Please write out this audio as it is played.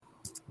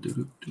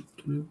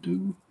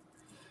Do-do-do-do-do.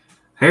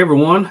 Hey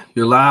everyone,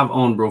 you're live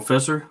on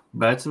BROfessor,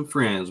 Bats and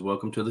Friends.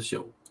 Welcome to the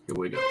show. Here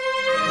we go.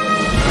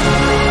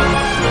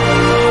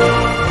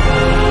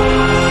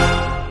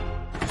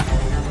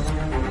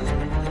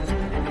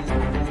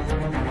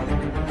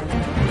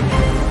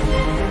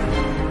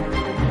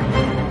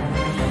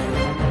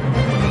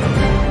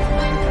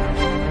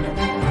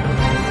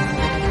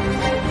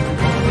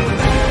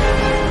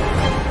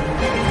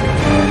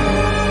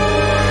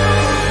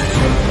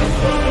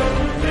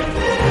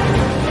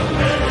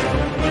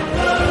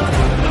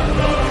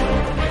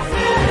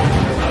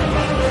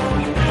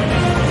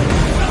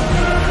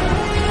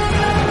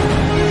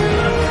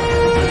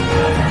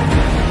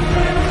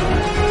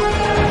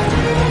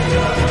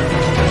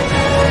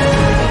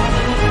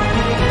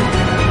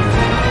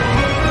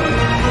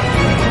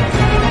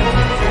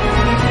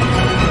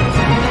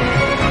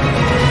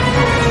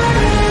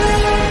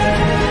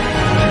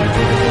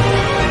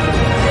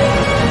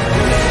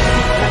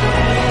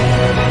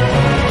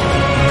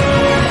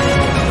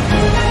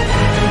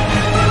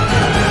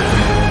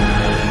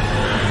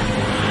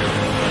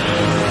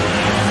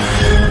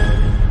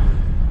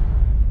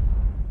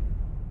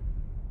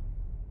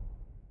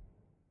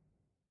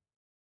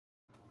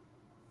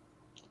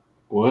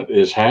 What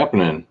is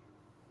happening?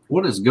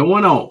 What is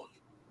going on?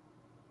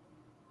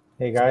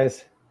 Hey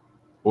guys.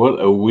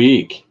 What a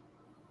week.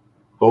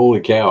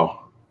 Holy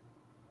cow.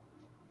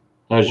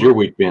 How's your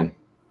week been?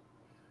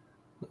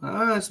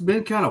 It's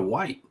been kind of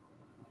white.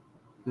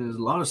 There's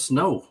a lot of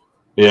snow.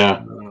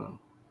 Yeah.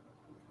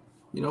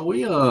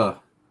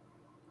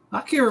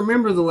 I can't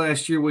remember the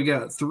last year we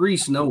got 3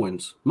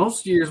 snowings.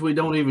 Most years we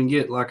don't even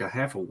get like a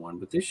half of one,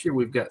 but this year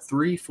we've got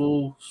 3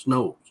 full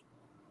snows.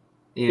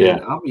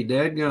 And I'll be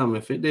dadgum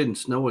if it didn't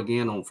snow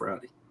again on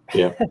Friday.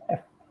 Yeah.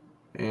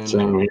 And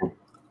Same here.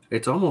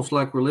 It's almost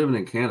like we're living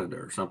in Canada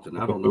or something.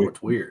 I don't know.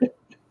 It's weird.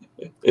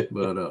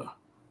 But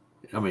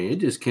it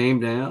just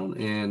came down,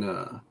 and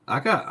I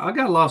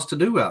got lots to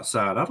do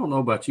outside. I don't know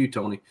about you,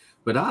 Tony,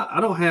 but I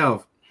don't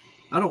have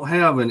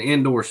an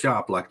indoor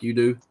shop like you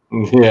do.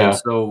 Yeah. And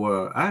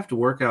so I have to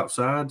work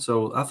outside.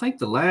 So I think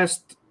the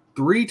last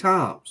 3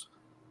 times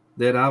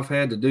that I've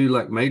had to do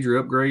like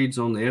major upgrades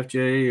on the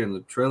FJ and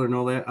the trailer and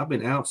all that, I've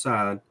been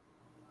outside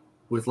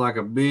with like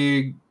a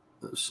big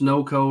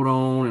snow coat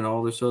on and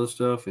all this other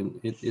stuff, and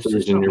it's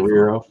just in your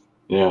rear off.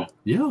 Yeah.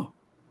 Well,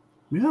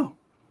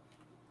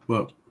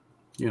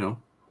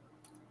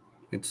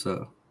 it's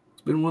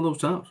been one of those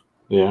times.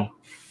 Yeah.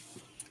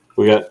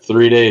 We got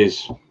 3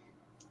 days.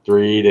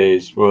 3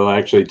 days. Well,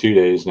 actually 2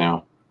 days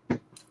now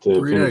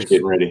to finish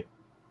getting ready.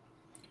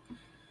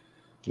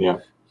 Yeah.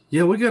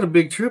 Yeah, we got a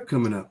big trip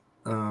coming up.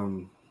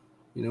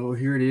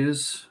 Here it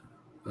is.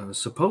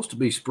 Supposed to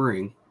be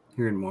spring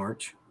here in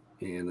March.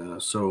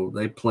 And so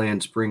they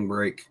planned spring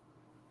break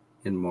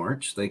in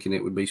March, thinking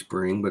it would be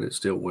spring, but it's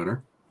still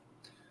winter.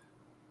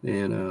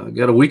 And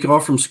got a week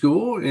off from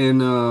school, and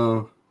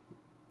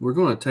we're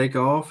going to take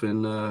off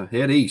and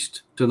head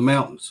east to the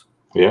mountains.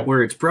 Yeah.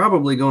 Where it's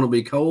probably going to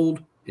be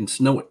cold and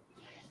snowing.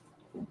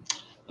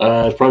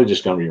 It's probably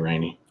just going to be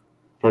rainy.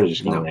 Probably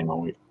just going to rain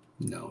all week.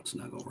 No, it's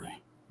not going to rain.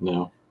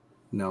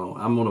 No,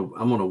 I'm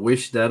gonna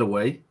wish that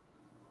away.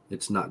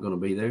 It's not going to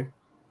be there.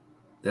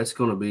 That's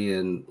going to be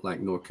in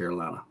like North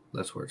Carolina.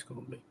 That's where it's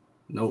going to be.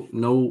 No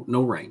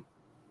rain.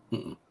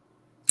 Mm-mm.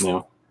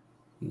 No,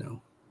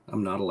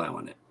 I'm not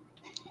allowing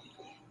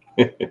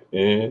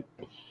it.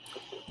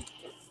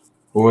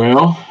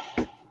 Well,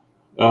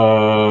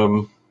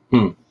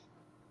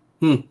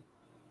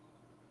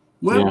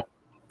 Well,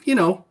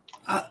 yeah.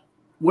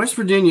 West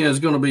Virginia is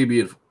going to be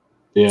beautiful.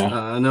 Yeah.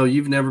 I know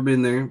you've never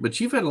been there, but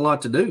you've had a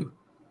lot to do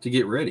to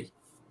get ready.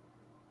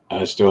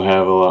 I still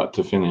have a lot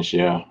to finish.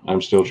 Yeah.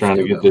 I'm still trying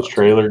to get this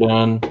trailer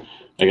done.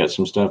 I got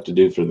some stuff to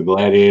do for the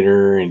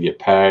Gladiator and get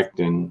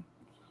packed, and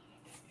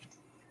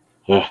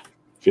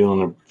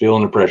feeling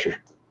the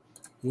pressure.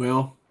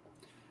 Well,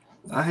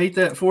 I hate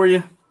that for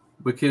you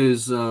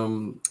because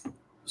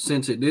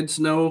since it did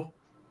snow,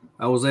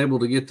 I was able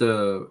to get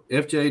the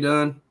FJ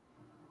done.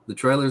 The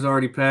trailer's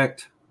already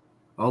packed.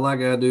 All I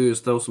got to do is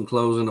throw some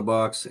clothes in a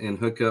box and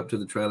hook up to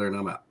the trailer, and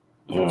I'm out.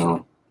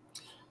 Oh.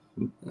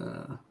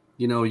 So,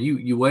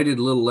 you waited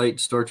a little late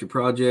to start your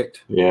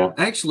project. Yeah.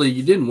 Actually,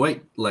 you didn't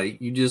wait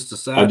late. You just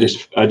decided.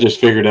 I just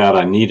figured out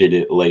I needed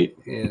it late.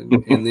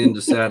 And then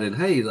decided,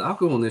 hey, I'll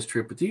go on this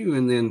trip with you.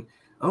 And then,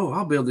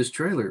 I'll build this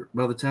trailer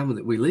by the time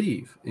that we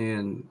leave.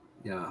 And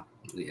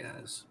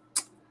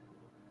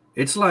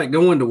it's like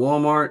going to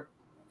Walmart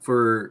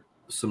for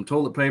some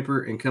toilet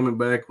paper and coming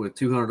back with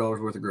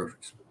 $200 worth of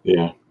groceries.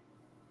 Yeah.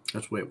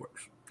 That's the way it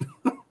works.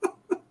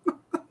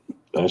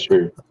 That's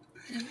true.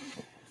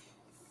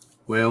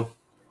 Well,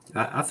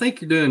 I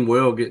think you're doing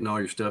well getting all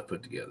your stuff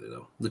put together,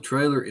 though. The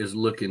trailer is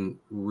looking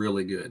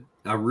really good.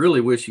 I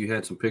really wish you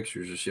had some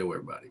pictures to show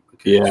everybody.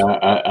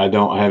 Yeah, I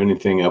don't have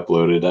anything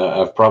uploaded.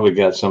 I've probably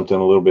got something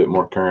a little bit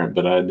more current,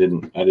 but I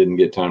didn't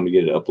get time to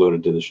get it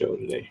uploaded to the show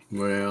today.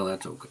 Well,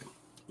 that's okay.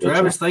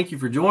 Travis, thank you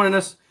for joining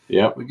us.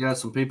 Yep. We got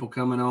some people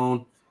coming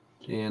on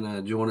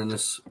and joining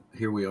us.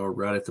 Here we are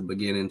right at the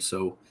beginning.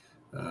 So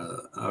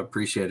I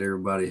appreciate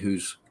everybody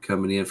who's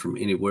coming in from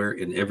anywhere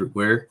and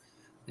everywhere,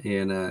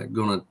 and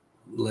going to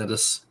let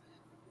us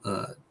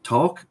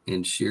talk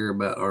and share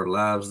about our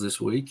lives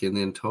this week, and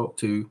then talk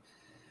to.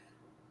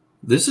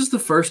 This is the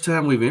first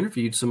time we've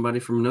interviewed somebody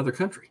from another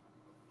country.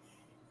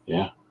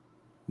 Yeah,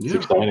 it's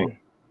exciting.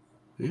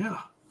 Yeah,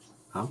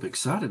 I'm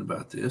excited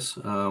about this.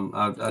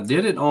 I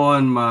did it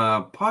on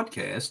my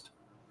podcast,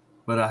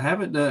 but I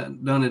haven't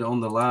done it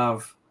on the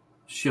live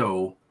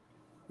show,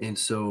 and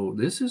so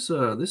this is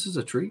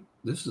a treat.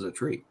 This is a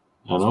treat.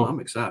 I know. So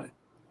I'm excited.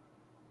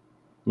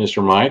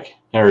 Mr. Mike,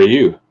 how are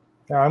you?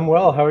 I'm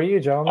well. How are you,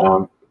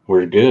 gentlemen?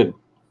 We're good.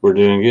 We're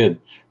doing good.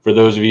 For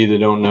those of you that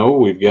don't know,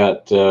 we've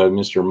got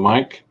Mr.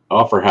 Mike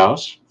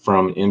Offerhouse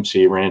from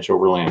MC Ranch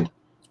Overland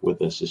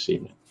with us this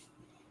evening.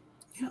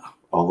 Yeah.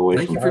 All the way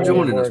Thank from you for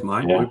Florida. joining us,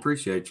 Mike. Yeah. We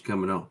appreciate you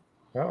coming on.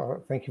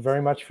 Oh, thank you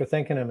very much for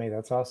thinking of me.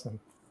 That's awesome.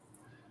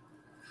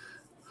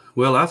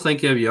 Well, I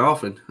think of you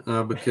often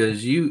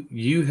because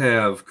you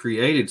have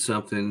created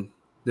something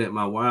that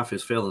my wife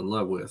has fell in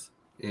love with,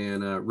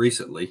 and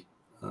recently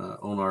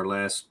on our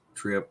last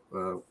trip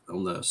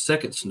on the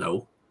second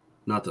snow,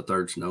 not the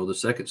third snow, the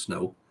second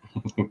snow.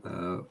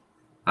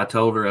 I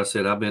told her, I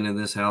said, I've been in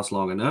this house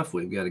long enough.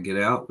 We've got to get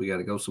out. We got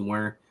to go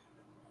somewhere.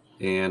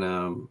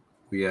 And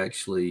we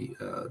actually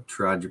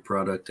tried your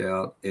product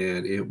out,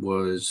 and it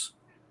was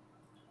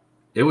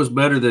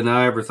better than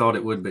I ever thought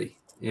it would be.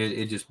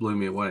 It just blew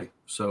me away.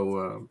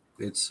 So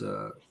it's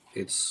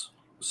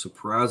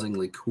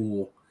surprisingly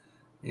cool,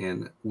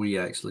 and we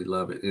actually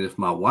love it. And if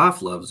my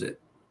wife loves it,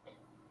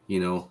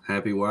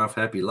 happy wife,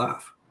 happy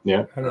life.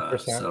 Yeah, 100%.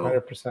 So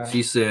 100%.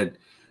 she said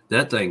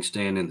that thing's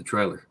staying in the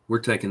trailer. We're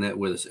taking that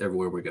with us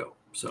everywhere we go.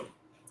 So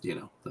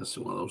that's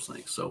one of those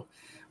things. So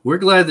we're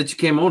glad that you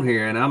came on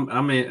here, and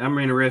I'm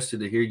interested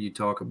to hear you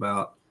talk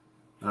about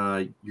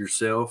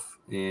yourself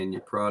and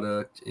your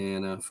product.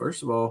 And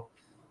first of all,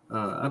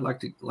 I'd like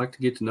to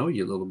get to know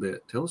you a little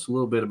bit. Tell us a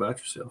little bit about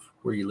yourself,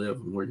 where you live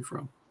and where you're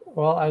from.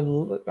 Well, I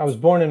was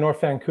born in North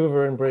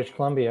Vancouver in British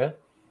Columbia.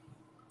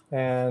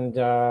 And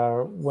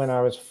when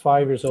I was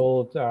 5 years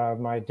old,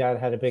 my dad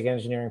had a big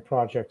engineering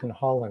project in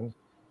Holland.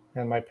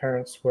 And my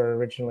parents were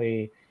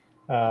originally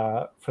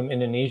from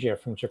Indonesia,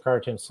 from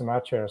Jakarta and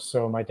Sumatra.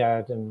 So my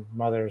dad and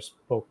mother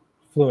spoke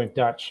fluent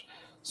Dutch.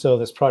 So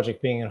this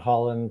project being in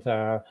Holland,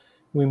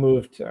 we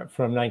moved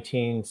from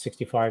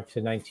 1965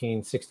 to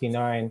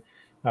 1969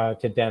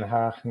 to Den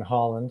Haag in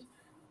Holland.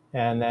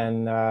 And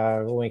then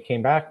when we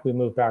came back, we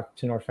moved back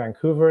to North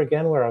Vancouver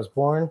again, where I was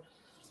born.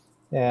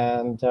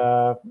 And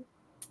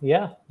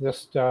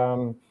just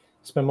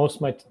spent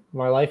most of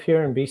my life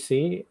here in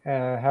BC.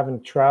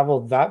 Haven't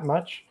traveled that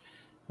much.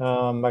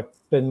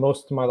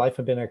 Most of my life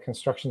I've been a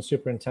construction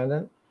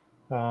superintendent,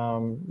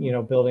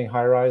 building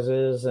high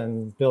rises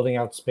and building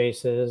out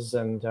spaces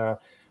and a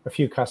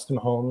few custom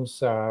homes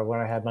when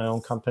I had my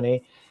own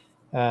company.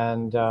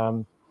 And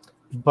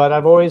but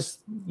I've always,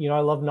 I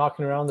love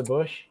knocking around the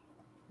bush.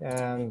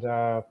 And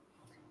back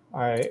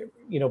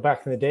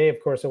in the day, of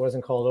course, it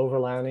wasn't called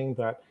overlanding,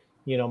 but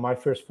my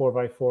first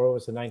 4x4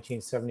 was a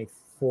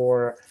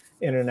 1974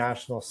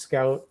 International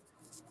Scout,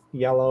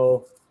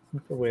 yellow,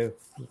 with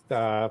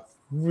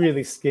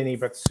really skinny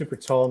but super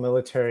tall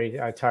military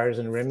tires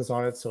and rims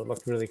on it, so it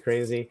looked really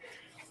crazy.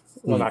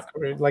 Well, not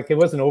like it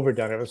wasn't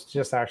overdone; it was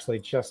just actually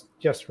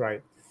just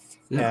right.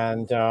 Yeah.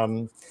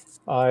 And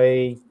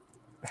I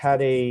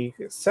had a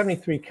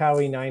 73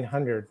 Cowie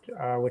 900,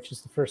 which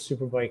is the first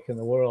super bike in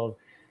the world,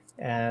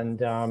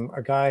 and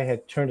a guy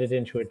had turned it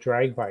into a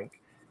drag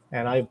bike,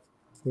 and I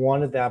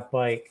wanted that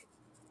bike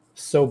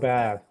so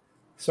bad,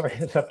 so I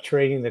ended up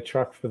trading the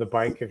truck for the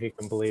bike, if you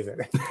can believe it.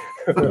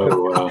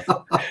 Oh,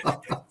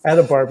 At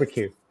a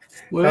barbecue.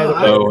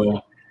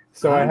 Well,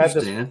 so I had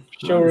this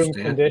showroom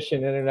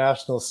condition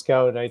International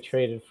Scout. I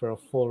traded for a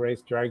full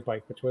race drag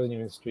bike, which wasn't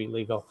even street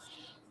legal.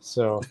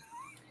 So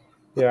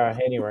yeah,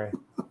 anyway.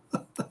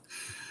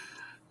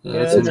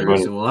 That's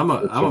interesting. Well, I'm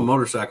a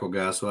motorcycle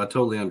guy, so I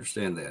totally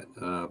understand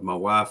that. My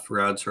wife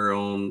rides her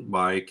own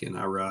bike, and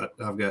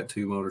I've got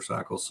two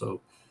motorcycles,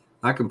 so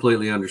I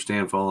completely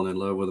understand falling in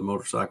love with a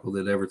motorcycle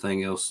that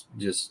everything else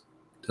just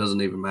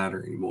doesn't even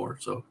matter anymore.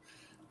 So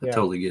I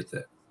totally get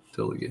that.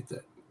 Totally get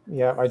that.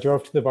 Yeah, I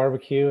drove to the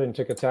barbecue and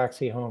took a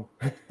taxi home.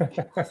 And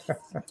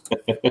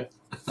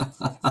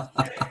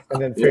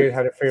then figured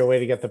how to figure a way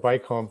to get the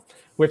bike home,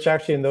 which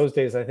actually in those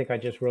days, I think I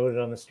just rode it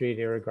on the street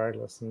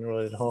irregardless and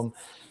rode it home.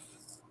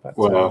 But,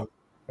 wow.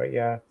 But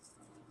yeah,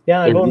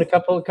 I've owned a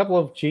couple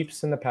of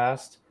Jeeps in the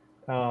past,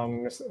 a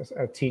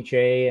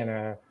TJ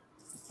and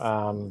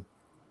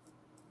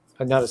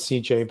not a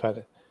CJ,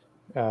 but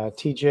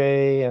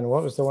TJ, and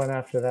what was the one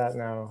after that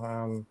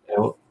now?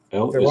 The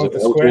one with the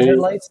square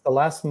headlights, the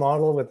last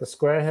model with the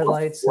square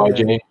headlights.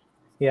 YJ.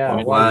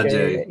 Then,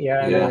 YJ.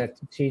 Yeah, and then a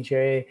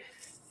TJ.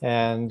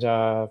 And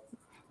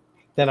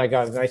then I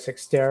got a nice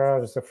Xterra. I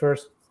was the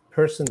first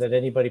person that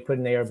anybody put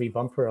an ARB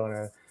bumper on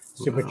a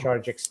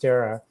supercharged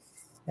Xterra.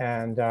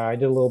 And I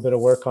did a little bit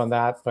of work on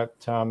that. But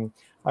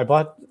I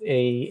bought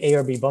a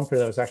ARB bumper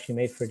that was actually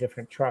made for a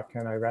different truck,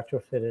 and I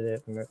retrofitted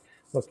it, and it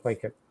looked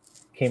like it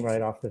came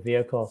right off the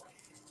vehicle.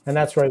 And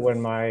that's right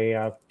when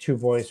my two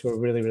boys were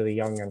really, really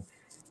young, and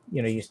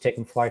used to take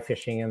them fly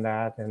fishing in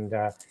that, and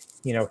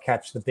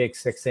catch the big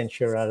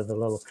 6-incher out of the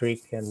little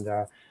creek, and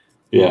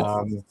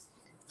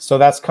so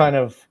that's kind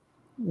of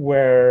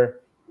where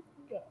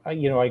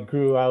I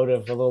grew out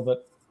of a little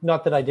bit.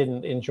 Not that I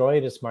didn't enjoy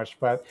it as much,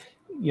 but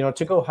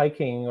to go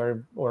hiking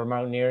or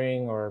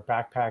mountaineering or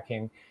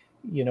backpacking,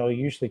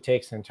 usually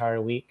takes an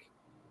entire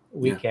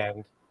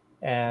weekend,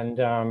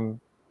 and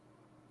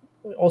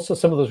also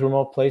some of those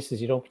remote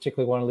places you don't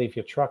particularly want to leave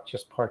your truck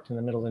just parked in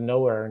the middle of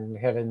nowhere and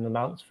head in the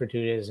mountains for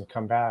 2 days and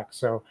come back.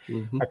 So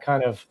I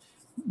kind of,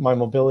 my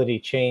mobility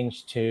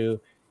changed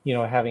to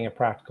having a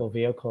practical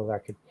vehicle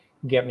that could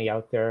get me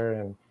out there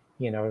and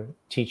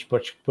teach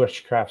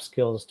bushcraft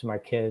skills to my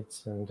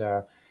kids, and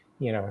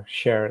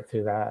share it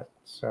through that.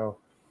 So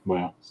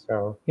wow.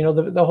 So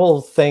the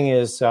whole thing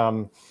is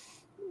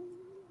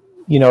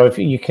if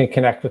you can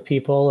connect with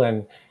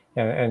people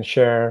and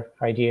share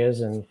ideas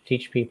and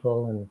teach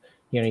people and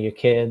your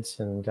kids,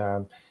 and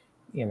try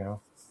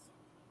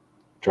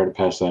to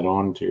pass that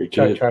on to your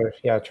try kids.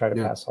 to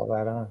pass all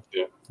that on.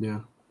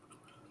 Yeah.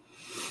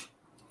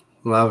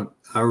 Well,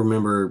 I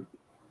remember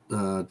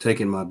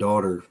taking my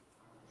daughter,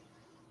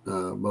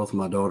 both of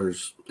my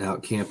daughters,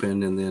 out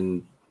camping, and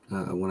then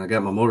when I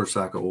got my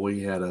motorcycle,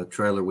 we had a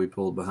trailer we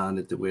pulled behind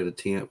it that we had a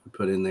tent we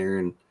put in there,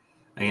 and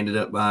I ended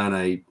up buying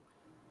a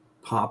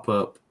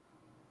pop-up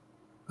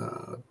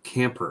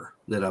camper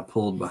that I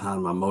pulled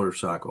behind my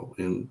motorcycle,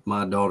 and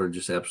my daughter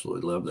just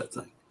absolutely loved that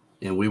thing.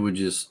 And we would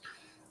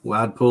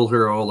I'd pull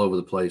her all over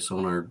the place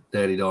on our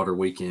daddy-daughter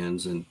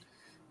weekends, and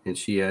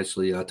she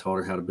actually, I taught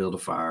her how to build a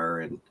fire,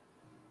 and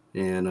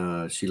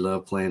she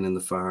loved playing in the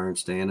fire and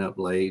staying up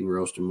late and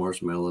roasting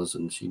marshmallows,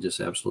 and she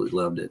just absolutely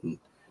loved it. And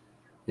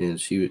it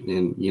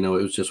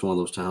was just one of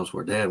those times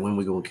where, Dad, when are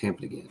we going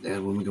camping again? Dad,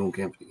 when are we going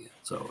camping again?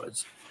 So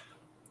it's,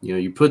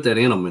 you put that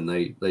in them, and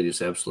they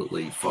just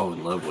absolutely fall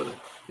in love with it.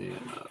 And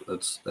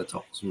that's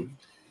awesome.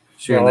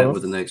 Sharing that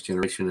with the next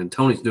generation. And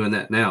Tony's doing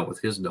that now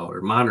with his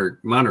daughter. Mine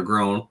are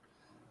grown,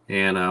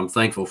 and I'm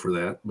thankful for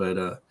that.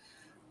 But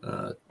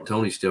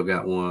Tony's still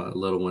got a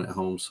little one at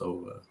home,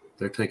 so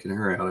they're taking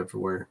her out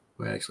everywhere.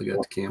 We actually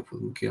got to camp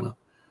with McKenna,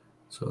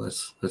 so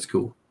that's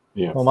cool.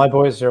 Yeah. Well, my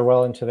boys are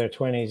well into their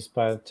 20s,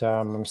 but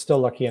I'm still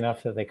lucky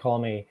enough that they call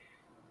me,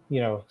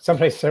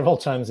 sometimes several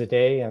times a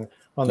day, and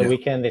on the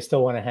weekend they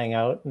still want to hang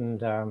out.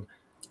 And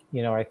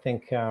I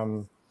think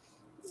it's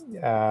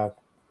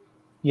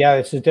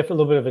a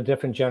little bit of a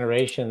different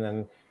generation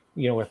than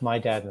with my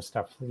dad and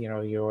stuff.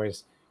 You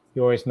always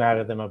mad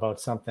at them about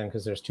something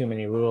because there's too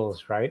many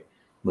rules, right?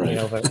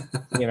 Right. But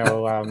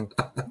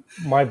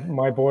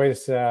my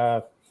boys,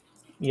 they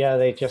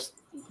just,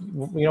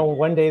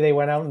 one day they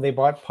went out and they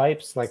bought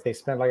pipes. Like they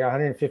spent like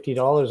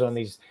 $150 on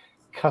these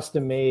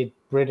custom-made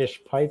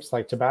British pipes,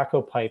 like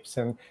tobacco pipes,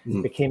 and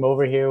they came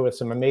over here with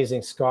some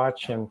amazing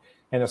scotch and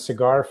a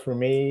cigar for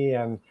me,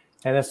 and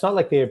it's not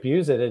like they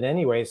abuse it in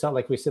any way. It's not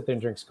like we sit there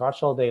and drink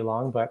scotch all day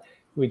long, but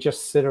we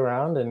just sit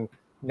around, and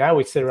now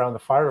we sit around the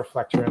fire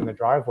reflector in the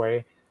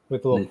driveway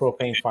with a little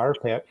propane fire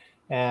pit,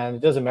 and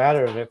it doesn't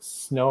matter if it's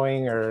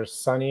snowing or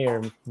sunny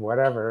or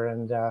whatever.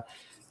 And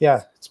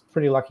it's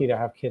pretty lucky to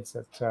have kids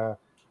that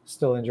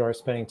still enjoy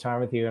spending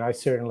time with you, and I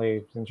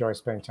certainly enjoy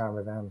spending time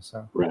with them.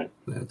 So right,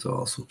 that's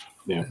awesome.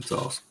 Yeah, that's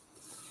awesome.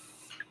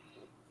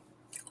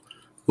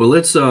 Well,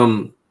 it's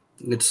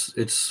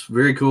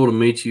very cool to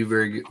meet you.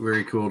 Very,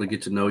 very cool to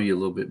get to know you a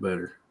little bit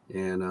better.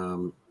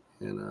 And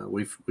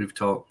we've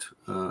talked.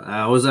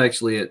 I was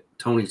actually at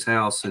Tony's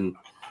house, and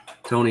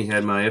Tony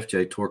had my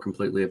FJ tore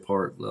completely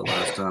apart the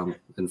last time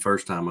and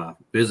first time I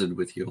visited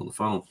with you on the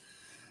phone.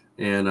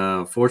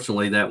 And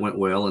fortunately, that went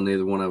well, and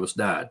neither one of us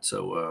died.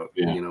 So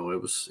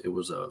it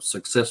was a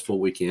successful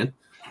weekend.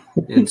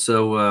 And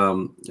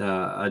so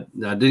I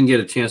didn't get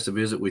a chance to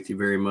visit with you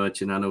very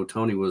much, and I know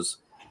Tony was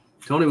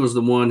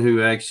the one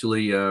who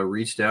actually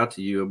reached out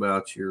to you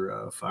about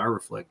your fire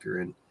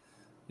reflector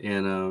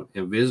and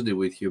visited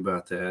with you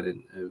about that,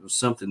 and it was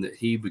something that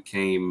he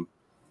became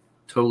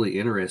totally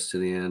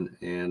interested in,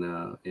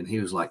 and he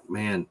was like,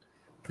 man,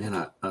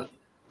 I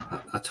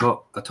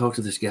talked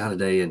to this guy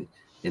today,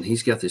 and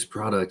he's got this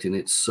product, and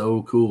it's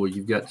so cool.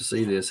 You've got to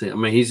see this. I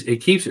mean, he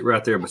keeps it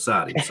right there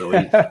beside him, so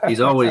he's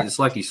always, it's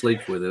like he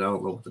sleeps with it. I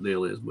don't know what the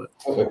deal is, but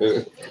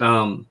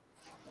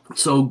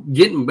so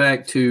getting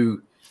back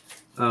to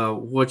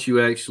what you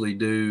actually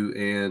do,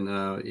 and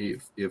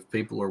if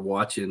people are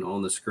watching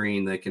on the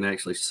screen, they can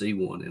actually see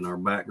one in our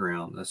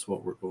background. That's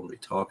what we're going to be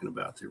talking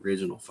about, the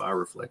original fire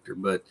reflector.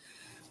 But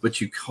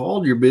you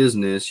called your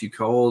business, you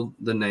called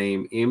the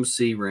name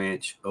MC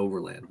Ranch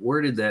Overland.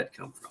 Where did that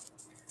come from?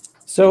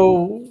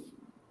 So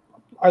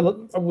my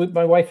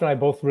wife and I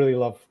both really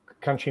love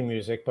country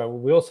music, but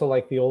we also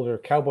like the older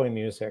cowboy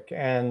music.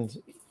 And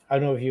I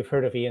don't know if you've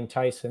heard of Ian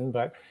Tyson,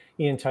 but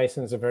Ian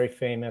Tyson is a very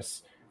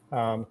famous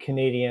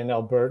Canadian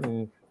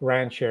Albertan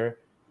rancher,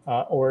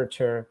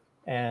 orator,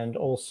 and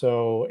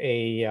also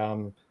a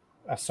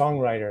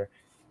songwriter.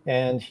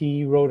 and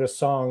he wrote a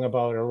song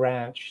about a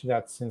ranch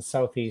that's in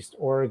southeast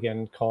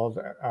Oregon called,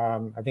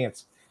 I think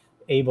it's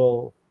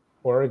Able,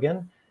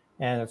 Oregon,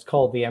 and it's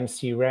called the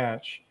MC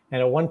Ranch.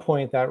 And at one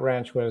point, that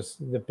ranch was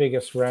the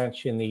biggest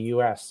ranch in the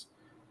U.S.,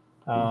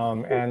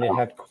 and it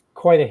had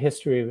quite a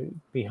history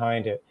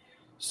behind it.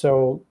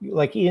 So,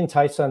 like Ian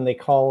Tyson, they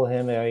call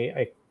him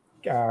a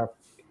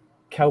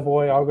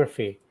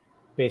cowboyography,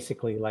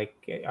 basically. Like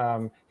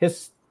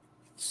his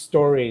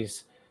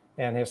stories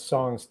and his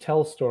songs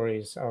tell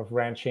stories of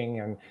ranching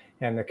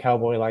and the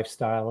cowboy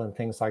lifestyle and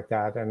things like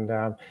that.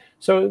 And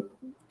so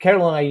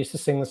Carol and I used to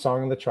sing the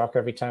song in the truck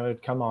every time it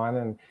would come on.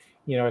 And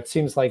it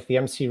seems like the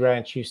MC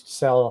Ranch used to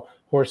sell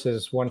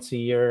horses once a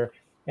year,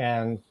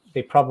 and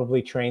they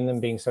probably trained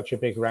them, being such a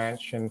big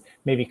ranch, and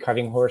maybe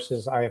cutting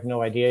horses. I have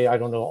no idea. I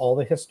don't know all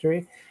the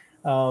history.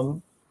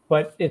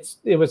 But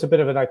it was a bit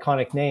of an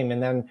iconic name.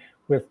 And then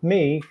with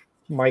me,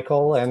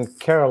 Michael, and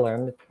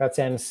Carolyn, that's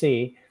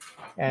MC.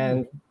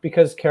 And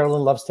because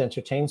Carolyn loves to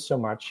entertain so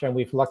much, and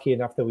we've lucky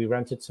enough that we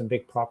rented some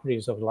big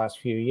properties over the last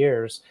few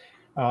years,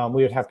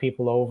 we would have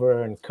people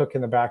over and cook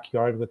in the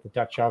backyard with the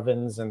Dutch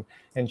ovens and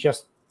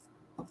just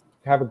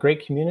have a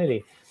great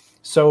community.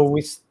 So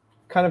we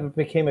kind of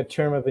became a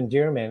term of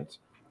endearment,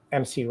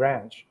 MC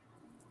Ranch.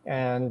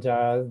 And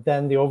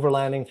then the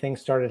overlanding thing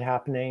started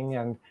happening,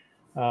 and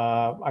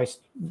I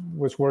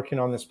was working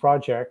on this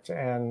project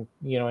and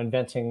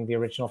inventing the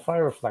original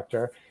fire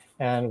reflector,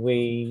 and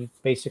we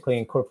basically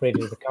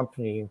incorporated the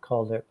company and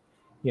called it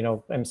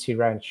MC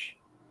Ranch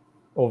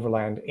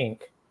Overland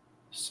Inc.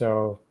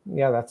 So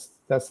yeah,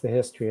 that's the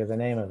history of the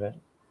name of it.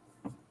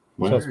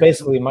 Wow. So it's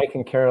basically Mike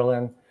and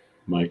Carolyn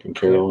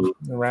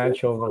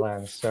Ranch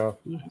Overland. So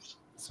nice.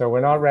 So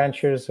we're not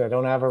ranchers. I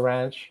don't have a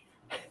ranch.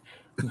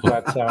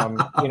 But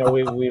we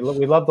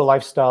love the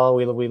lifestyle.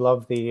 We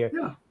love the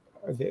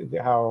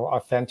how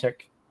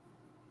authentic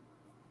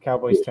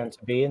cowboys tend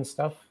to be and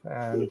stuff,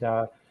 and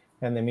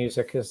the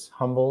music is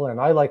humble. And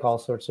I like all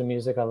sorts of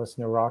music. I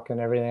listen to rock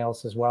and everything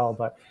else as well.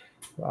 But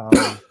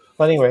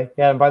anyway,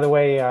 yeah. And by the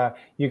way,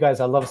 you guys,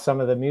 I love some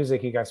of the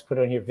music you guys put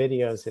on your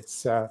videos.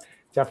 It's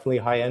definitely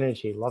high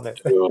energy. Love it.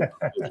 Well,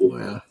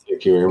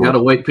 thank you very much. Got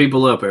to wake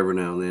people up every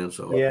now and then.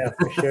 So yeah,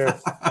 for sure.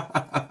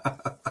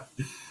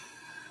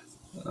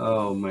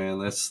 Oh man,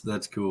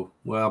 that's cool.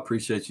 Well, I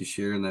appreciate you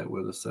sharing that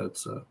with us.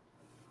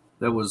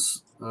 That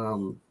was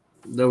one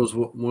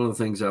of the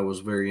things I was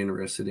very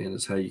interested in,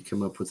 is how you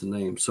come up with the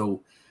name.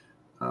 So,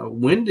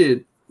 when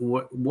did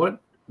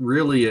what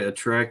really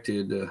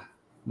attracted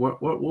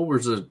what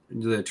was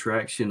the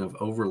attraction of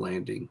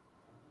overlanding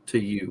to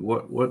you?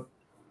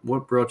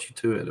 What brought you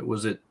to it?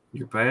 Was it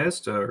your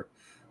past, or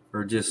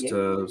just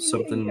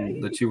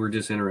something that you were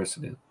just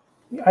interested in?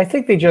 I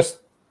think they just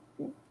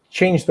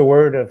changed the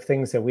word of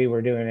things that we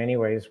were doing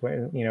anyways,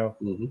 when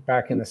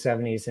back in the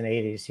 70s and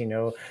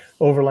 80s.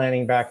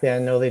 Overlanding back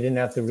then, no, they didn't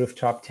have the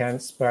rooftop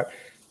tents, but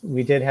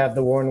we did have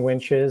the Warren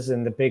winches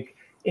and the big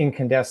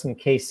incandescent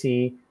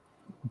KC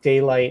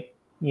daylight,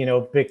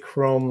 big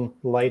chrome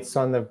lights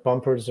on the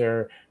bumpers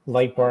or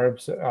light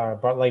bars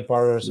of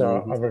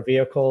our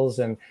vehicles.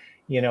 And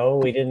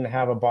we didn't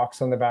have a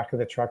box on the back of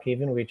the truck.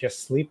 Even we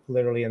just sleep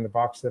literally in the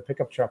box of the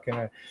pickup truck in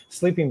a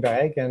sleeping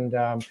bag. And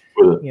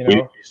we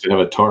used to have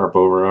a tarp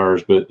over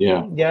ours, but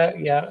yeah.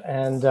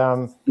 And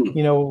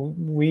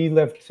we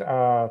lived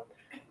by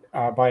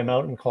a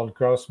mountain called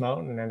Grouse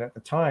Mountain, and at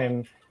the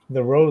time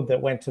the road that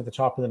went to the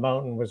top of the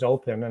mountain was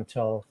open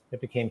until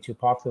it became too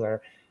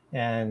popular.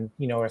 And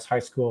as high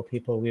school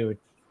people, we would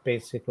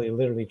basically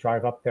literally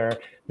drive up there,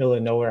 middle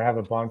of nowhere, have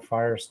a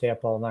bonfire, stay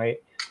up all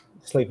night,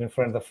 sleep in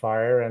front of the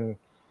fire. And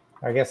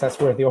I guess that's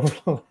where the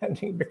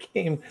overlanding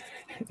became,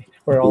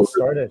 where it all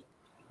started.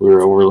 We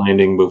were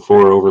overlanding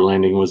before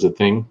overlanding was a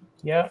thing.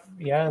 Yeah.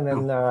 And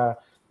then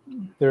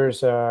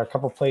there's a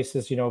couple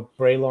places,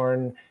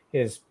 Braylorn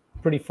is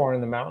pretty far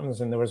in the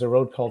mountains, and there was a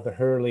road called the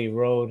Hurley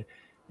Road,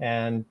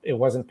 and it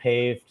wasn't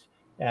paved,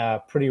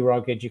 pretty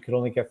rugged. You could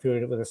only get through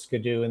it with a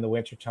skidoo in the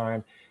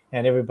wintertime,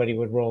 and everybody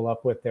would roll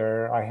up with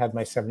I had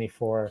my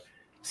 74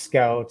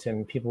 Scout,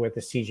 and people with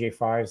the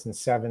CJ5s and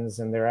 7s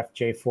and their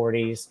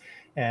FJ40s.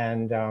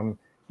 And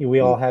we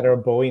all had our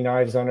Bowie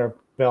knives on our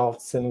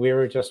belts, and we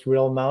were just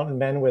real mountain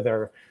men with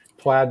our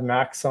plaid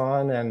Macs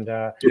on, and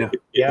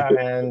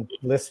and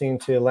listening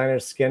to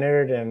Leonard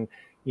Skinner, and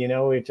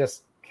we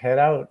just head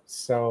out.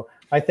 So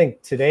I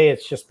think today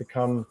it's just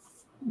become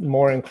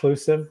more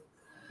inclusive,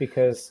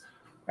 because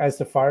as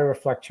the fire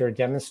reflector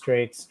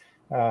demonstrates,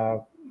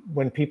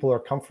 when people are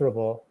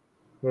comfortable,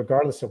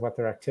 regardless of what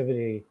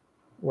activity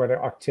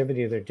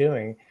they're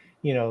doing,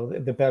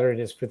 the better it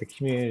is for the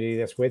community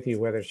that's with you,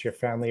 whether it's your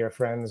family or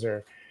friends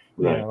or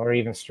or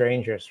even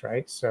strangers,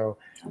 right? So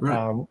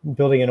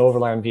building an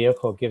overland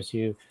vehicle gives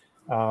you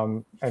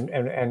and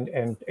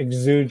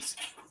exudes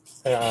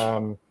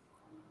kind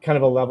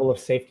of a level of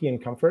safety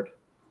and comfort,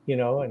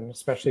 and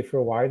especially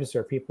for wives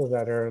or people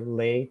that are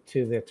lay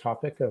to the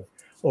topic of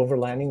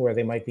overlanding, where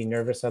they might be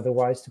nervous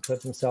otherwise to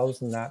put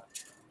themselves in that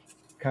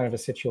kind of a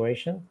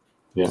situation.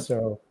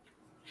 So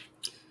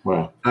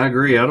Wow. I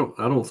agree. I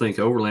don't think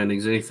overlanding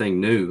is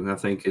anything new. I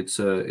think it's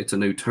a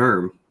new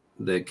term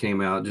that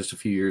came out just a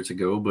few years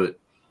ago. But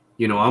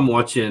I'm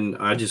watching.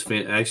 I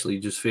actually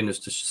just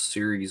finished a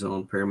series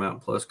on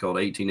Paramount Plus called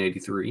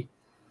 1883.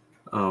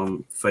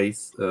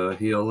 Faith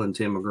Hill and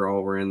Tim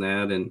McGraw were in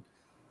that, and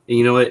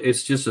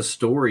it's just a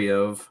story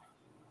of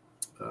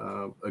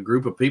a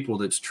group of people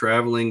that's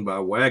traveling by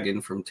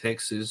wagon from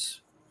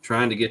Texas,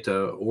 trying to get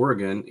to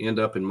Oregon, end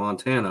up in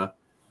Montana.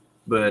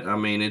 But I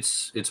mean,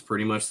 it's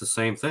pretty much the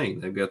same thing.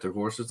 They've got their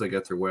horses, they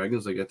got their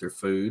wagons, they got their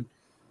food,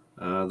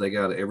 they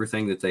got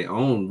everything that they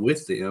own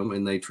with them,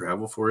 and they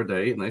travel for a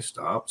day, and they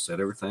stop, set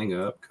everything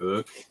up,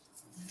 cook,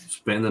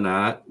 spend the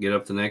night, get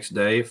up the next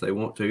day if they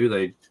want to.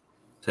 They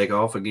take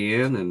off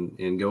again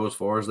and go as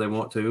far as they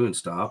want to, and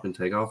stop and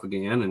take off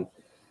again.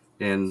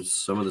 And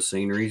some of the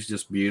scenery is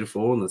just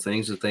beautiful, and the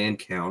things that they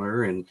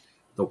encounter and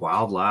the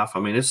wildlife. I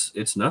mean,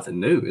 it's nothing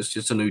new. It's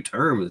just a new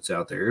term that's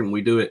out there, and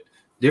we do it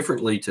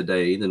differently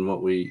today than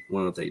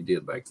what they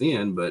did back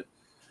then. But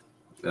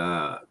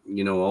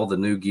all the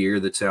new gear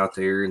that's out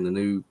there and the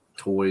new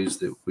toys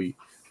that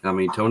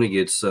Tony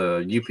gets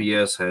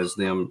UPS has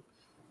them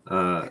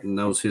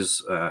knows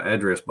his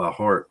address by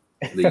heart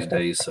these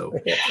days. So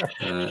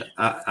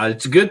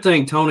it's a good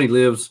thing Tony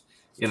lives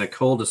in a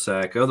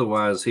cul-de-sac.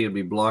 Otherwise, he'd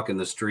be blocking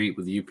the street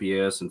with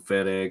UPS and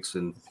FedEx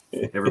and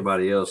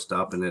everybody else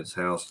stopping at his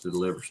house to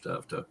deliver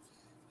stuff.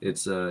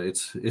 It's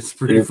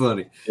pretty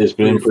funny. It's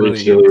been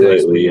pretty silly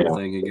lately. Yeah,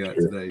 thing he got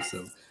today.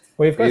 So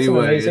we've got some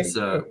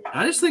amazing.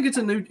 I just think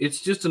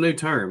it's just a new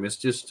term. It's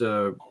just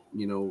a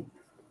new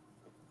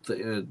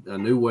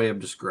way of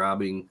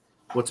describing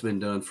what's been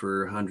done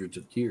for hundreds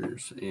of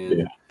years,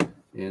 and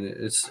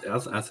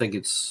I think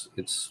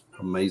it's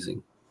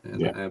amazing,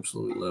 and I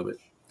absolutely love it.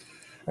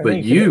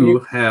 But you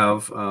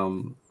have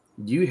one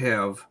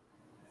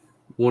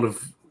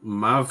of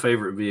my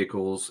favorite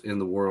vehicles in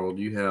the world.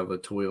 You have a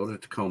Toyota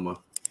Tacoma,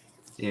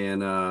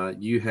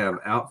 and you have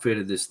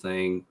outfitted this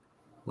thing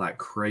like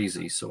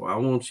crazy. So I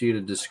want you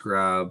to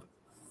describe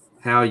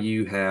how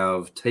you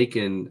have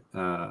taken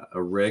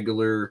a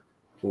regular,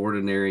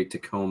 ordinary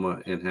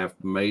Tacoma and have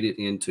made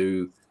it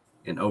into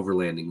an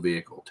overlanding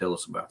vehicle. Tell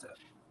us about that.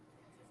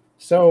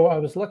 So I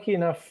was lucky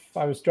enough.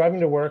 I was driving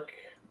to work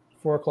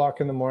 4:00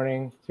 in the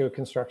morning to a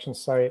construction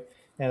site,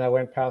 and I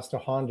went past a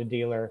Honda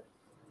dealer,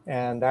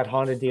 and that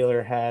Honda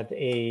dealer had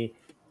a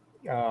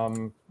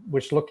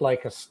which looked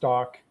like a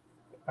stock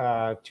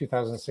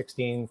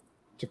 2016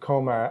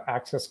 Tacoma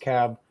access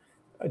cab,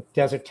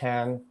 desert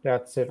tan.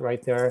 That's it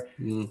right there.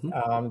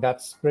 Mm-hmm.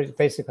 That's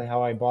basically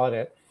how I bought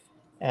it,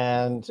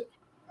 and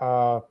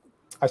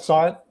I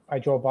saw it. I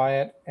drove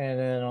by it, and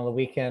then on the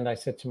weekend I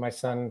said to my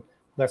son,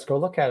 "Let's go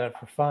look at it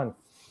for fun."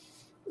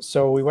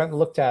 So we went and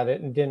looked at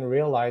it and didn't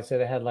realize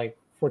that it had like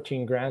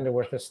 14 grand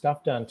worth of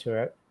stuff done to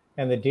it.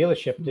 And the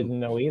dealership didn't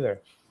know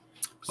either.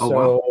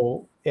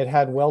 So It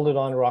had welded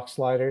on rock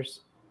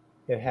sliders.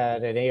 It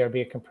had an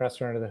ARB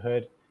compressor under the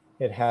hood.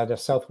 It had a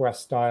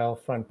Southwest style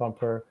front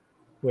bumper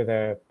with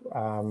a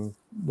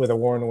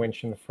Warren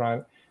winch in the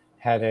front.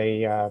 Had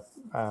the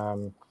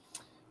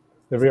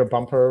rear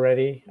bumper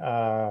already.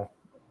 I'm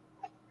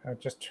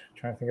just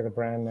trying to think of the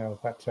brand now,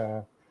 but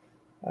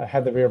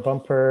had the rear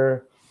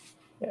bumper.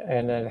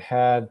 And it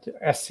had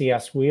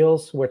SCS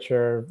wheels, which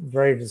are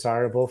very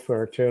desirable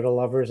for Toyota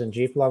lovers and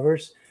Jeep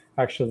lovers.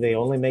 Actually, they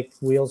only make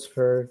wheels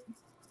for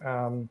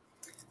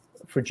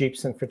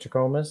Jeeps and for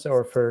Tacomas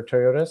or for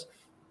Toyotas.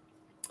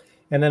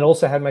 And then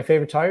also had my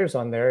favorite tires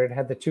on there. It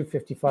had the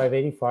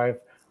 255/85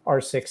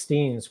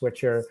 R16s,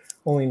 which are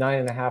only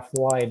 9.5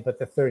 wide, but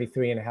they're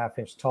 33.5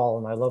 inch tall.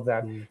 And I love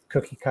that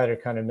cookie cutter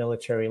kind of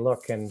military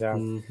look. And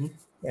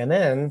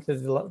then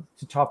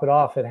to top it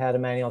off, it had a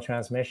manual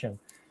transmission.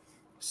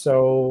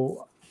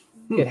 So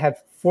it had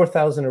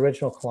 4,000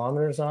 original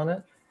kilometers on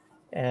it.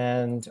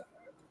 And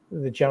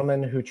the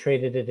gentleman who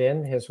traded it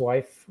in, his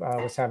wife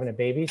was having a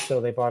baby. So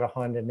they bought a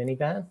Honda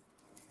minivan,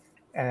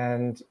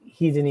 and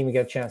he didn't even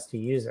get a chance to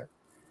use it.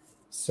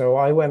 So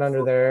I went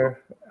under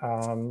there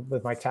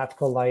with my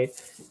tactical light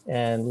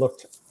and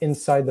looked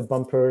inside the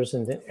bumpers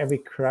and every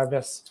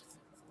crevice.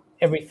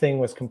 Everything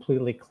was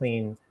completely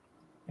clean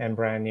and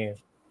brand new.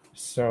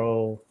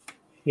 So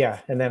yeah.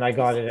 And then I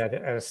got it at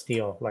a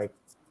steal, like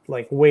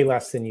way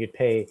less than you'd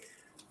pay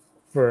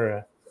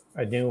for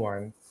a new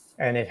one,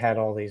 and it had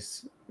all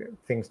these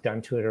things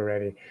done to it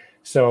already.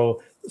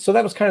 So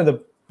that was kind of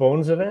the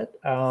bones of it,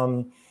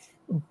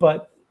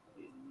 but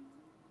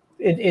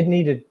it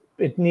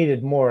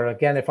needed more.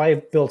 Again, if I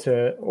built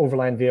an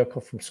overland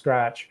vehicle from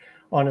scratch,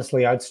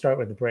 honestly, I'd start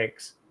with the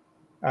brakes.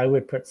 I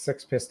would put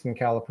 6-piston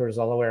calipers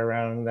all the way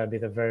around. That'd be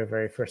the very,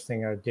 very first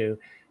thing I'd do,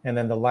 and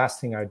then the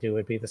last thing I'd do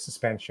would be the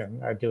suspension.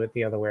 I'd do it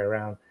the other way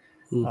around.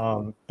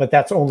 But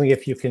that's only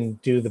if you can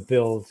do the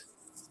build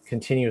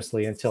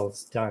continuously until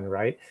it's done,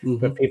 right?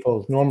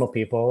 But normal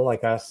people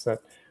like us that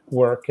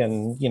work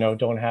and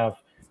don't have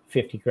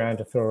 50 grand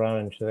to throw around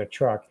into their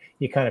truck,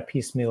 you kind of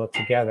piecemeal it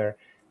together.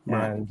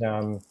 Right.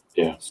 And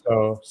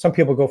so some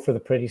people go for the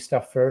pretty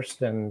stuff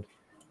first, and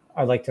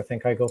I like to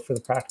think I go for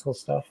the practical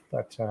stuff.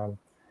 But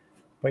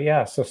but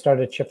yeah, so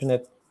started chipping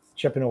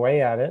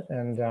away at it,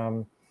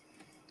 and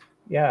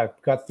yeah,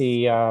 got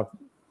a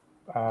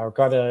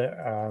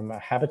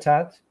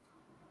habitat,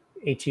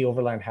 AT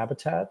Overland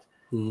habitat,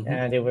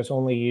 and it was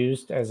only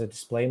used as a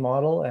display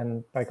model,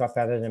 and I got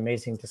that at an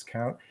amazing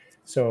discount.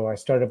 So I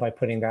started by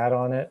putting that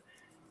on it,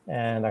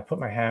 and I put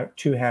my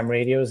two ham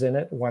radios in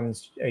it.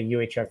 One's a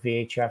UHF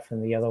VHF,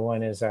 and the other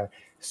one is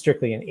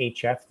strictly an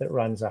HF that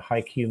runs a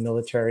high Q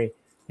military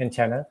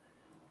antenna.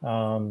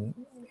 And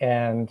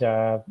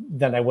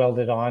then I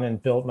welded on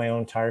and built my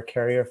own tire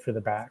carrier for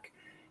the back,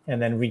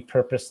 and then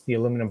repurposed the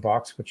aluminum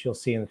box, which you'll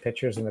see in the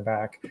pictures in the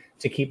back,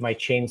 to keep my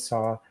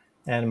chainsaw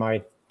and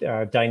my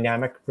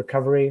dynamic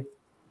recovery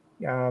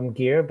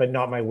gear, but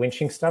not my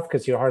winching stuff,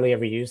 because you hardly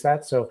ever use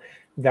that. So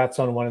that's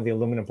on one of the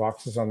aluminum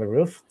boxes on the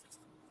roof.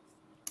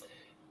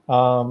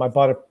 I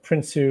bought a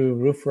Prinsu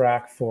roof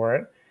rack for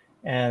it,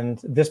 and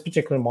this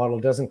particular model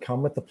doesn't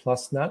come with the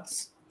plus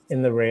nuts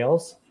in the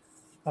rails.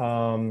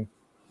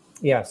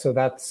 Yeah, so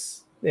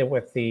that's it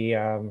with the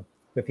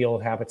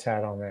old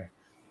habitat on there,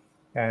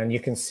 and you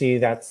can see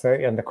that's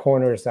in the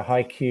corner is the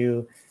high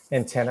Q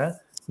antenna.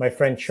 My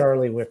friend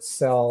Charlie would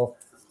sell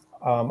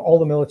all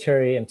the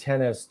military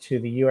antennas to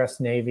the U.S.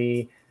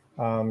 Navy,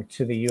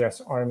 to the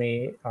U.S.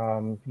 Army.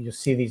 You'll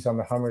see these on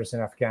the Hummers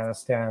in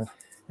Afghanistan,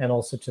 and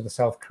also to the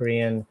South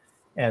Korean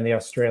and the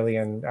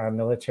Australian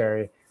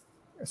military.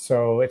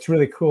 So it's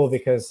really cool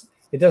because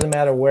it doesn't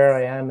matter where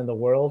I am in the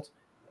world.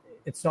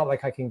 It's not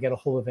like I can get a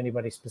hold of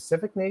anybody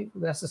specific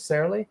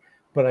necessarily,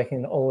 but I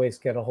can always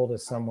get a hold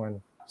of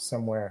someone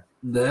somewhere.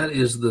 That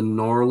is the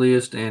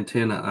gnarliest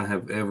antenna I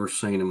have ever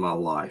seen in my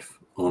life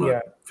on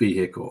a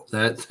vehicle.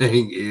 That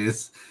thing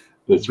is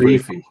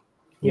beefy.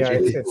 Yeah,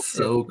 it's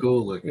so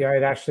cool looking. Yeah,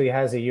 it actually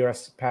has a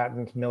U.S.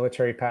 patent,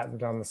 military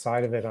patent on the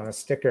side of it on a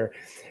sticker.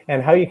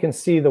 And how you can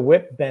see the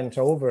whip bent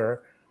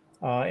over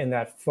in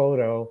that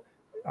photo,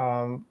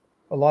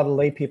 a lot of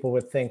lay people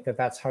would think that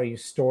that's how you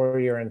store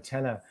your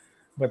antenna,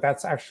 but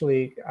that's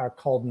actually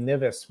called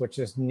NIVIS, which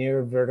is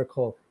near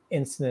vertical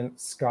incident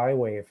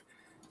skywave.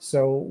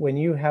 So when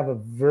you have a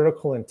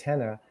vertical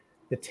antenna,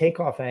 the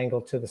takeoff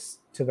angle to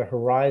the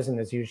horizon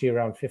is usually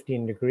around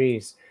 15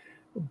 degrees.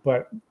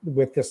 But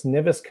with this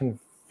NIVIS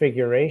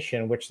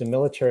configuration, which the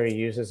military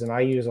uses, and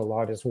I use a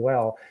lot as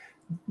well,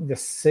 the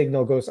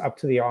signal goes up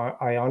to the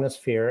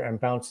ionosphere and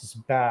bounces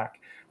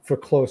back for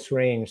close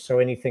range. So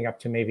anything up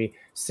to maybe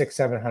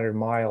 600-700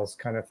 miles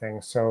kind of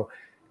thing. So,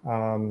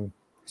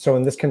 so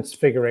in this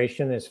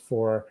configuration is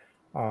for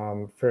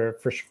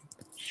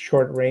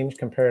short range,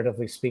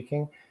 comparatively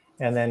speaking.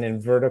 And then in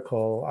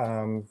vertical,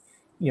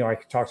 I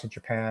could talk to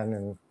Japan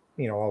and,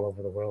 all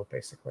over the world,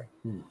 basically.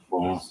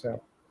 Wow.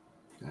 So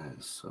that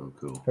is so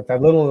cool. But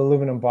that little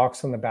aluminum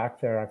box on the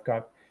back there, I've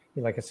got,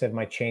 like I said,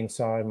 my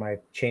chainsaw and my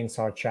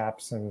chainsaw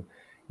chaps and,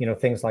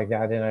 things like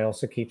that. And I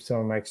also keep some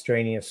of my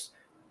extraneous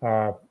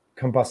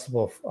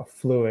combustible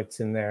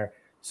fluids in there,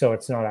 so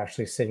it's not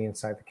actually sitting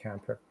inside the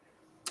camper.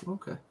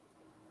 Okay.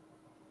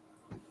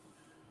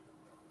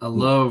 I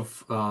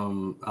love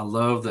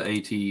the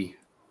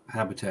AT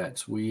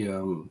habitats.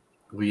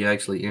 We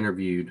actually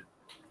interviewed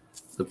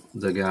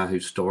the guy who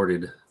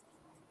started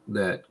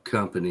that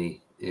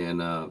company,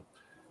 and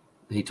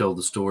he told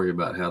the story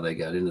about how they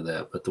got into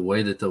that. But the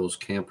way that those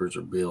campers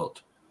are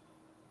built,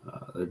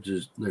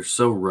 they're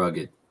so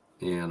rugged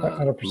and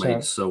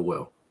made so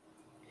well.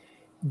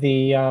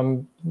 They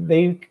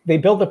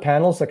build the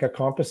panels like a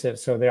composite,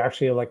 so they're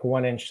actually like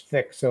 1 inch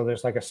thick. So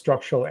there's like a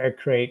structural egg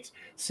crate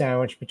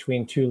sandwiched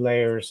between two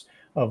layers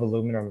of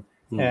aluminum,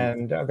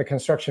 and the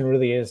construction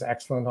really is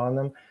excellent on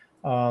them.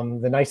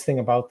 The nice thing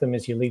about them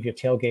is you leave your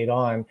tailgate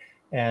on,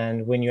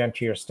 and when you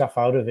empty your stuff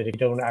out of it, if you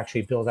don't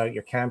actually build out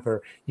your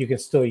camper, you can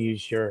still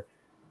use your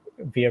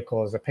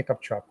vehicle as a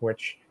pickup truck,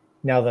 which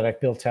now that I've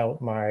built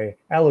out my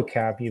alu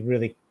cab, you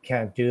really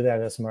can't do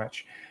that as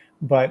much.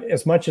 But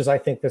as much as I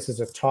think this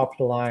is a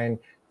top-of-the-line,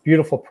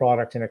 beautiful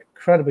product and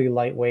incredibly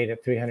lightweight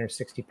at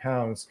 360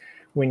 pounds,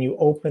 when you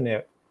open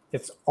it,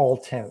 it's all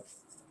tent.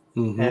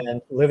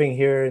 And living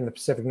here in the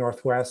Pacific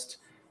Northwest,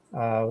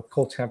 with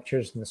cold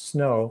temperatures and the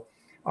snow,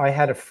 I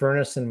had a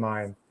furnace in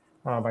mind.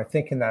 I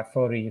think in that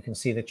photo, you can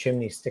see the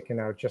chimney sticking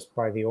out just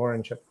by the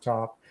orange at the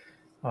top,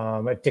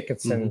 a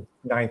Dickinson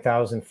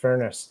 9000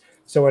 furnace.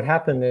 So what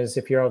happened is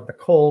if you're out in the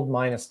cold,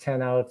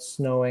 -10 out,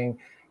 snowing,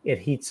 it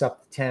heats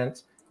up the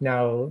tent.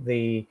 Now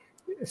the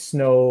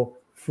snow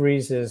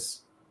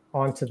freezes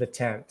onto the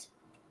tent,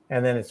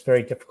 and then it's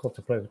very difficult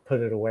to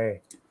put it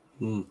away.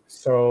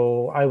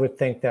 So I would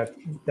think that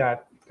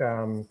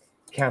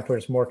camper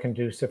is more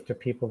conducive to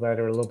people that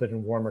are a little bit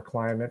in warmer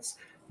climates,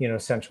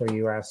 central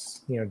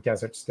U.S.,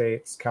 desert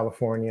states,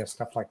 California,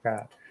 stuff like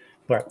that.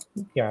 But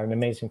yeah, an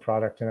amazing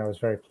product, and I was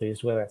very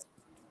pleased with it.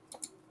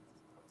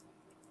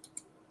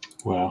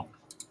 Wow.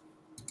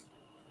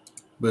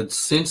 But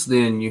since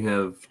then, you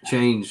have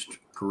changed,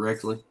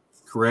 correct?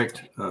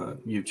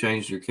 You've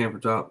changed your camper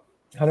top?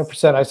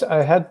 100%.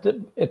 I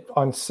had it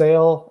on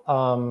sale,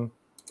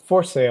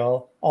 for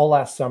sale all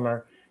last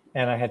summer,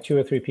 and I had 2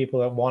 or 3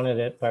 people that wanted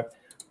it. But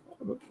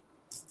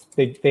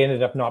they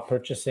ended up not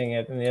purchasing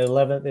it. In the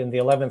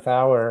 11th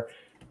hour,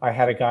 I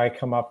had a guy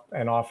come up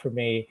and offer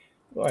me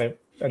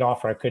an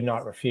offer I could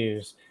not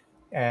refuse,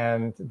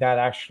 and that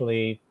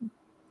actually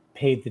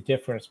paid the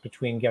difference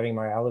between getting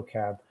my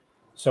AluCab.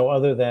 So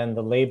other than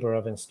the labor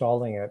of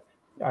installing it,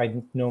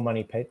 no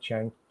money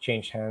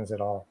changed hands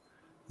at all.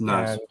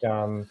 Nice.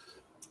 And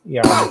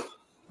yeah, I'm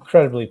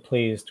incredibly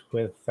pleased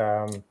with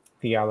the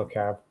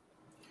AluCab.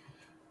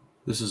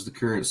 This is the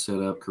current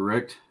setup,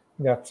 correct?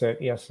 That's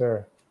it. Yes,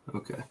 sir.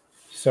 Okay.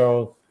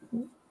 So,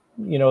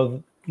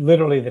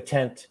 literally the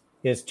tent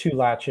is 2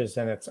 latches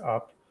and it's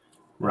up.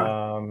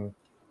 Right.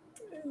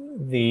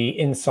 The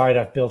inside,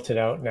 I've built it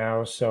out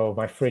now. So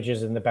my fridge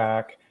is in the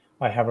back.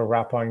 I have a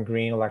wrap-on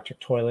green electric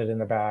toilet in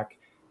the back.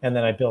 And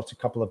then I built a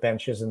couple of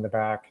benches in the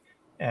back.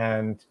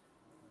 And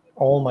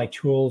all my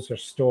tools are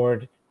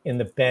stored in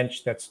the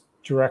bench that's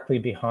directly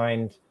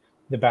behind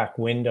the back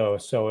window.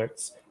 So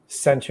it's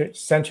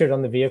centered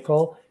on the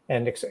vehicle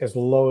and as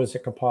low as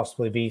it could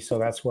possibly be. So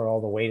that's where all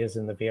the weight is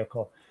in the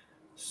vehicle.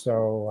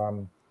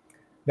 So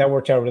that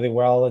worked out really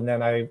well. And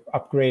then I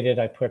upgraded.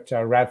 I put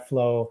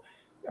Radflow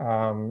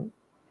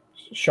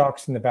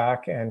shocks in the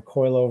back and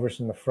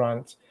coilovers in the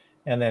front,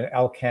 and then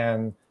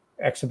Elcan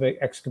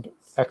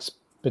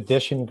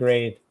expedition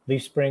grade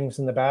leaf springs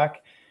in the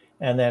back.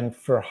 And then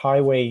for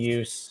highway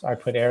use, I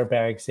put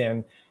airbags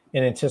in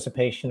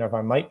anticipation of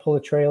I might pull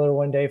a trailer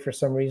one day for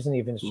some reason,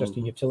 even if it's just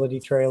a utility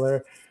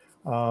trailer,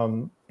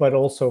 but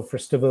also for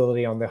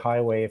stability on the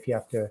highway if you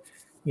have to,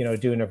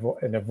 do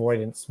an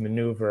avoidance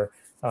maneuver.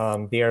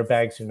 The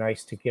airbags are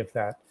nice to give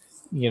that,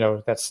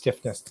 that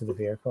stiffness to the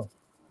vehicle.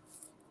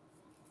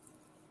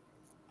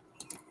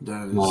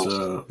 That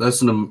is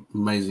that's an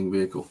amazing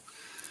vehicle.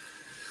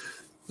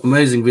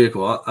 Amazing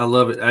vehicle. I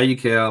love it.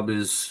 AluCab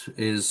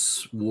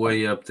is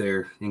way up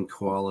there in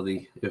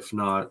quality, if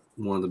not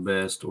one of the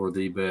best or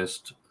the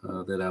best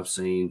that I've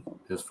seen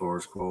as far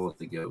as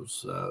quality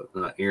goes.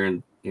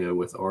 Aaron,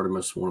 with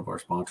Artemis, one of our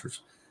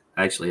sponsors,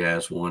 actually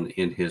has one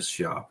in his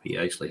shop. He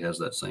actually has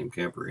that same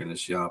camper in his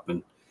shop,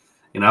 and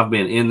I've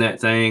been in that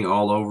thing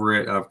all over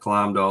it. I've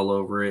climbed all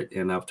over it,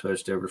 and I've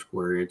touched every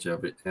square inch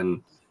of it.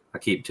 And I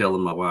keep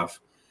telling my wife,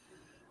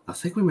 I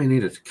think we may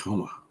need a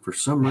Tacoma for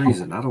some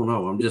reason. I don't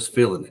know. I'm just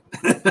feeling it.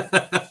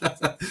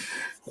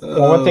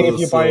 Well, one thing, if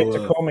you buy a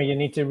Tacoma, you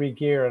need to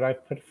re-gear it. I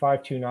put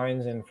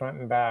 529s in front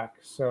and back.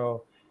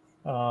 So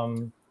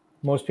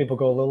most people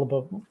go a little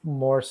bit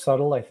more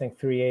subtle. I think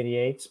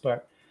 388s,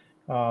 but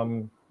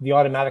the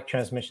automatic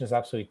transmission is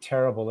absolutely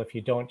terrible if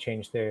you don't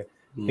change the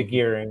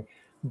gearing.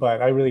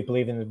 But I really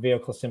believe in the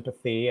vehicle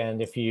sympathy.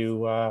 And if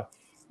you're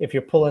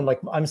pulling, like,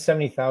 I'm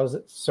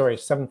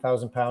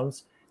 7,000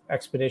 pounds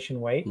expedition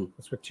weight.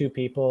 It's with 2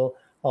 people,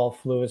 all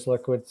fluids,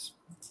 liquids,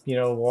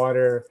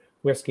 water,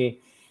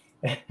 whiskey.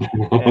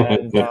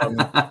 And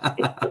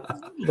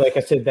like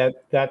I said,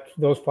 that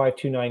those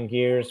 529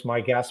 gears,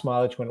 my gas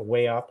mileage went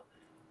way up,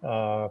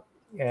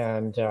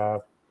 and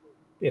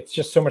it's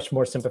just so much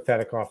more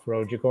sympathetic off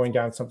road. You're going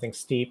down something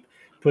steep,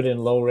 put in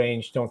low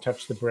range, don't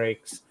touch the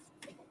brakes.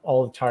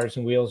 All the tires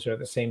and wheels are at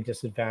the same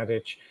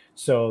disadvantage.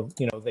 So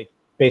they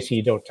basically,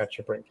 you don't touch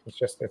your brake.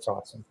 It's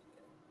awesome.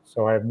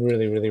 So I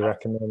really, really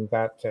recommend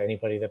that to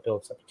anybody that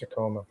builds up a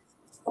Tacoma.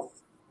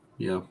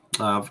 Yeah,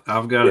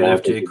 I've got an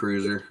FJ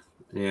Cruiser,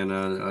 and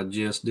I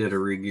just did a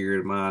re-gear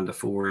of mine to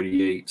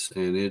 488s,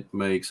 and it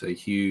makes a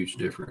huge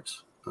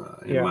difference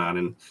in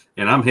mine.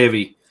 And I'm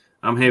heavy.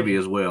 I'm heavy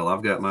as well.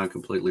 I've got mine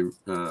completely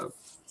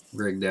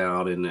rigged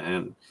out,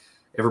 and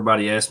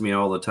everybody asks me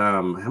all the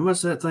time, how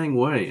much that thing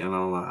weigh? And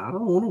I'm like, I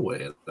don't want to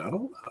weigh it. I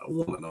don't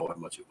want to know how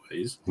much it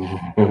weighs.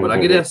 But I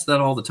get asked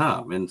that all the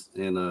time,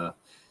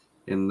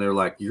 and they're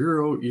like,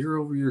 you're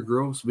over your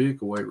gross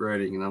vehicle weight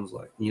rating, and I was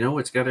like,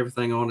 it's got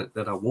everything on it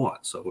that I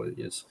want, so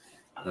it's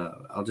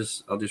I'll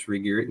just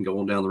re-gear it and go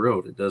on down the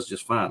road. It does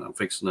just fine. I'm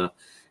fixing to.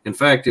 In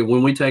fact,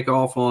 when we take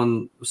off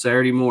on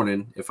Saturday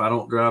morning, if I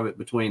don't drive it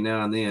between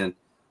now and then,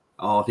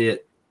 I'll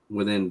hit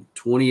within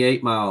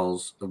 28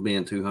 miles of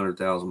being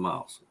 200,000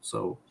 miles.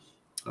 So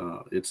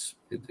it's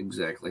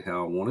exactly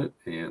how I want it,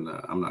 and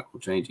I'm not going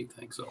to change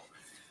anything. So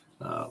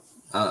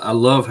I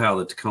love how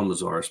the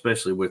Tacomas are,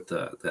 especially with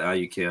the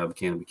AluCab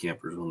Canopy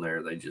campers on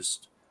there.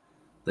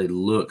 They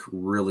look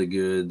really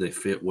good. They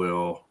fit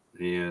well,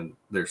 and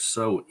they're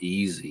so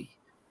easy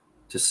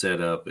to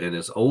set up. And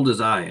as old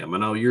as I am, I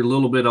know you're a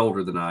little bit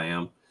older than I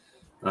am.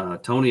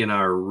 Tony and I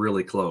are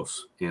really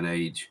close in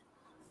age.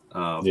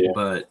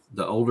 But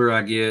the older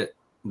I get,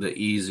 the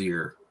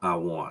easier I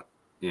want.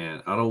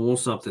 And I don't want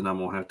something I'm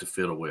going to have to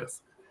fiddle with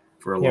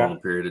for a long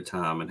period of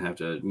time and have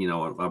to,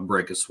 I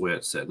break a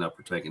sweat setting up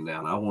or taking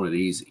down. I want it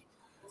easy.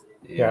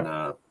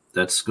 And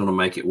that's going to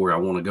make it where I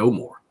want to go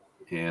more.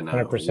 And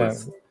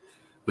 100%.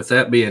 With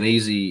that being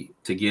easy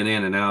to get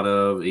in and out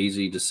of,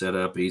 easy to set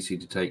up, easy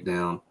to take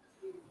down,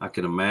 I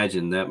can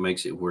imagine that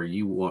makes it where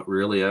you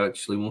really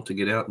actually want to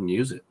get out and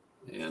use it.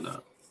 And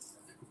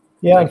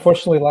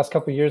unfortunately, the last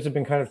couple of years have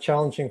been kind of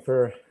challenging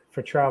for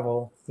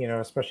travel,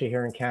 especially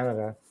here in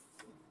Canada.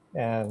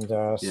 And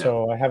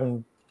so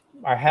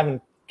I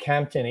haven't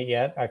camped in it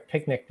yet. I've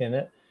picnicked in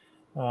it,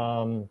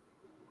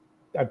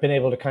 I've been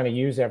able to kind of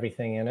use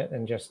everything in it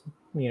and just,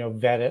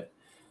 vet it.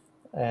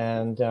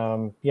 And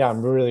yeah,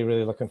 I'm really,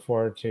 really looking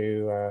forward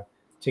to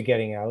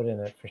getting out in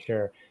it for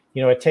sure.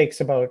 It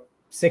takes about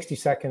 60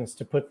 seconds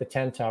to put the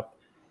tent up,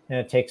 and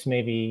it takes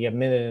maybe a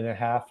minute and a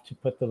half to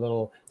put the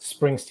little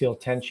spring steel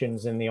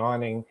tensions in the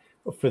awning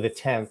for the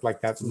tent, like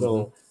that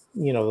little,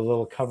 the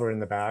little cover in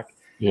the back.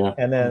 Yeah.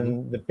 And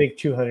then the big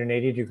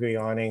 280-degree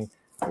awning,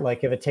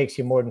 like if it takes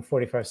you more than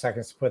 45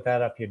 seconds to put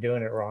that up, you're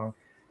doing it wrong.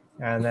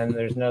 And then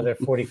there's another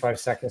 45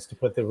 seconds to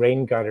put the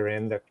rain gutter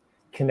in that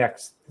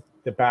connects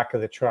the back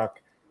of the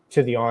truck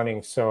to the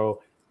awning,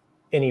 so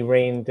any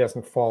rain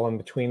doesn't fall in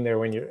between there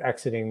when you're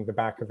exiting the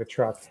back of the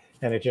truck,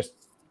 and it just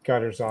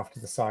gutters off to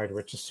the side,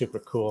 which is super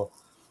cool.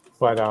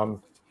 But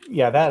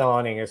yeah, that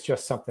awning is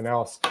just something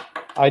else.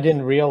 I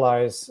didn't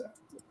realize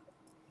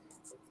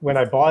when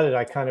I bought it,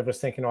 I kind of was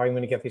thinking, I'm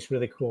going to get these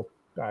really cool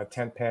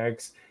tent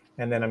pegs,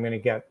 and then I'm going to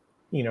get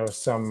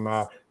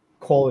some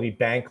quality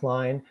bank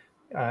line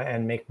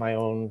and make my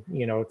own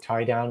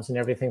tie downs and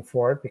everything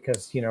for it,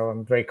 because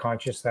I'm very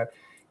conscious that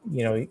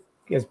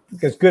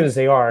as good as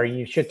they are,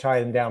 you should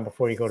tie them down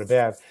before you go to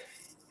bed.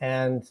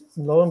 And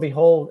lo and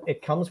behold,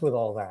 it comes with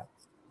all that,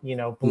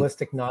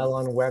 ballistic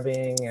nylon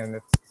webbing and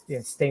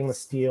it's stainless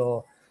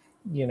steel,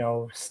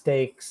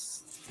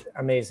 stakes,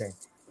 amazing.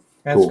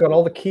 And Cool. It's got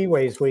all the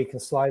keyways where you can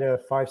slide a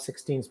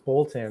 5/16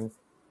 bolt in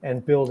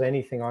and build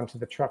anything onto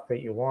the truck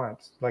that you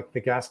want, like the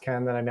gas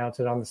can that I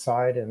mounted on the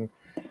side. And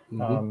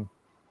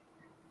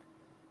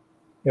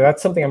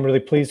that's something I'm really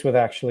pleased with,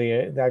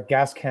 actually. That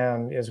gas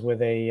can is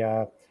with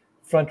a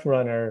front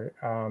runner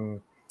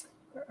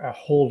a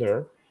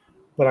holder,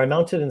 but I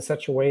mounted in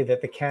such a way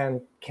that the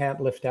can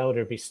can't lift out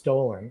or be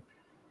stolen,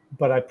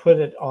 but I put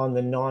it on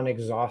the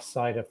non-exhaust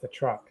side of the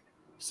truck.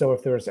 So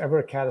if there was ever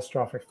a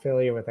catastrophic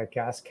failure with that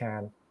gas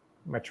can,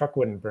 my truck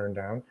wouldn't burn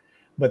down.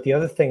 But the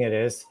other thing it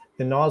is,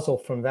 the nozzle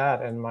from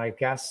that and my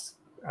gas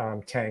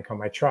tank on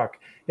my truck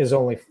is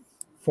only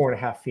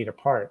 4.5 feet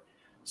apart.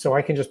 So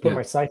I can just put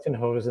my siphon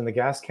hose in the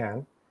gas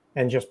can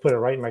and just put it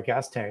right in my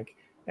gas tank,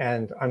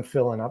 and I'm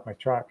filling up my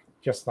truck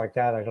just like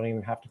that. I don't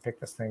even have to pick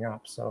this thing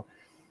up. So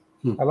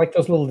I like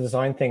those little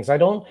design things. I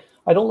don't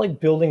like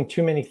building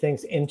too many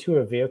things into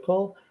a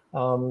vehicle.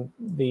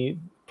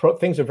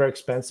 Things are very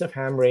expensive: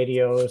 ham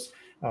radios,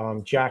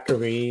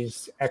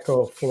 jackeries,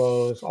 echo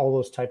flows, all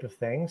those type of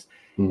things.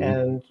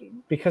 And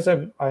because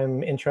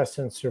I'm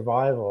interested in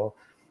survival,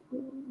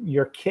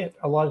 your kit,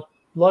 a lot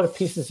of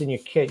pieces in your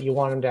kit, you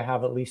want them to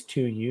have at least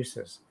 2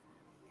 uses.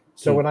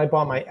 So when I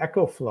bought my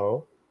echo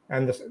flow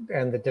and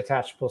the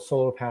detachable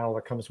solar panel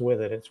that comes with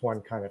it, it's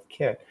one kind of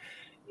kit.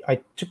 I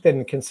took that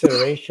in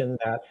consideration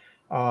that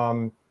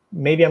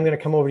maybe I'm going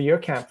to come over to your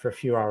camp for a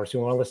few hours. You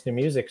want to listen to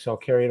music, so I'll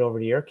carry it over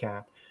to your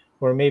camp.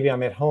 Or maybe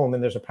I'm at home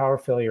and there's a power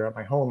failure at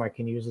my home, I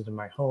can use it in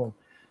my home.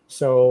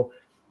 So,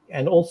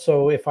 and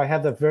also if I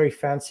have the very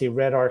fancy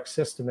red arc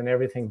system and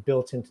everything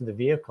built into the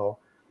vehicle,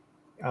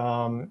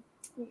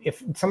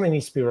 if something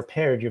needs to be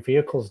repaired, your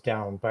vehicle's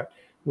down. But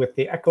with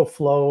the Echo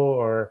Flow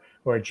or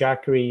a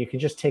Jackery, you can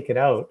just take it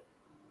out,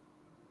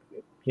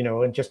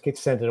 and just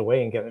send it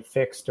away and get it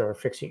fixed or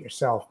fix it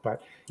yourself.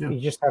 But you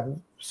just have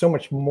so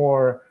much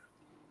more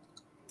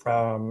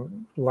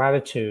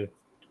latitude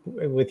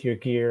with your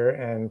gear,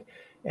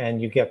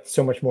 and you get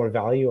so much more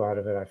value out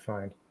of it, I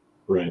find.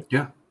 Right.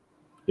 Yeah.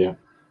 Yeah.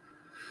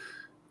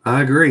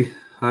 I agree.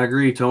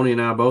 Tony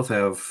and I both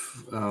have.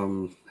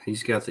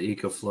 He's got the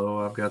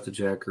EcoFlow. I've got the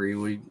Jackery.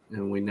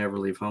 We never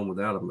leave home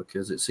without them,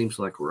 because it seems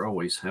like we're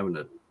always having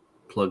to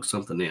plug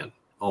something in.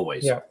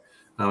 Always. Yeah.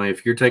 I mean,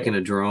 if you're taking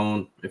a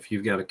drone, if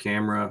you've got a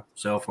camera,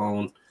 cell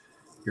phone,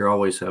 you're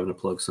always having to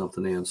plug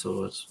something in.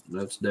 So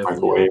that's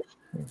definitely.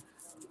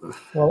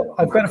 Well,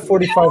 I've got a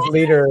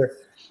 45-liter.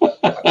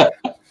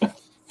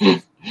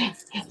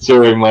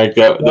 Sorry, Mike.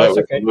 That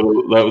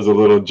was a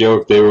little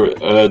joke. They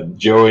were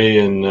Joey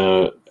and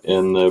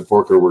the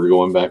Porker were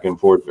going back and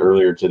forth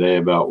earlier today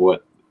about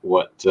what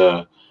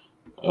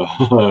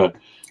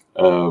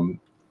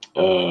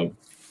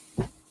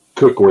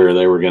cookware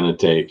they were going to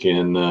take,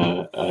 and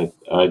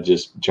I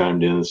just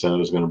chimed in and said I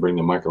was going to bring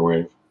the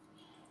microwave.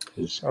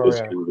 It's kind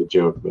of a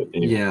joke, but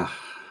anyway.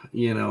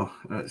 Yeah,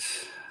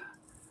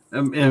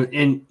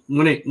 and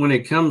when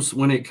it comes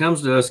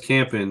to us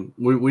camping,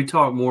 we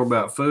talk more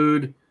about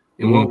food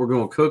and what we're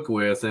going to cook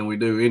with than we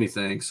do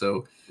anything.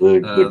 So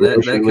that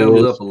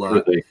comes up a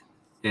lot.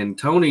 And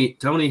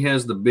Tony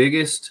has the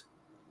biggest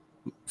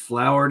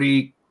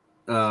Flaherty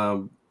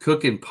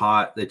cooking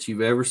pot that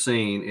you've ever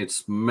seen.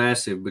 It's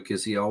massive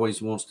because he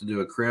always wants to do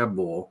a crab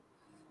boil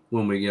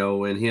when we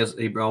go, and he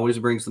always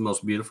brings the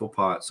most beautiful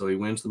pot. So he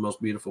wins the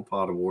most beautiful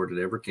pot award at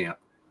every camp.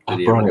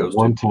 I brought it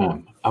one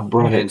time.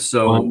 And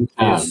so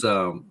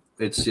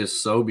it's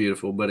just so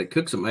beautiful, but it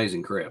cooks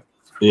amazing crab.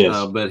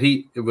 Yes. But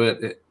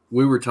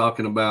we were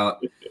talking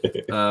about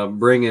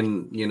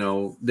bringing,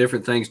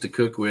 different things to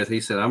cook with. He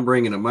said, I'm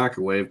bringing a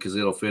microwave because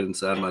it'll fit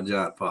inside my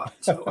giant pot.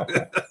 So.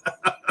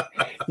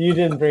 You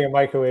didn't bring a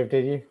microwave,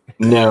 did you?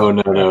 No.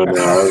 That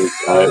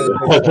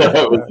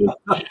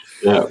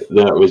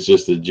was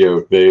just a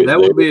joke. That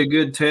would be a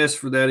good test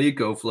for that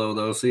EcoFlow,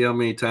 though. See how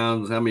many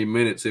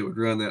minutes it would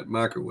run that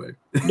microwave.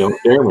 Don't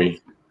dare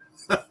me.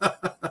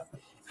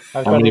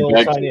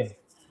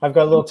 I've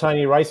got a little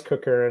tiny rice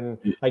cooker, and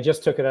I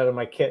just took it out of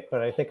my kit,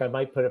 but I think I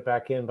might put it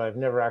back in, but I've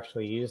never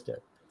actually used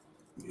it.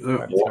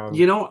 But,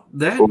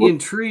 that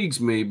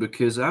intrigues me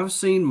because I've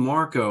seen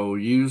Marco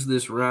use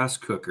this rice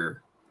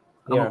cooker.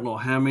 I don't know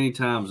how many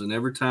times, and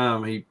every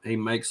time he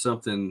makes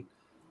something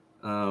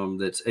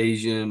that's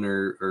Asian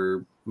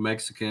or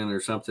Mexican or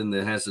something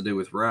that has to do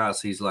with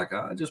rice, he's like,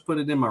 I just put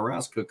it in my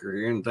rice cooker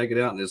here and take it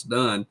out and it's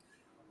done.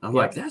 I'm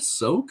like, that's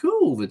so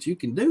cool that you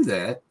can do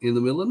that in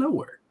the middle of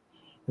nowhere.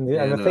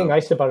 And the thing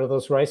nice about it,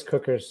 those rice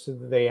cookers,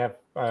 they have,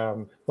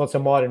 it's a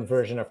modern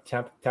version of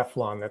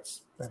Teflon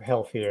that's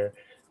healthier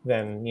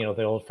than,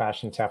 the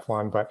old-fashioned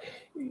Teflon. But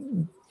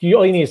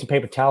all you need is a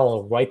paper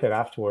towel to wipe it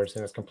afterwards,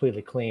 and it's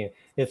completely clean.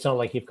 It's not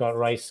like you've got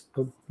rice,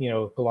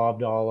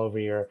 globbed all over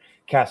your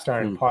cast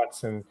iron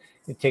pots, and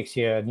it takes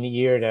you a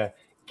year to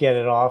get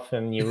it off,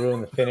 and you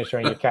ruin the finish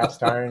on your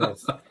cast iron.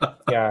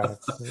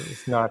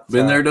 It's not.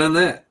 Been there, done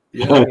that.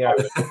 Yeah.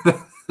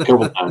 A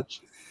couple times.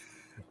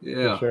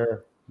 Yeah. For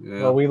sure.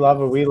 Yeah. Well, we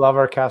love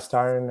our cast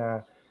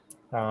iron.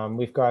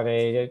 We've got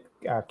a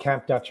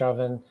Camp Dutch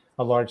oven,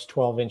 a large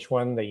 12-inch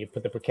one that you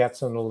put the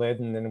briquettes on the lid,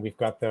 and then we've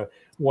got the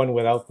one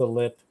without the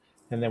lip,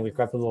 and then we've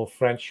got the little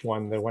French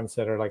one, the ones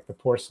that are like the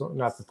porcelain,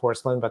 not the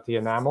porcelain, but the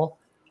enamel.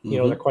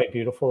 They're quite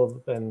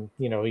beautiful, and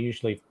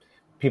usually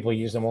people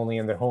use them only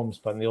in their homes,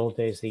 but in the old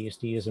days they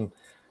used to use them,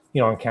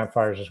 on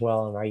campfires as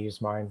well, and I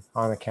use mine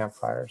on a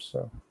campfire.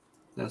 So.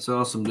 That's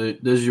awesome.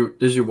 Does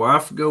your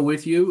wife go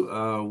with you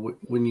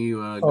when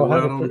you go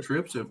out on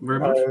trips? Very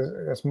much?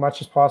 As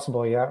much as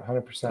possible, yeah,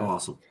 100%.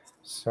 Awesome.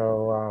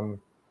 So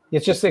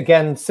it's just,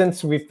 again,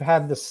 since we've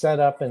had this set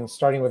up and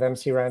starting with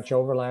MC Ranch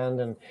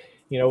Overland, and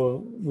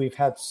we've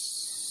had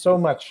so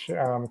much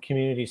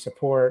community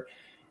support,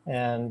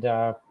 and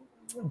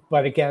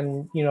but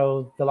again,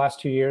 the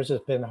last 2 years has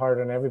been hard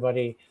on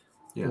everybody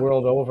the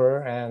world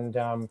over, and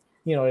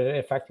it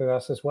affected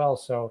us as well.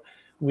 So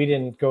we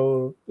didn't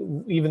go,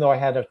 even though I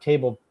had a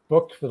table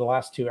booked for the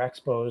last 2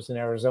 expos in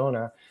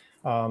Arizona.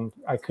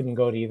 I couldn't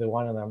go to either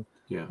one of them,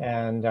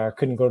 and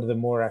couldn't go to the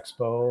Moore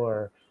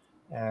Expo,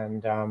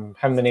 and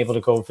haven't been able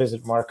to go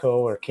visit Marco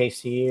or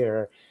Casey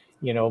or,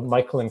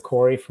 Michael and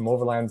Corey from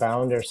Overland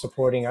Bound are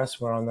supporting us.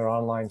 We're on their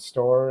online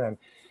store, and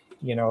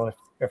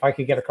if I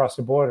could get across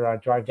the border, I'd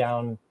drive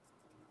down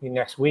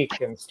next week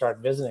and start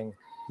visiting.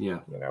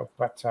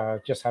 But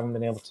just haven't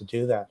been able to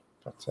do that.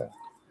 But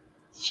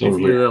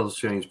hopefully that'll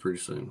change pretty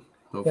soon.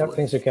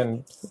 Hopefully. Yeah,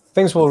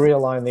 things will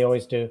realign. They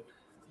always do.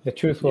 The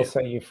truth will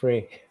set you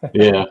free.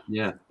 Yeah,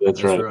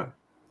 that's right.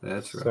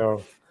 That's right.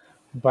 So,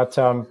 but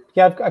I've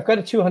got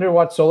a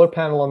 200-watt solar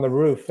panel on the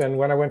roof, and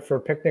when I went for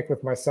a picnic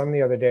with my son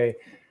the other day,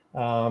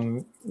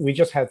 we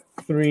just had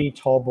 3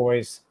 tall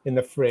boys in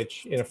the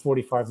fridge in a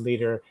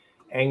 45-liter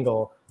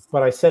angle,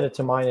 but I set it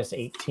to minus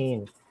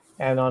 18,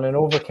 and on an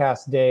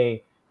overcast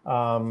day,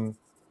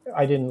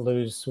 I didn't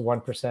lose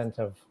 1%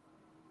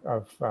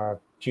 of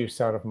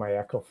juice out of my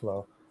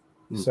EcoFlow.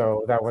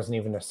 So that wasn't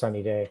even a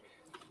sunny day.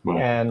 Wow.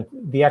 And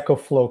the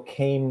EcoFlow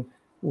came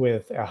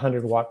with a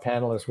 100-watt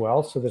panel as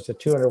well. So there's a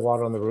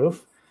 200-watt on the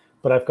roof,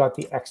 but I've got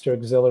the extra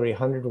auxiliary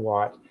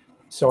 100-watt.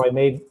 So I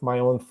made my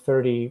own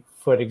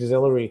 30-foot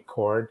auxiliary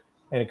cord,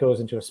 and it goes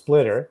into a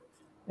splitter.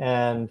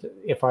 And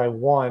if I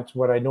want,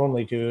 what I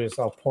normally do is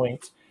I'll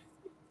point,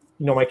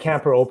 my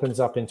camper opens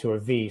up into a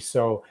V.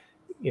 So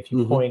if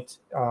you point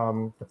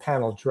the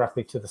panel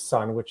directly to the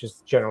sun, which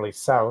is generally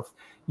south,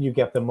 you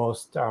get the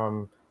most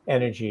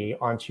energy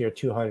onto your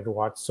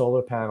 200-watt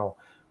solar panel.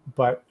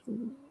 But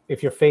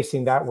if you're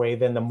facing that way,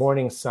 then the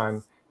morning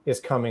sun is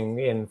coming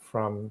in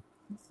from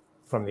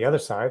the other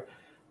side,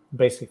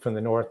 basically from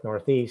the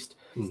northeast.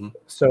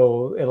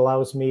 So it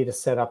allows me to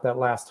set up that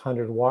last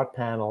 100-watt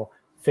panel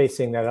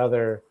facing that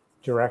other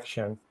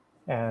direction.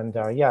 And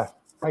I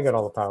got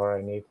all the power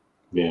I need.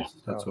 Yeah,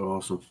 that's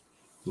awesome.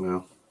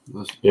 Well,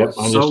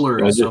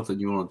 solar is something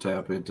you want to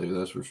tap into,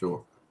 that's for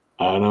sure.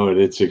 I know it.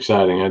 It's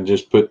exciting. I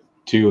just put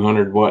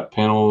 200-watt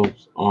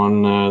panels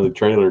on the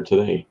trailer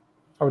today.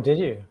 Oh, did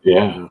you?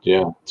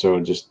 Yeah. So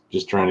just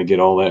trying to get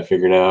all that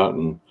figured out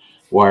and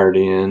wired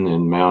in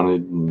and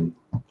mounted, and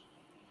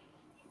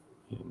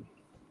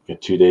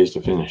got 2 days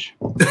to finish.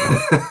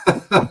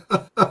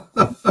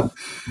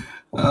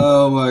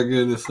 Oh my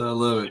goodness, I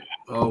love it.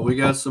 Oh, we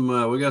got some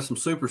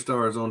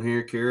superstars on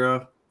here.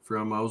 Kara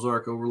from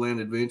Ozark Overland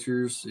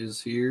Adventures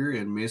is here,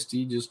 and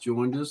Misty just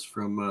joined us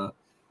from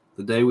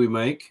The Day We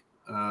Make.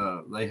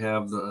 They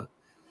have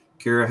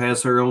Kara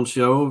has her own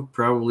show,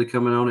 probably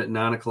coming on at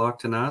 9:00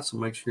 tonight, so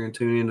make sure and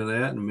tune into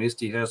that. And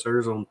Misty has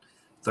hers on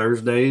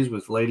Thursdays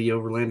with Lady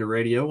Overlander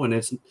Radio. And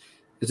is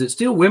it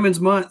still Women's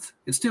Month?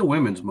 It's still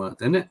Women's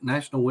Month, isn't it?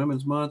 National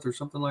Women's Month or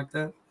something like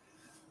that.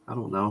 I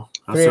don't know.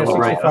 I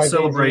celebrate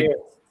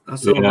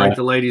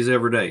the ladies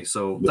every day.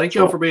 So thank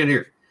y'all for being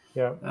here.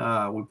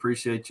 Yeah. We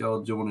appreciate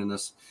y'all joining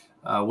us.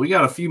 We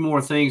got a few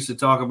more things to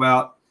talk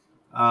about.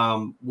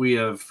 We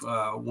have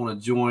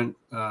want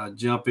to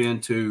jump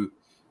into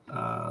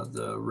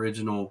the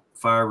original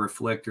fire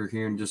reflector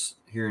here in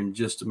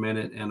just a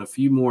minute, and a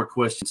few more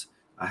questions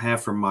I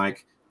have for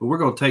Mike. But we're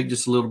going to take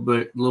just a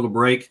little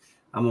break.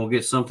 I'm going to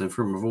get something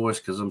from my voice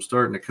because I'm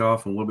starting to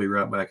cough, and we'll be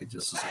right back in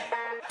just a second.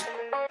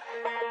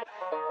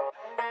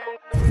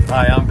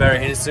 Hi, I'm Barry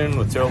Henderson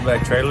with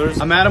Turtleback Trailers.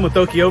 I'm Adam with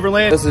Okie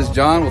Overland. This is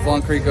John with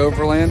Long Creek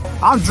Overland.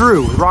 I'm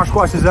Drew with Rock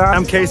Squash Design.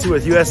 I'm Casey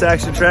with US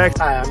Action Tracks.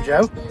 Hi, I'm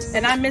Joe.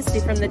 And I'm Misty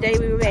from The Day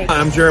We Were Made. Hi,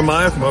 I'm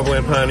Jeremiah from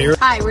Overland Pioneer.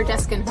 Hi, we're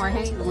Jessica and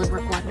Jorge,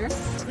 Woodwork Wonder.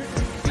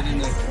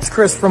 It's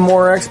Chris from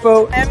More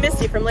Expo. I'm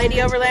Misty from Lady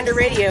Overlander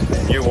Radio.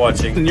 And you're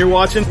watching. And you're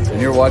watching.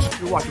 And you're watching.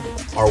 You're watching.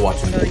 You're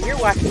watching. And you're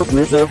watching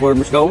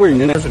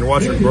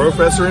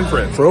BROfessor and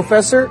Friends.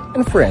 BROfessor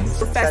and Friends.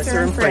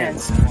 BROfessor and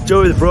Friends.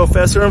 Joey the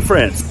BROfessor and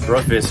Friends.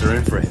 BROfessor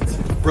and Friends.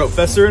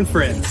 BROfessor and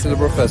Friends. To the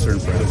BROfessor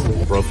and Friends.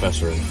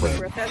 BROfessor and Friends.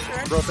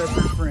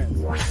 BROfessor and Friends.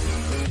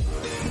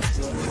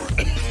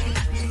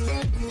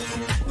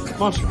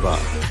 Sponsored by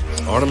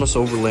Artemis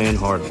Overland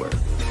Hardware.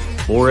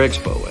 More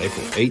Expo,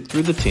 April 8th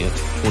through the 10th,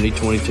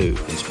 2022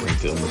 in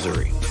Springfield,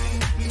 Missouri.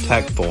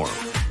 Tack Farm,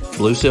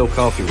 Blue Sail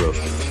Coffee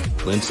Roasters,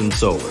 Linson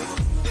Solar,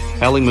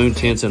 Howling Moon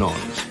Tents and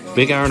Awnings,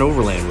 Big Iron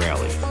Overland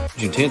Rally,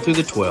 June 10th through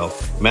the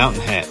 12th,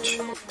 Mountain Hatch,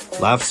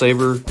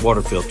 Lifesaver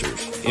Water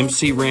Filters,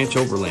 MC Ranch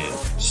Overland,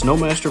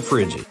 Snowmaster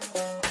Frigid,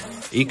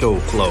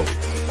 EcoFlow,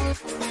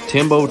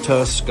 Timbo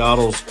Tuss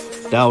Scottles,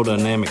 Dial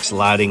Dynamics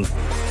Lighting,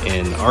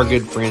 and our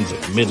good friends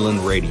at Midland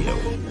Radio.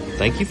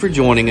 Thank you for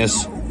joining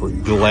us. We're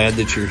glad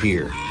that you're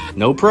here.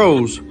 No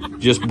pros,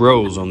 just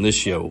bros on this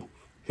show.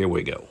 Here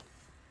we go.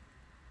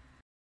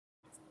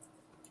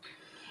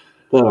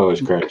 That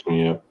always cracks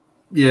me up.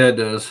 Yeah, it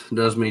does. It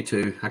does me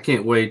too. I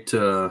can't wait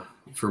for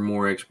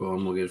more Expo.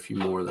 I'm going to get a few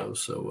more of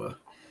those. So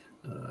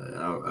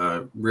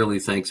I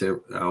really I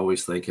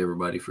always thank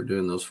everybody for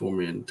doing those for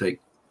me and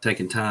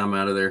taking time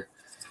out of their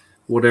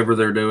whatever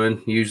they're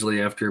doing,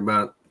 usually after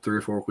about 3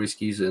 or 4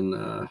 whiskeys,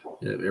 and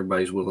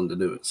everybody's willing to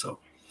do it. So.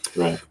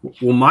 Right.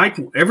 Well, Mike,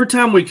 every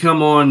time we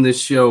come on this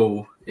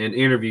show and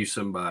interview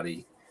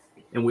somebody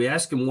and we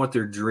ask them what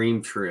their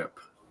dream trip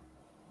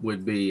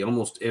would be,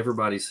 almost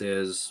everybody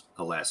says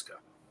Alaska.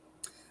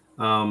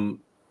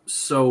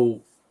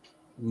 So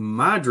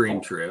my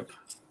dream trip,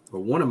 or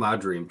one of my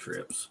dream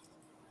trips,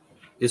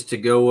 is to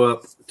go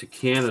up to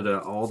Canada,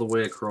 all the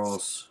way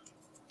across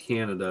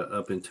Canada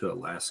up into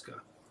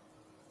Alaska.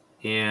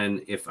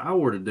 And if I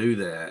were to do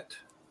that,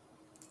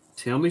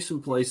 tell me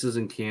some places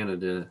in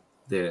Canada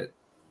that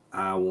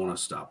I want to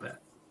stop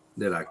at,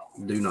 that I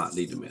do not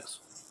need to miss.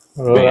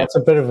 Well, that's a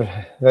bit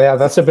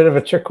of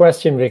a trick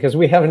question because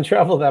we haven't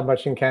traveled that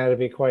much in Canada, to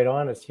be quite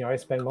honest. I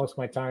spend most of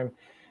my time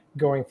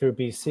going through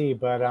BC,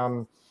 but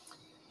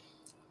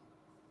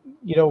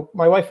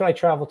my wife and I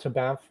traveled to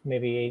Banff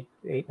maybe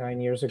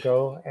 9 years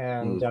ago,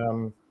 and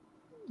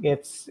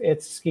it's a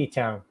ski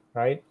town,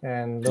 right?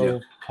 And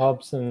little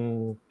pubs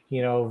and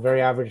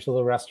very average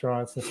little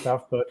restaurants and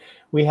stuff. But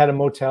we had a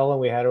motel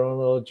and we had our own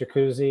little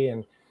jacuzzi,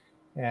 and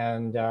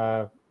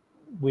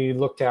we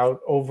looked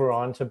out over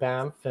onto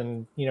Banff,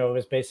 and it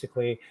was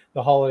basically,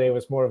 the holiday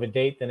was more of a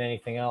date than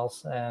anything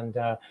else. And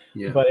but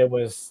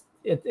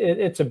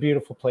it's a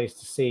beautiful place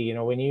to see.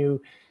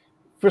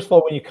 First of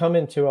all, when you come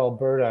into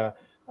Alberta,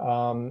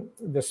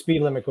 the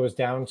speed limit goes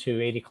down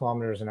to 80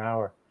 kilometers an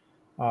hour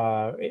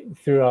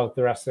throughout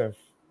the rest of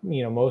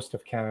most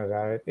of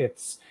Canada.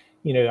 It's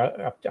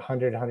up to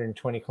 100,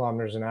 120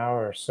 kilometers an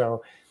hour.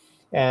 So.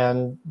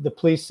 And the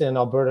police in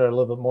Alberta are a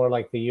little bit more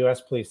like the U.S.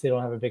 police. They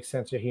don't have a big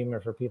sense of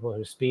humor for people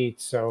who speed.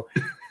 So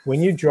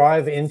when you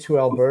drive into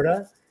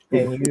Alberta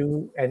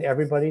and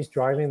everybody's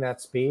driving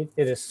that speed,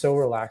 it is so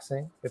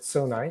relaxing. It's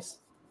so nice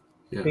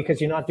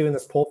because you're not doing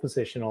this pole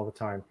position all the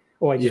time.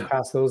 Oh, I just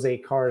passed those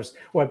 8 cars.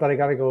 Oh, but I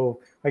gotta go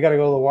to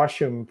the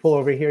washroom, pull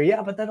over here.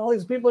 Yeah, but then all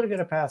these people are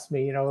gonna pass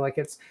me.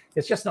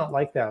 It's just not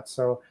like that.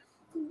 So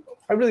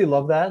I really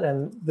love that.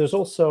 And there's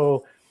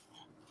also,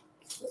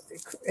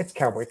 it's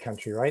cowboy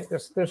country, right?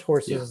 There's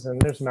horses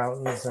and there's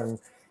mountains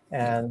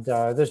and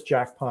there's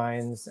jack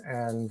pines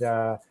and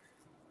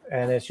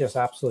it's just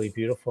absolutely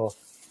beautiful.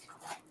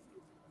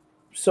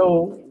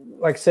 So,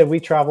 like I said, we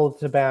traveled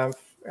to Banff.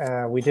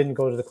 We didn't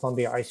go to the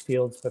Columbia ice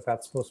fields, but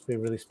that's supposed to be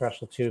really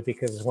special too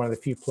because it's one of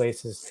the few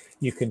places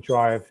you can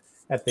drive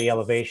at the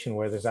elevation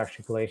where there's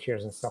actually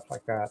glaciers and stuff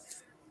like that.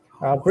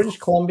 British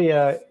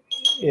Columbia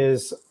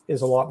is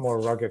a lot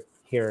more rugged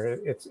here.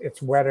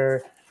 It's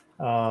wetter.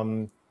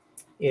 You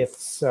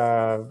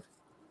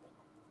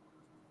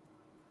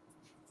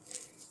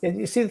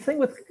see, the thing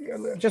with,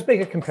 just make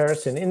a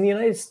comparison. In the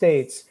United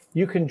States,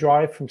 you can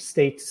drive from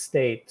state to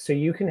state. So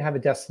you can have a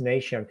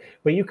destination,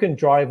 but you can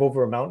drive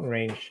over a mountain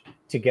range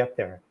to get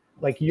there.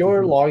 Like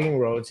your logging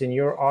roads and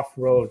your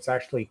off-roads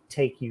actually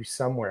take you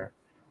somewhere.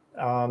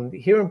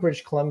 Here in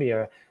British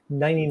Columbia,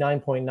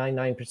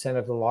 99.99%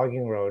 of the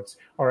logging roads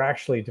are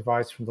actually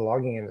devised from the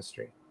logging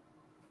industry.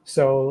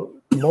 So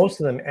most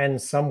of them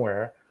end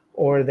somewhere,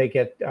 or they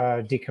get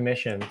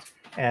decommissioned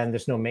and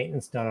there's no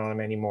maintenance done on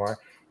them anymore.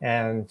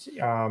 And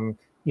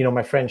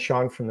my friend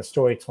Sean from the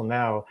Story Till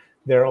Now,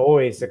 they're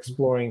always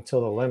exploring to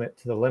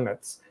the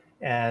limits.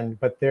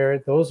 But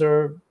those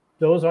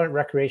aren't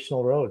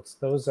recreational roads.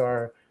 Those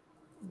are,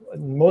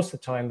 most of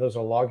the time, those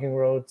are logging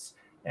roads,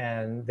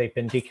 and they've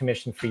been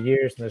decommissioned for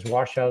years, and there's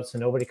washouts,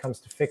 and nobody comes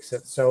to fix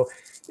it. So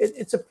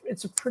it's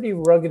a pretty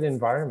rugged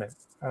environment.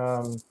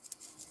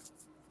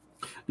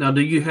 Now,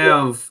 do you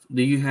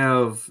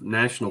have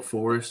national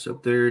forests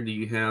up there? Do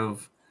you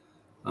have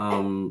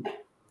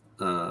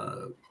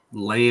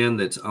land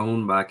that's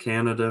owned by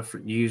Canada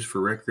used for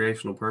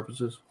recreational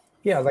purposes?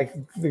 Yeah, like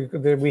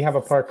we have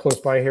a park close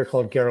by here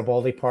called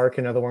Garibaldi Park,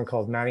 another one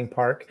called Manning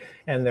Park,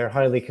 and they're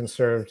highly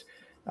conserved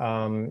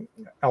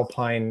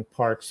alpine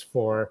parks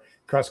for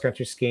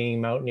cross-country skiing,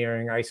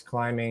 mountaineering, ice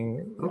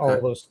climbing, all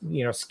those,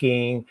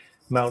 skiing,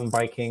 mountain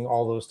biking,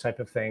 all those type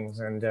of things.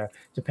 And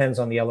depends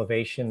on the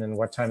elevation and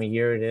what time of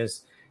year it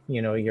is,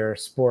 your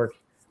sport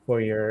or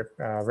your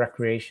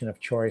recreation of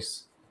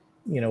choice,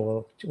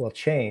 will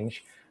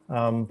change.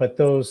 But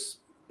those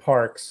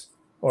parks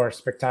are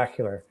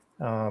spectacular.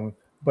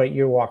 But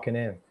you're walking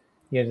in.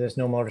 There's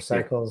no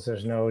motorcycles,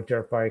 there's no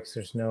dirt bikes,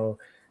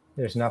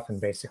 there's nothing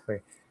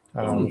basically.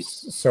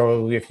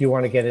 So if you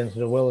want to get into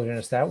the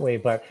wilderness that way,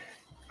 but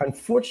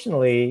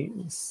unfortunately,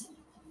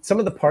 some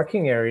of the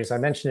parking areas, I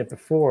mentioned it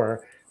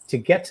before, to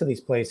get to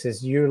these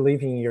places, you're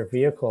leaving your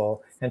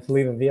vehicle, and to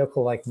leave a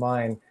vehicle like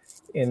mine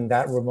in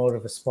that remote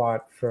of a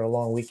spot for a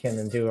long weekend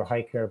and do a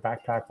hike or a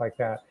backpack like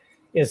that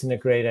isn't a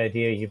great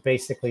idea.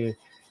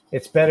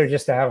 It's better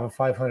just to have a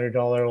 $500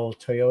 old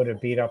Toyota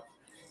beat up,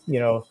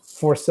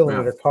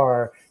 4-cylinder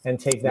car and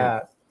take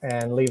that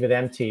and leave it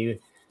empty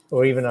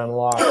or even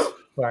unlocked.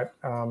 But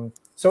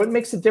so it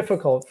makes it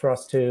difficult for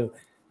us to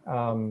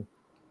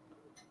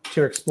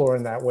explore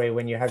in that way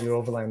when you have your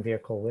overland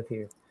vehicle with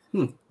you.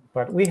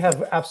 But we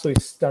have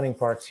absolutely stunning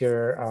parks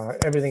here.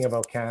 Everything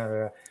about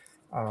Canada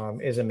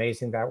is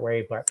amazing that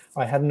way. But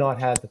I have not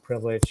had the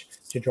privilege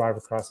to drive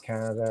across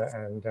Canada,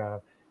 and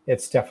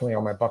it's definitely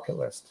on my bucket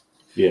list.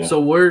 Yeah.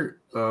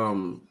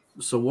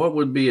 So what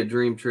would be a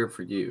dream trip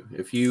for you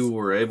if you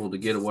were able to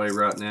get away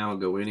right now,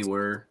 go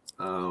anywhere,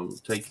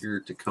 take your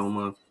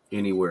Tacoma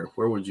anywhere?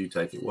 Where would you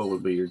take it? What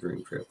would be your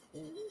dream trip?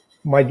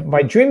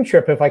 My dream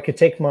trip, if I could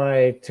take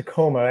my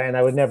Tacoma, and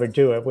I would never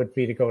do it, would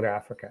be to go to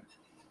Africa,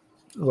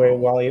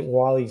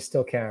 while you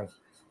still can.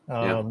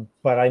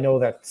 But I know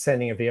that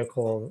sending a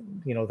vehicle,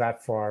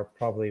 that far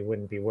probably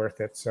wouldn't be worth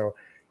it. So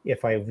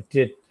if I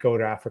did go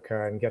to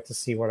Africa and get to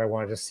see what I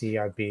wanted to see,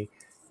 I'd be,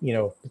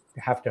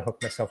 have to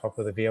hook myself up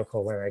with a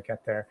vehicle when I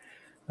get there.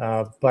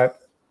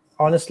 But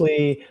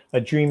honestly, a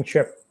dream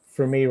trip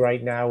for me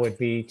right now would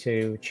be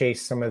to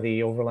chase some of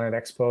the Overland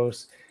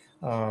expos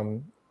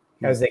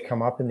as they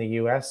come up in the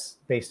U.S.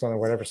 based on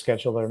whatever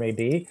schedule there may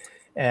be,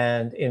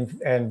 and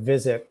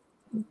visit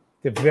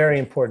the very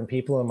important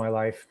people in my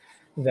life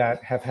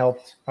that have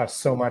helped us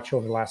so much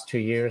over the last 2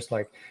 years,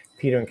 like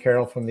Peter and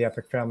Carol from the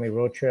Epic Family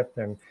Road Trip,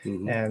 and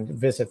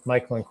visit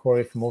Michael and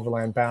Corey from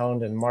Overland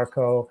Bound, and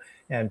Marco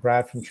and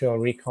Brad from Trail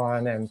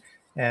Recon,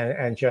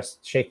 and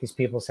just shake these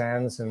people's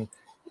hands and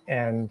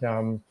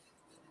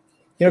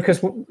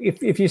because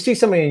if you see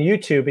somebody on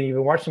YouTube and you've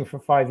been watching them for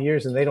 5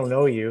 years and they don't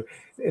know you,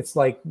 it's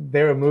like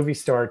they're a movie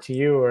star to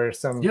you, or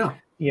some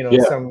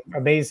some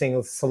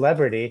amazing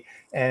celebrity,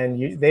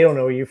 and they don't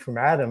know you from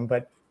Adam,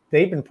 but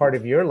they've been part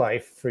of your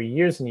life for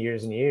years and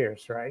years and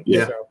years, right?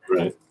 Yeah,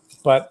 right.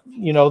 But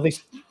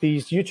these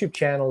YouTube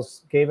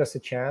channels gave us a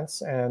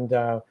chance, and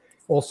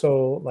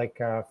also like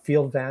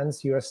Field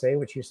Vans USA,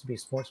 which used to be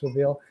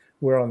Sportsmobile,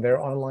 we're on their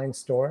online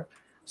store.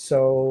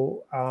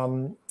 So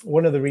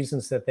one of the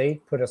reasons that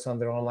they put us on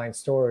their online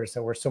store is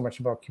that we're so much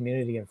about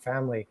community and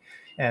family,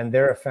 and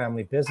they're a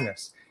family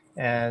business,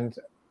 and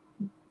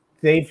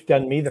they've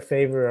done me the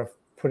favor of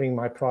putting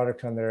my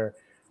product on their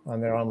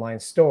online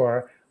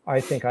store.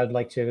 I think I'd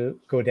like to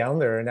go down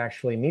there and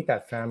actually meet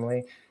that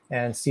family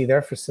and see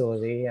their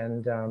facility,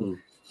 and sort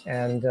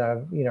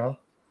of be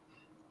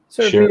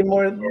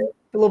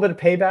a little bit of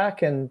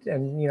payback, and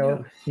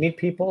meet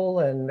people,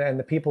 and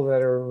the people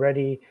that are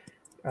already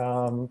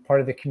part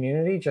of the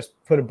community, just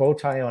put a bow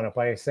tie on it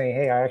by saying,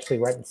 hey, I actually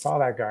went and saw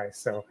that guy.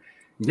 So,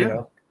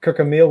 cook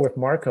a meal with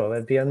Marco.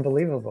 That'd be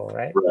unbelievable,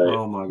 right?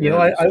 Oh my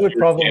God. I would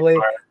probably,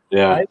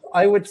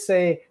 I would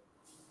say,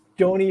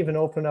 don't even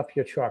open up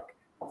your truck.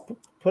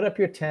 Put up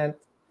your tent.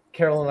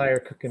 Carol and I are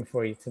cooking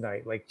for you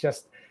tonight. Like,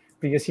 just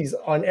because he's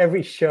on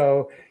every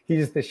show,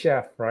 he's the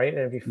chef, right? And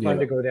it'd be fun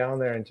to go down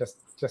there and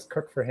just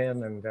cook for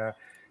him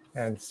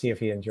and see if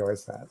he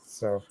enjoys that.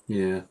 So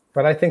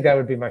but I think that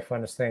would be my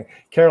funnest thing.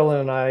 Carolyn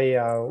and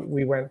I,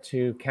 we went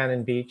to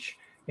Cannon Beach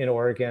in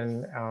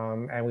Oregon,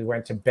 and we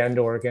went to Bend,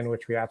 Oregon,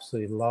 which we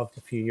absolutely loved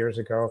a few years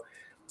ago.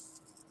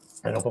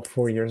 I don't know, about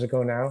 4 years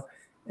ago now.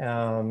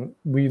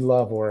 We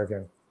love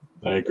Oregon.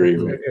 I agree.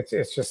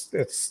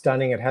 It's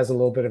stunning. It has a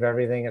little bit of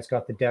everything. It's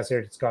got the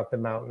desert. It's got the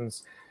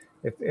mountains.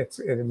 It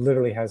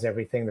literally has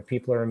everything. The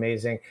people are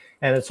amazing,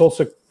 and it's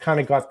also kind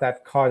of got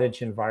that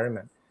cottage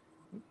environment.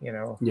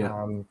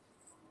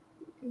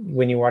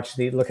 When you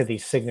look at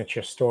these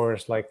signature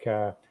stores like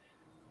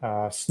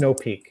Snow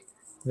Peak.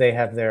 They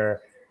have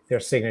their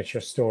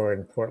signature store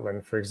in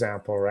Portland, for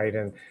example, right?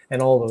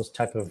 And all those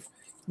type of,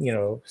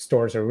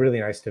 stores are really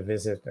nice to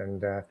visit.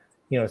 And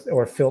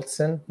or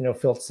Filson,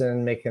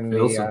 Filson making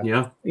Wilson,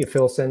 yeah.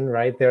 Filson,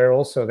 right? They're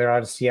out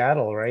of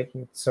Seattle, right?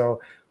 And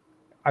so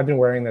I've been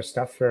wearing their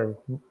stuff for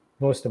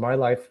most of my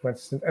life,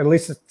 at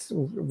least it's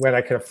when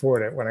I could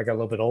afford it, when I got a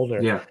little bit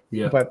older.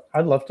 Yeah. But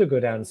I'd love to go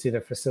down and see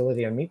their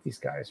facility and meet these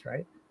guys,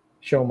 right?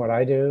 Show them what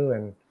I do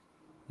and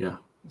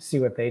see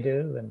what they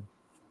do. And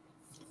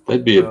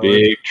that'd be a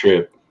big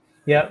trip.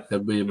 Yeah,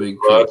 that'd be a big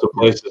trip. Lots of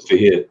places to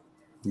hit.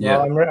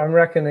 Yeah, well, I'm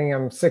reckoning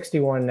I'm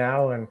 61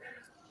 now, and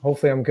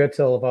hopefully I'm good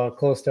till about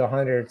close to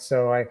 100.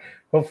 So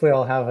hopefully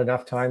I'll have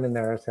enough time in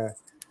there to.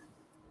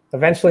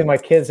 Eventually, my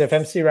kids, if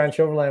MC Ranch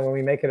Overland, when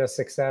we make it a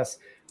success,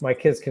 my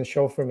kids can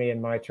chauffeur me in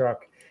my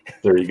truck.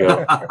 There you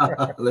go.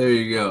 There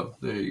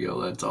you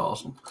go. That's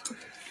awesome.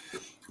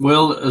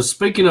 Well,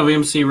 speaking of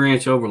MC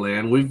Ranch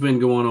Overland, we've been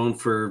going on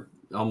for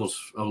almost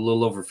a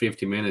little over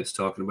 50 minutes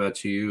talking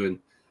about you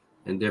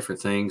and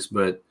different things,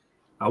 but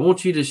I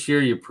want you to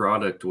share your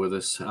product with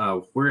us,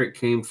 where it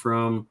came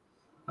from,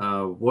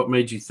 what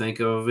made you think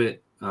of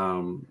it,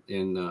 and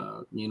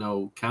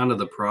kind of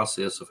the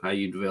process of how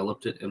you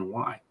developed it and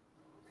why.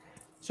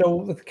 So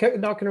with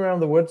knocking around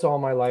the woods all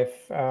my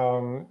life,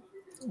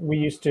 we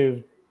used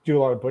to do a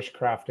lot of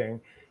bushcrafting,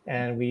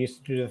 and we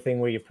used to do the thing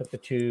where you put the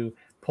 2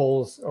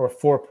 poles or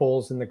 4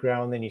 poles in the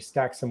ground, then you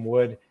stack some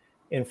wood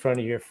in front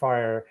of your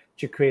fire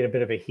to create a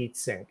bit of a heat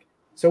sink.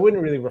 So it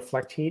wouldn't really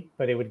reflect heat,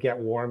 but it would get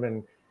warm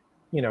and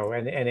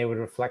it would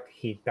reflect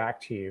heat back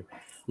to you.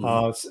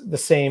 The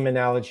same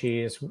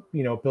analogy is,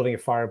 building a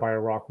fire by a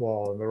rock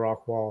wall, and the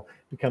rock wall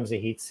becomes a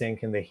heat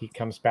sink and the heat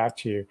comes back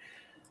to you.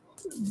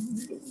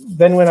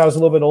 Then when I was a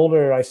little bit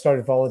older, I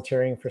started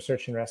volunteering for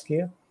search and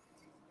rescue.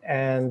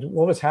 And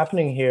what was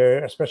happening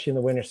here, especially in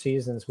the winter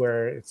seasons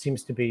where it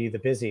seems to be the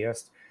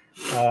busiest,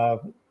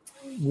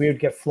 we would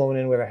get flown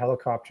in with a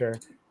helicopter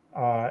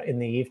in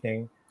the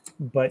evening,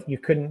 but you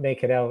couldn't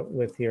make it out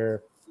with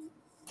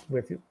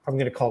I'm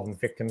going to call them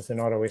victims. They're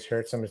not always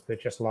hurt. Some they're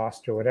just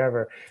lost or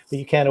whatever, but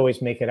you can't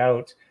always make it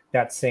out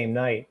that same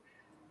night.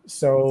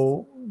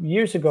 So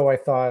years ago, I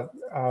thought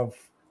of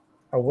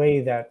a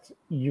way that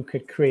you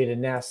could create a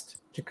nest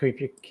to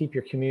keep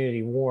your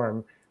community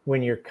warm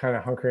when you're kind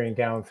of hunkering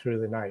down through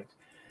the night.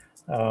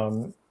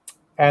 And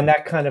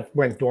that kind of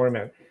went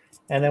dormant.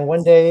 And then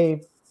one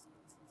day,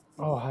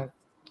 3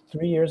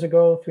 years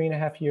ago,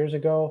 3.5 years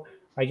ago,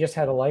 I just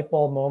had a light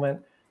bulb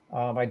moment.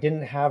 I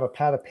didn't have a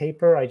pad of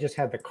paper. I just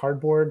had the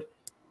cardboard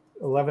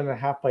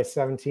 11.5 by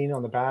 17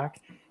 on the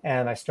back.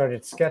 And I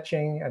started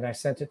sketching, and I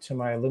sent it to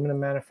my aluminum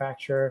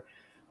manufacturer.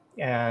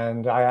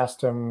 And I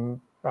asked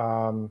him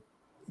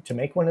to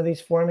make one of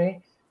these for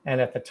me. And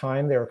at the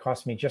time, they were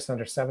costing me just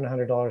under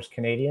 $700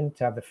 Canadian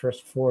to have the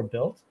first 4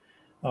 built.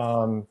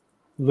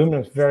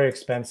 Aluminum is very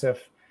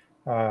expensive.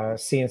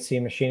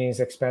 CNC machining is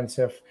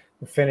expensive.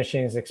 The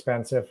finishing is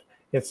expensive.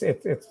 It's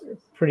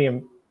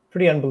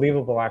pretty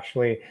unbelievable,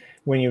 actually,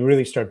 when you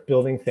really start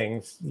building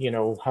things,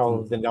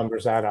 how the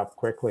numbers add up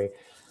quickly.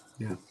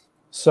 Yeah.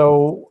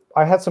 So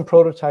I had some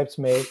prototypes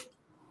made,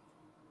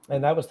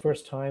 and that was the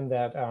first time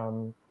that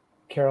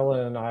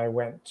Carolyn and I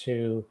went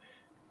to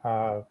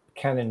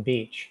Cannon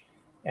Beach.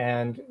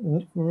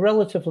 And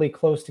relatively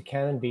close to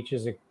Cannon Beach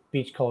is a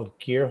beach called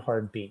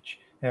Gearhart Beach.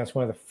 And it's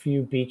one of the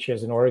few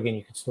beaches in Oregon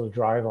you can still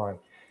drive on.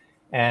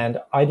 And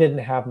I didn't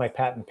have my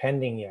patent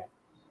pending yet.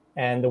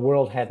 And the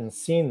world hadn't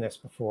seen this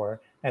before.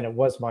 And it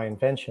was my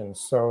invention.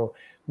 So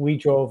we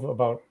drove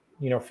about,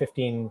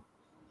 15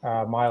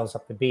 miles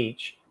up the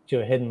beach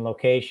to a hidden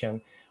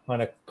location on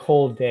a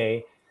cold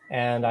day.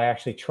 And I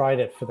actually tried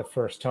it for the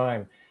first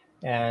time.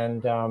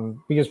 And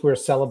because we're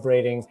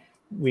celebrating,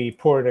 we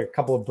poured a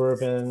couple of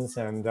bourbons,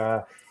 and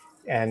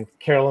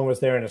Carolyn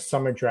was there in a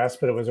summer dress,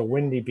 but it was a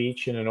windy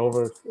beach and an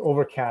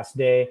overcast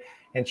day.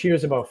 And she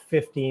was about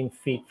 15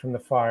 feet from the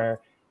fire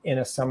in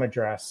a summer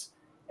dress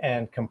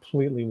and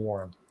completely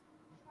warm.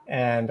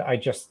 And I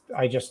just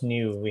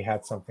knew we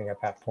had something at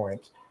that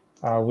point.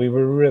 We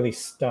were really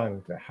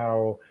stunned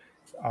how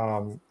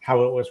it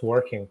was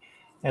working.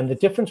 And the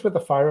difference with the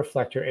fire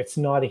reflector, it's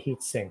not a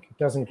heat sink. It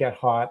doesn't get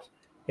hot.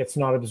 It's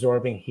not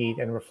absorbing heat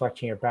and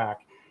reflecting it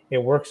back.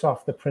 It works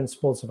off the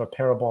principles of a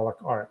parabolic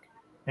arc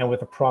and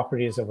with the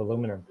properties of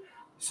aluminum.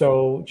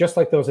 So just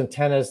like those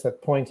antennas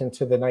that point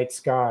into the night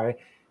sky,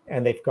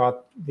 and they've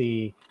got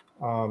the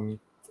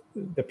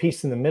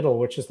piece in the middle,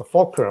 which is the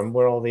fulcrum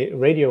where all the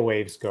radio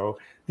waves go,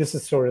 this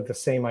is sort of the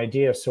same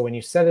idea. So when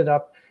you set it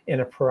up in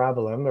a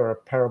parabolan or a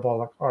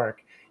parabolic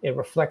arc, it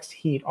reflects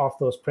heat off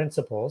those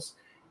principles,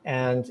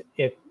 and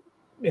it,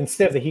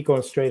 instead of the heat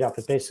going straight up,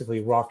 it basically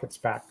rockets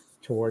back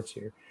towards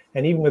you.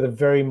 And even with a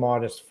very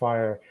modest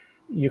fire,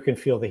 you can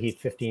feel the heat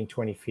 15,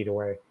 20 feet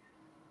away.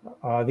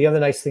 The other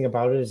nice thing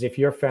about it is if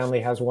your family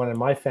has one in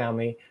my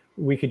family,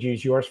 we could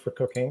use yours for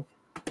cooking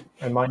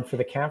and mine for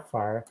the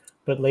campfire.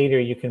 But later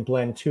you can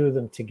blend 2 of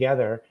them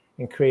together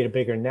and create a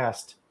bigger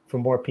nest for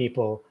more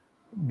people,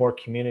 more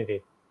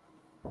community.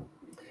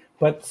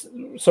 But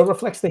so it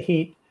reflects the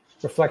heat,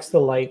 reflects the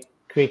light,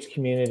 creates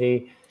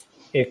community.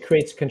 It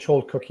creates a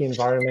controlled cooking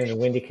environment in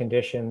windy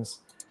conditions.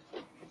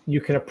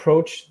 You can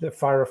approach the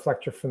fire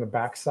reflector from the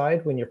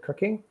backside when you're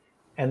cooking,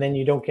 and then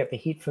you don't get the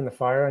heat from the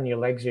fire on your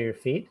legs or your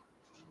feet.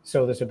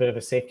 So there's a bit of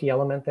a safety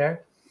element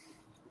there.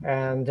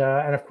 And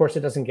of course, it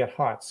doesn't get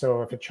hot.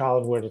 So if a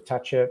child were to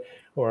touch it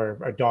or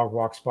a dog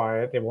walks by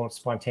it, it won't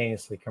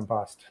spontaneously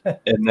combust.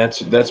 And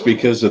that's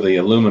because of the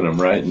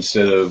aluminum, right?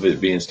 Instead of it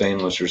being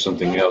stainless or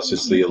something else,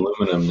 it's the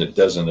aluminum that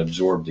doesn't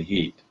absorb the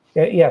heat.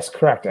 Yes,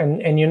 correct.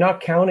 And you're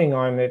not counting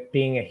on it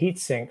being a heat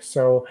sink.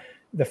 So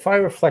the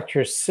fire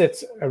reflector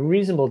sits a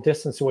reasonable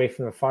distance away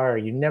from the fire.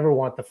 You never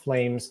want the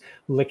flames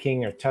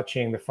licking or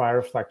touching the fire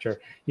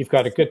reflector. You've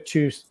got a good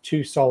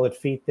two solid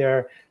feet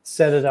there.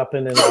 Set it up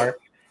in an arc,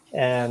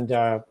 and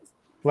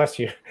bless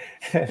you.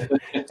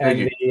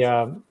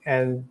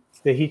 And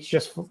the heat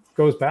just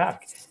goes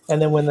back.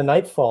 And then when the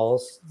night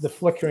falls, the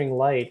flickering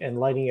light and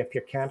lighting up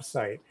your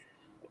campsite.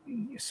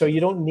 So you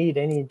don't need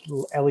any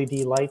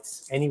LED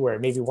lights anywhere.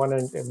 Maybe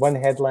one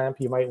headlamp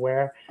you might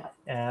wear,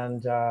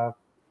 and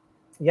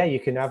you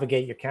can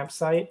navigate your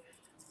campsite,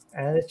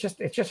 and it's just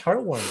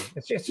heartwarming.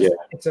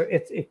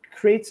 It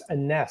creates a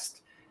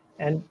nest,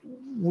 and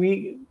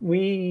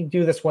we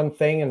do this one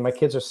thing, and my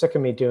kids are sick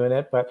of me doing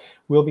it, but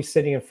we'll be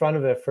sitting in front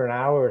of it for an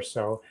hour or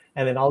so,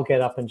 and then I'll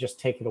get up and just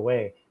take it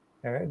away.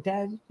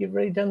 Dad, you've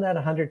already done that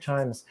 100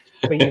 times,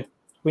 but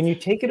when you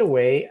take it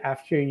away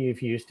after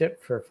you've used it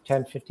for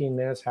 10, 15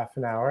 minutes, half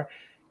an hour,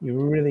 you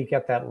really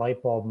get that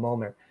light bulb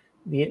moment.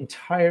 The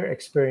entire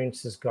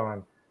experience is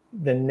gone.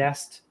 The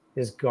nest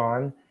is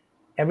gone.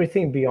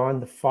 Everything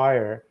beyond the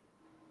fire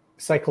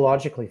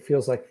psychologically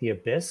feels like the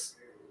abyss.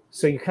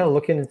 So you kind of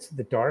looking into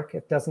the dark.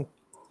 It doesn't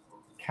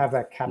have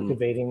that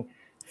captivating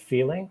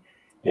feeling.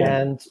 Yeah.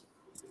 And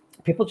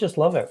people just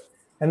love it.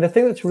 And the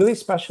thing that's really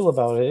special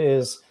about it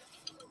is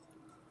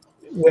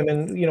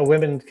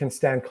women can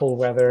stand cold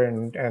weather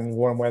and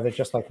warm weather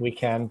just like we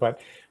can,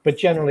 but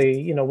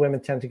generally,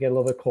 women tend to get a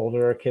little bit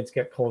colder, or kids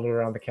get colder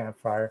around the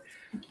campfire.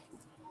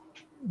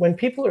 When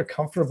people are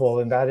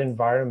comfortable in that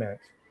environment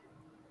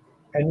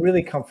and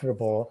really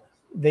comfortable,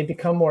 they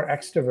become more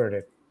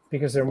extroverted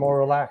because they're more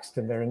relaxed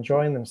and they're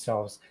enjoying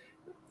themselves.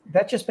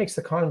 That just makes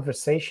the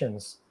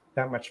conversations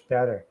that much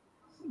better.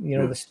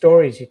 The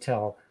stories you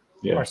tell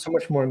are so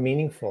much more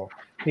meaningful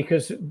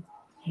because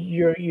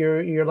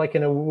you're like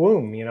in a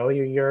womb,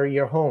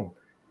 you're home,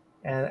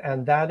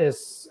 and that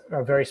is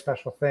a very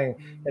special thing.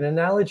 An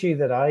analogy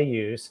that I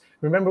use: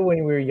 remember when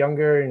we were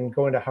younger and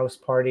going to house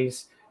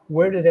parties,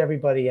 where did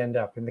everybody end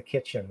up? In the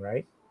kitchen,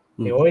 right?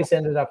 Mm-hmm. They always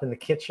ended up in the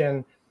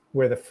kitchen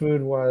where the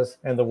food was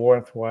and the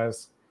warmth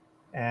was,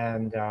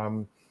 and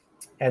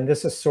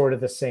this is sort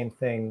of the same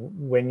thing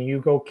when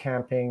you go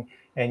camping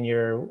and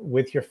you're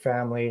with your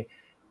family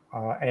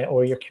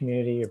or your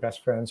community, your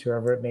best friends,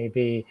 whoever it may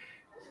be.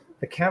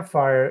 The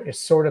campfire is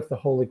sort of the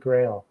holy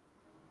grail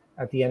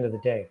at the end of the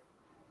day.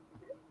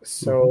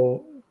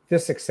 So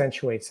this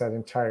accentuates that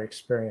entire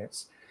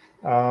experience.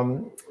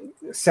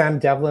 Sam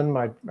Devlin,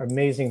 my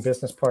amazing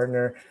business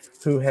partner,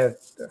 who had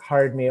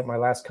hired me at my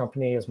last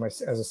company as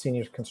a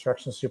senior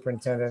construction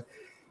superintendent,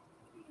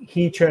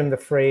 he termed the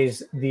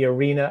phrase the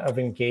arena of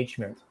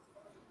engagement.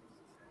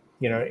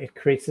 It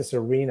creates this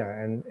arena,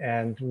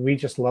 and we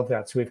just love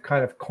that. So we've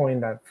kind of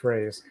coined that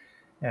phrase.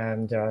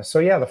 And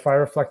the fire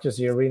reflector is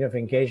the arena of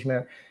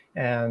engagement,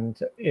 and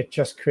it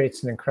just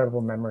creates an incredible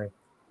memory.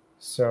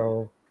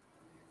 So,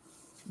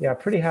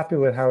 pretty happy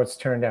with how it's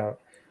turned out.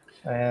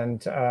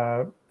 And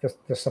the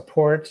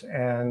support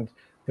and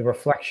the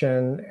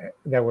reflection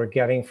that we're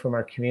getting from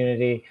our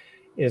community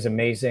is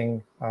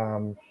amazing.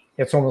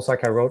 It's almost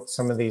like I wrote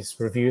some of these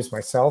reviews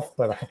myself,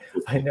 but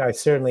I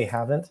certainly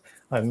haven't.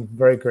 I'm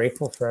very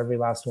grateful for every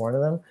last one of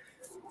them.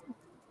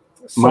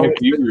 So Mike,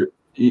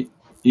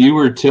 you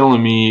were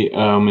telling me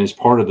as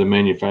part of the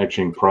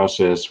manufacturing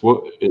process,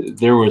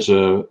 there was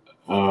a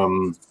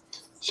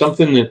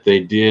something that they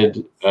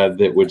did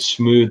that would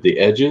smooth the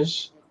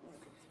edges.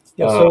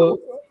 So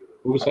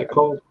what was that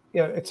called?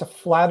 It's a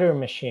flatter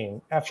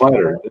machine.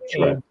 Flatter, that's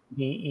right.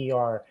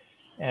 FLADER,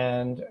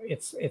 and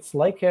it's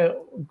like I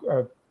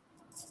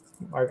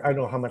don't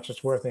know how much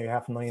it's worth, maybe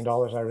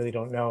 $500,000. I really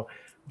don't know,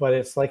 but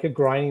it's like a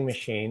grinding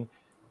machine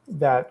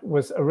that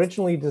was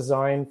originally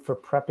designed for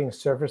prepping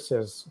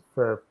surfaces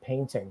for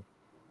painting,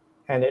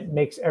 and it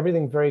makes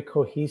everything very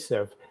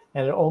cohesive,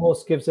 and it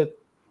almost gives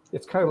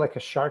it's kind of like a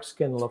shark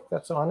skin look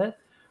that's on it,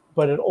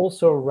 but it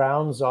also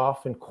rounds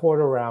off and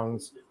quarter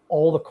rounds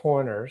all the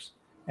corners,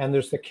 and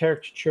there's the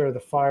caricature of the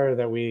fire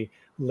that we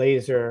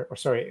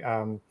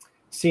CNC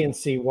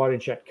water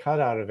jet cut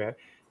out of it.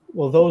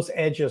 Well, those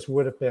edges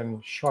would have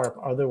been sharp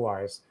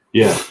otherwise.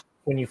 Yeah.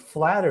 When you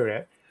flatter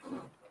it,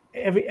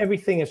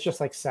 everything is just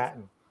like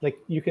satin. Like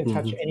you can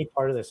touch any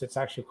part of this. It's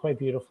actually quite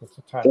beautiful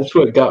to touch. That's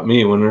what got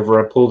me. Whenever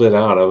I pulled it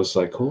out, I was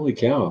like, holy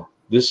cow,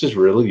 this is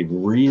really,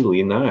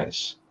 really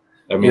nice.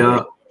 I mean,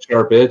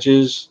 sharp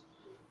edges,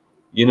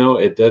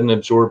 it doesn't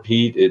absorb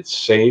heat. It's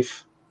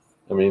safe.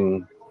 I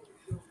mean,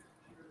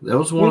 That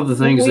was one of the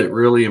things that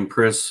really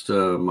impressed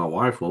my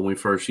wife when we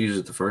first used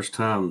it the first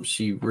time.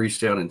 She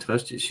reached out and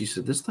touched it. She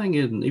said, "This thing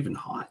isn't even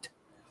hot."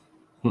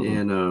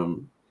 And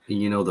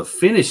the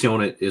finish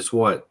on it is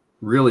what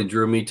really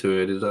drew me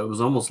to it. It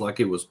was almost like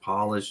it was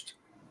polished,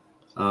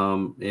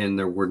 and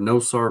there were no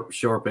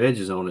sharp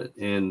edges on it.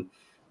 And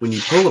when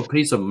you pull a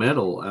piece of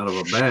metal out of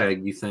a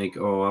bag, you think,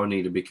 "Oh, I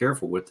need to be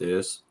careful with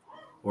this,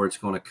 or it's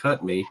going to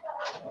cut me."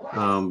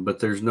 But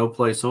there's no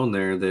place on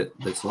there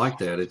that's like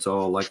that. It's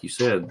all, like you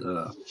said,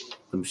 the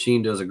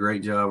machine does a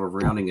great job of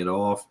rounding it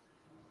off,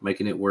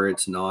 making it where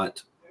it's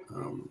not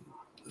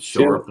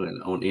sharp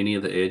on any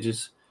of the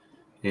edges.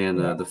 And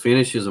the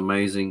finish is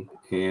amazing,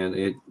 and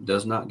it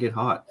does not get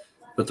hot.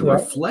 But the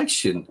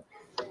reflection,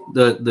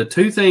 the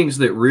two things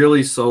that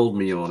really sold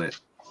me on it,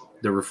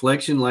 the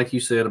reflection, like you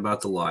said,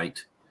 about the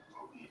light,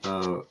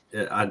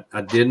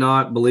 I did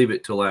not believe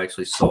it till I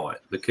actually saw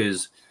it,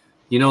 because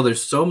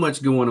there's so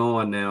much going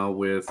on now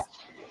with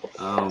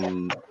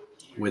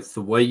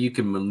the way you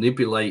can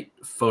manipulate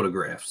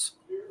photographs.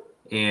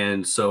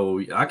 And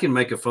so I can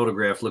make a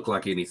photograph look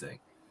like anything,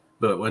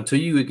 but until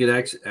you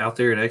get out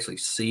there and actually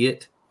see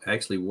it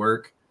actually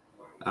work,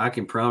 I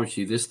can promise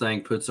you this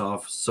thing puts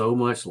off so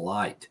much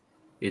light.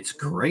 It's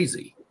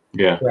crazy.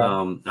 Yeah.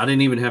 I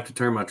didn't even have to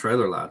turn my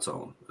trailer lights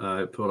on.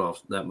 It put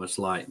off that much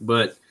light,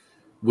 but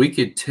we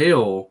could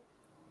tell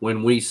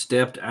when we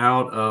stepped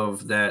out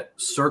of that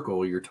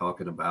circle you're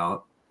talking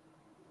about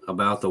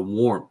the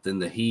warmth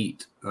and the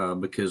heat,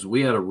 because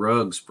we had a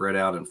rug spread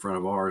out in front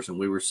of ours, and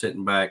we were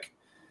sitting back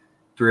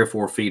 3 or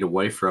 4 feet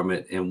away from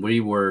it, and we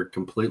were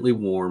completely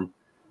warm.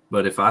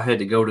 But if I had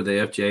to go to the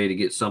FJ to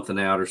get something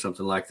out or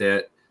something like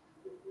that,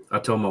 I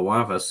told my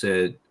wife, I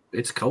said,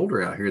 it's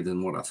colder out here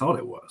than what I thought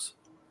it was,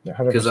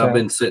 because I've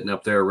been sitting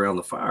up there around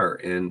the fire.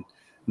 And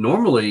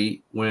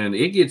normally when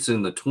it gets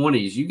in the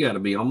 20s, you got to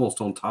be almost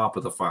on top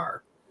of the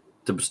fire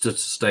to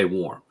stay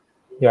warm.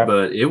 Yeah.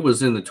 But it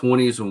was in the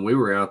 20s when we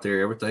were out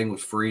there. Everything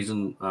was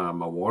freezing.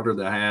 My water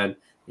that I had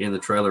in the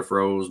trailer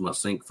froze. My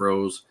sink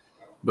froze.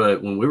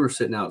 But when we were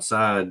sitting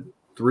outside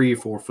 3 or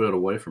 4 foot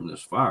away from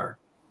this fire,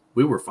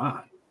 we were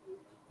fine.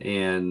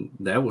 And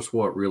that was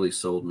what really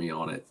sold me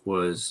on it,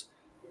 was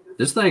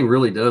this thing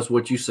really does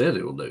what you said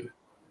it'll do.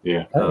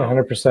 Yeah.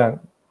 100%.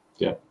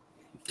 Yeah.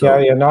 So,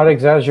 yeah, not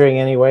exaggerating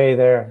any way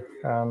there.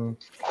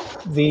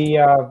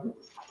 The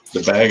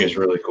bag is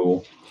really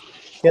cool.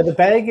 Yeah, the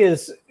bag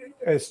is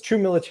true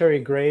military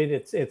grade.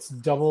 It's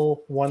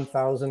double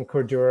 1000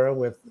 Cordura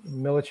with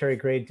military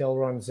grade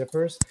Delron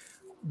zippers.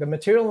 The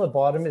material on the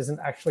bottom isn't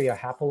actually a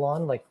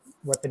Hapalon like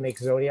what they make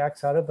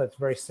Zodiacs out of, but it's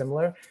very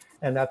similar.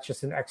 And that's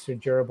just an extra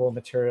durable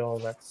material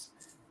that's,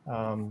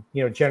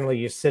 generally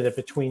you sit it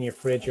between your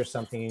fridge or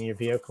something in your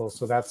vehicle.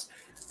 So that's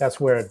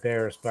where it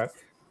bears. But,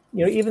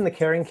 even the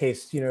carrying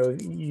case,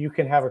 you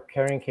can have a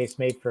carrying case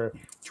made for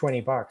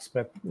 $20,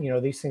 but,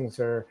 these things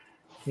are,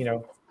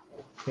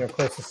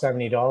 close to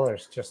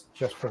 $70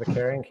 just for the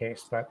carrying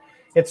case. But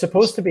it's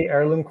supposed to be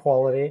heirloom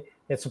quality.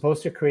 It's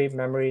supposed to create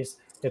memories.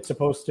 It's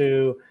supposed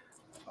to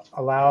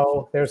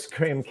allow. There's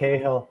Graham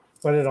Cahill.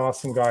 What an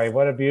awesome guy.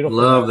 What a beautiful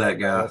love that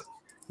guy.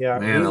 Yeah,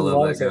 man, I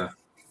love that guy.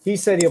 He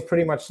said he'll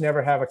pretty much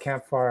never have a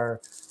campfire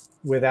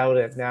without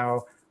it.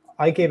 Now,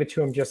 I gave it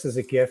to him just as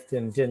a gift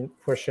and didn't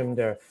push him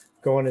to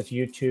go on his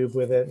YouTube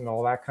with it and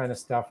all that kind of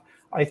stuff.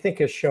 I think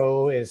his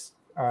show is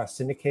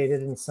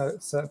syndicated in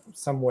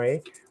some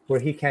way where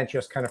he can't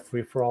just kind of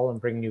free for all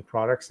and bring new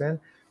products in.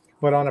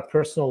 But on a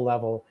personal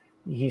level,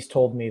 he's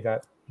told me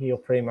that he'll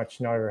pretty much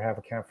never have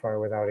a campfire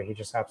without it. He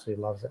just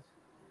absolutely loves it.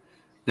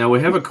 Now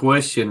we have a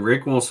question.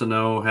 Rick wants to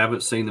know,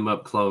 haven't seen them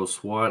up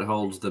close, what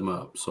holds them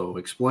up? So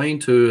explain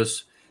to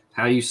us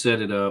how you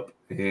set it up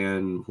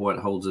and what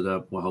holds it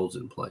up, what holds it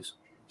in place.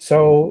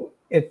 So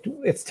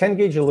it's 10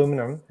 gauge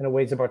aluminum, and it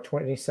weighs about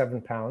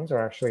 27 pounds, or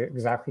actually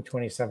exactly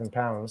 27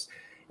 pounds.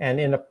 And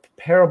in a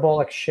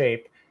parabolic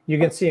shape, you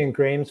can see in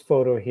Graham's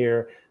photo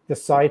here, the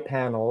side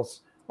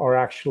panels are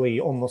actually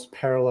almost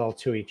parallel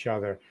to each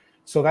other.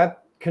 So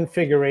that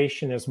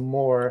configuration is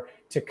more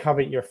to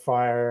cover your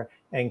fire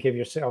and give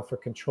yourself a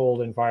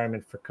controlled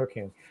environment for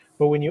cooking.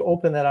 But when you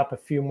open that up a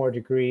few more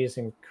degrees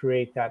and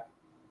create that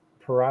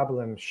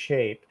parabolan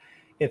shape,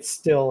 it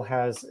still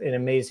has an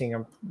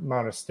amazing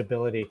amount of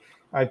stability.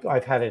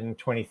 I've had it in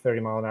 20, 30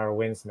 mile an hour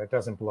winds and it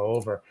doesn't blow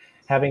over.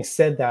 Having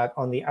said that,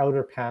 on the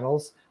outer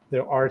panels,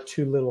 there are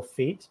 2 little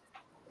feet,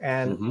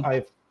 and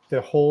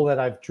the hole that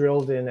I've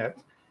drilled in it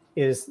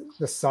is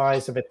the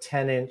size of a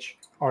 10-inch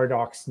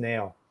Ardox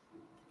nail.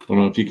 I don't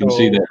know if you can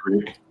see that,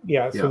 Rick.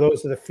 Yeah, so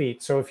those are the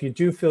feet. So if you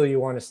do feel you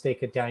want to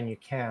stake it down, you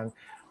can.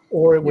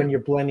 Or when you're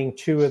blending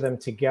 2 of them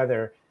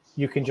together,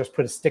 you can just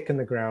put a stick in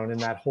the ground in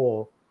that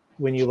hole.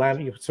 When you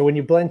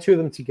blend 2 of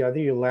them together,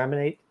 you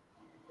laminate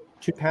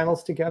 2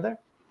 panels together,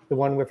 the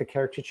one with the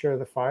caricature of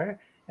the fire,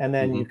 and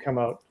then you come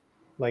out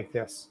like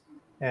this.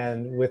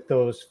 And with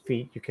those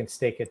feet, you can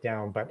stake it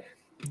down. But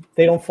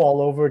they don't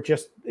fall over.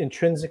 Just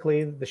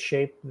intrinsically, the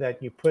shape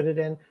that you put it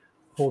in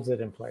holds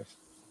it in place.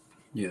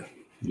 Yeah.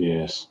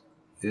 Yes.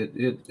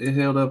 It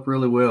held up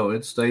really well.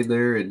 It stayed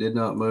there. It did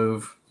not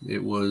move.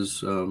 It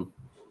was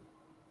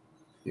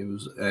It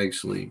was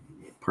actually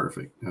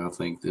perfect. I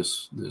think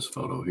this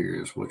photo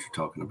here is what you're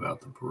talking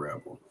about, the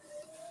parabola.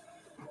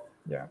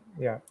 Yeah.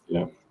 Yeah.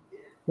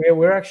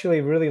 We're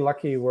actually really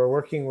lucky. We're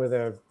working with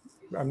a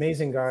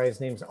amazing guy. His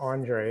name's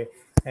Andre,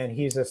 and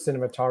he's a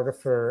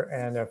cinematographer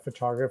and a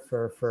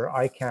photographer for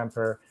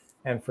iCamper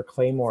and for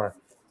Claymore.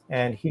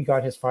 And he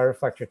got his fire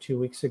reflector 2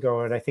 weeks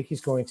ago, and I think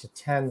he's going to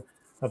 10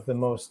 of the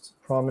most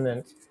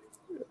prominent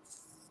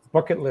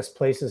bucket list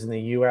places in the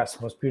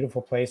U.S., most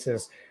beautiful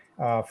places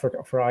for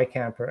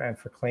iCamper and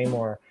for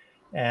Claymore.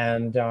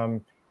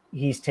 And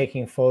he's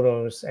taking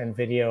photos and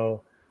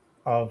video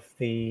of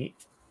the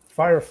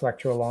fire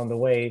reflector along the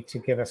way to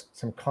give us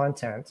some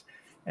content,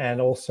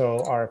 and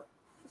also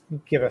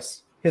give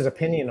us his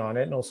opinion on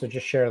it, and also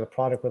just share the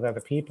product with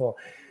other people.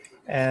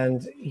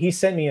 And he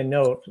sent me a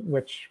note,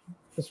 which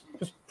was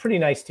pretty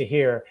nice to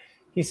hear.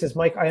 He says,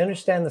 Mike, I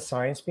understand the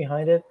science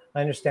behind it.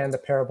 I understand the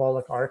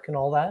parabolic arc and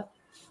all that.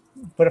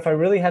 But if I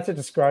really had to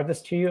describe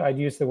this to you, I'd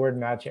use the word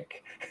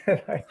magic.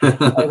 I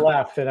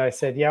laughed and I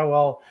said, yeah,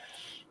 well,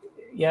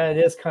 yeah, it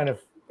is kind of,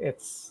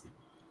 it's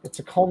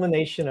a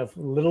culmination of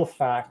little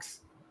facts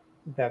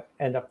that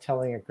end up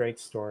telling a great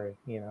story,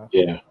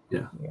 Yeah.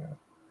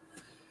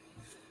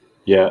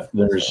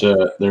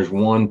 There's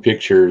one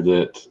picture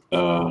that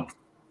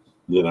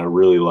that I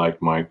really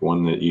like, Mike.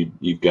 One that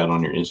you've got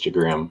on your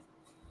Instagram.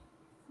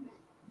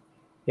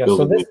 Yeah.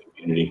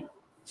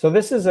 So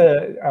this is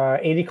a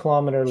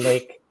 80-kilometer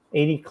lake,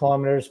 80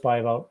 kilometers by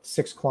about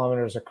 6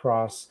 kilometers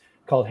across,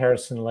 called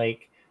Harrison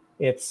Lake.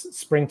 It's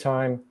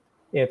springtime.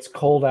 It's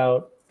cold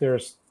out.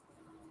 There's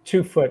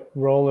 2-foot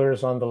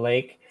rollers on the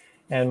lake,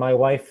 and my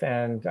wife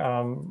and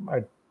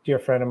a dear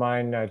friend of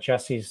mine,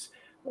 Jesse's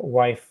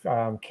wife,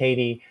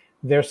 Katie,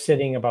 they're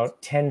sitting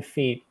about 10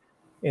 feet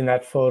in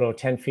that photo,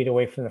 10 feet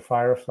away from the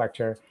fire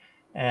reflector,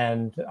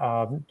 and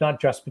not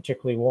dressed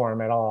particularly warm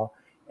at all,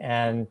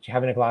 and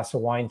having a glass of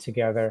wine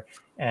together,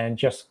 and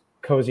just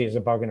cozy as a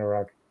bug in a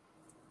rug.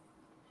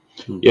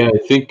 Yeah, I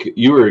think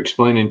you were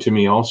explaining to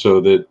me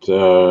also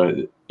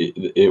that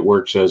it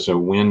works as a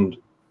wind,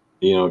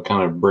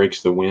 kind of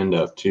breaks the wind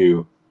up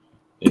too,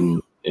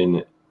 in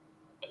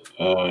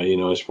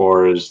as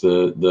far as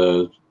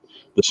the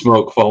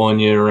smoke following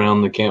you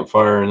around the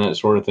campfire and that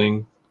sort of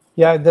thing.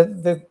 Yeah,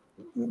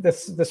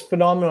 this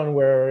phenomenon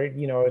where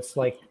it's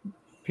like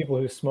people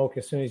who smoke,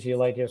 as soon as you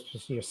light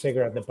your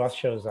cigarette, the bus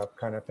shows up,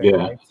 kind of thing.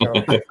 Yeah. Right? So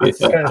it's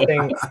the kind of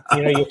thing,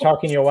 you're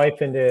talking your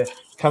wife into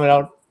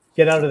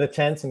get out of the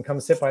tents and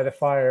come sit by the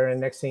fire, and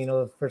next thing you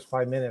know, the first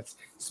 5 minutes,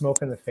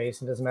 smoke in the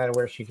face, and it doesn't matter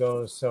where she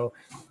goes. So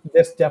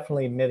this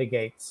definitely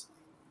mitigates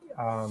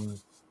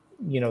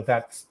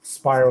that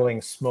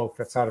spiraling smoke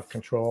that's out of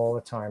control all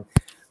the time.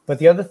 But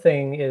the other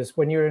thing is,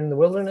 when you're in the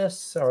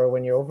wilderness or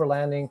when you're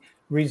overlanding,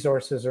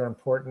 resources are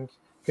important.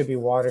 Could be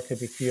water, could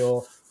be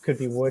fuel, could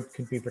be wood,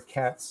 could be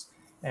briquettes.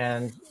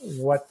 And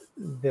what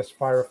this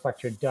fire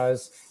reflector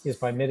does is,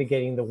 by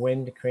mitigating the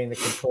wind, creating the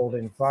controlled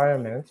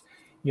environment,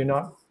 you're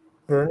not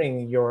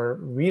burning your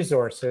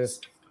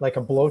resources like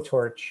a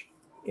blowtorch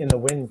in the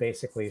wind,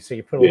 basically. So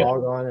you put a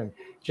log on and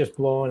just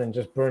blowing and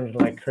just burning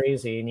like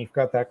crazy, and you've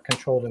got that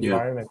controlled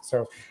environment.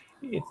 So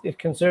it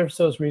conserves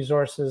those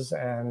resources,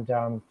 and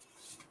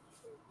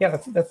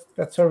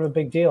that's sort of a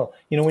big deal.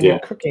 When you're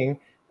cooking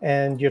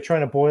and you're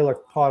trying to boil a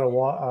pot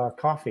of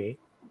coffee,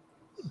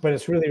 but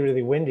it's really,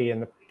 really windy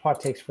and the pot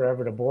takes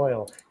forever to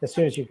boil, as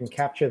soon as you can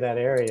capture that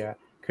area,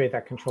 create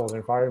that controlled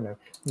environment,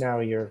 now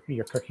your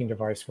cooking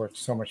device works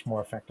so much more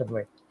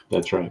effectively.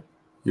 That's right.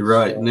 You're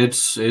right. And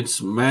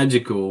it's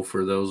magical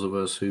for those of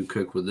us who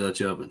cook with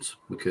Dutch ovens,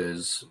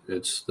 because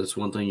that's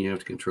one thing you have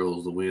to control,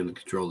 is the wind, and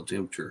control the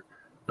temperature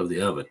of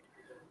the oven.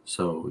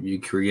 So you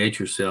create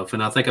yourself.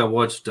 And I think I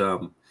watched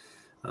a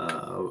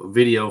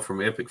video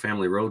from Epic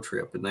Family Road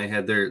Trip, and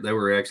they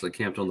were actually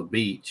camped on the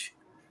beach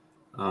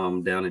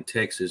down in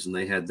Texas, and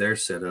they had their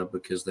setup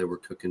because they were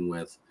cooking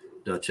with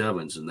Dutch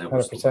ovens, and that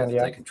was the way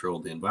that they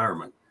controlled the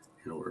environment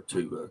in order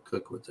to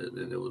cook with it.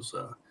 And it was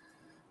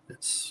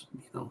it's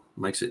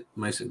makes it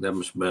that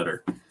much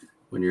better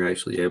when you're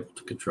actually able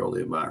to control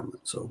the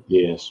environment. So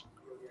yes,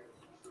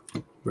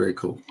 very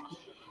cool.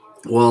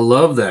 Well, I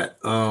love that.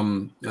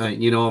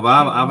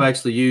 I've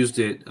actually used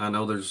it. I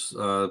know there's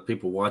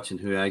people watching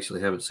who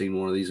actually haven't seen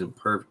one of these in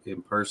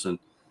person.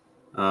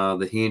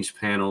 The hinge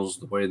panels,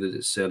 the way that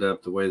it's set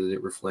up, the way that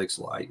it reflects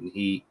light and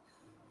heat,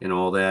 and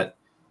all that.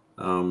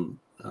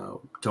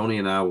 Tony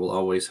and I will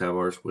always have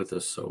ours with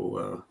us.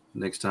 So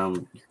next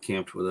time you're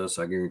camped with us,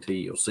 I guarantee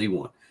you'll see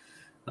one.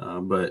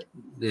 But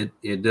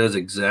it does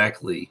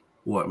exactly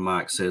what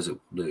Mike says it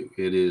will do.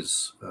 It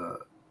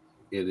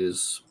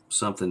is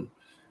something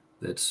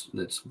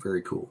that's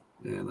very cool,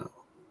 and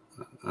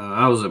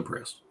I was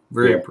impressed,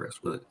 very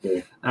impressed with it.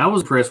 Yeah. I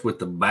was impressed with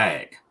the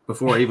bag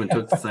before I even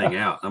took the thing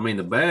out. I mean,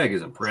 the bag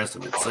is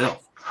impressive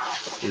itself.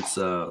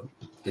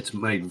 It's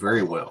made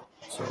very well,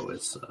 so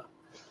it's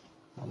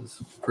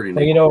pretty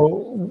neat.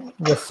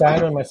 With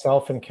Sam and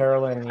myself and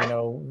Carolyn,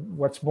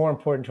 what's more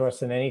important to us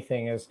than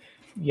anything is,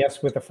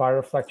 yes, with the fire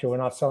reflector, we're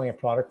not selling a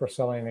product, we're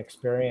selling an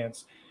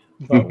experience.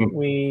 But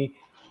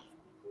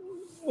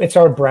it's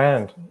our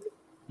brand.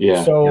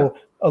 Yeah. So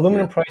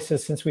aluminum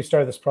prices since we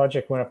started this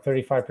project went up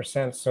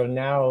 35%. So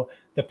now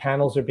the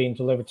panels are being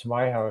delivered to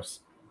my house,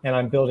 and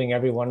I'm building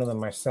every one of them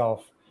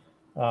myself.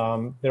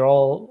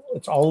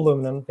 It's all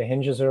aluminum. The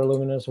hinges are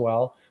aluminum as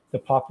well. The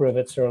pop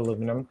rivets are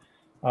aluminum.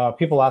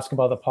 People ask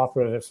about the pop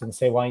rivets and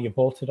say, why don't you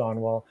bolt it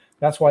on? Well,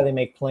 that's why they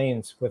make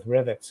planes with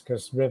rivets,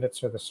 because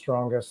rivets are the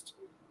strongest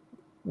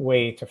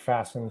way to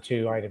fasten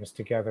two items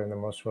together and the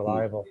most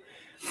reliable.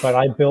 But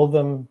I build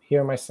them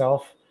here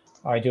myself.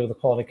 I do the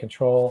quality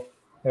control.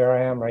 There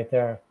I am right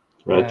there.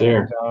 Right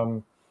there.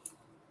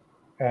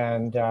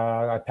 And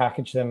I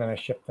package them and I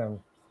ship them.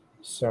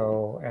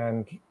 So,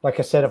 and like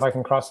I said, if I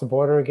can cross the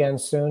border again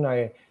soon,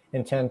 I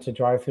intend to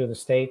drive through the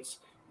States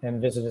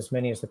and visit as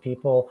many as the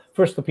people.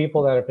 First, the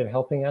people that have been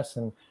helping us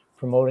and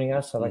promoting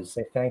us. I'd like to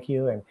say thank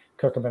you and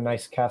cook them a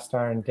nice cast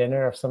iron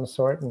dinner of some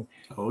sort and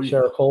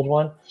share a cold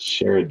one.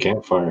 Share a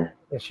campfire.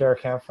 Share a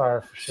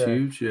campfire for sure.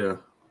 Huge, yeah.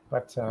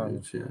 But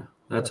huge, yeah.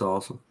 That's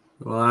awesome.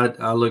 Well,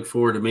 I look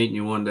forward to meeting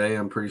you one day.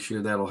 I'm pretty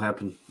sure that'll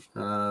happen.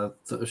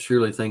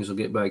 Surely things will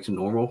get back to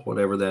normal,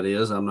 whatever that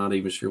is. I'm not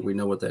even sure we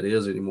know what that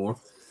is anymore.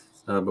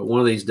 But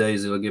one of these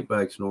days it'll get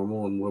back to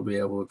normal and we'll be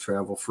able to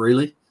travel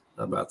freely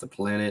about the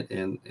planet,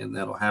 and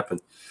that'll happen.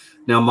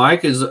 Now,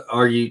 Mike,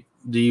 do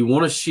you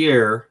want to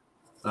share,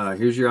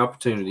 here's your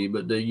opportunity,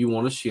 but do you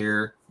want to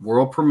share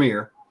world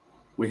premiere?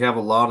 We have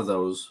a lot of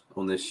those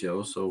on this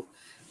show. So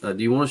do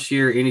you want to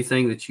share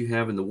anything that you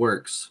have in the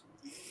works?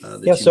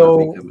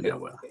 So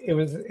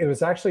it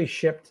was actually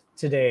shipped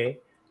today.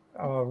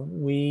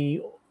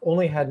 We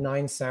only had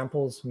 9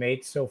 samples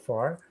made so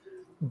far,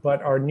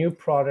 but our new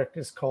product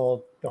is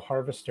called the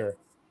Harvester.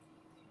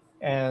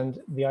 And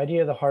the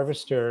idea of the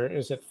Harvester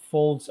is it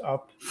folds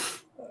up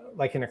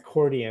like an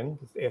accordion.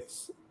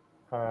 It's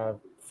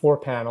 4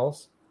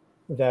 panels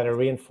that are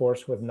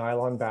reinforced with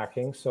nylon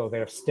backing, so they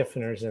have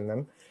stiffeners in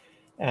them,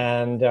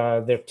 and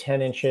they're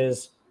 10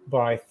 inches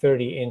by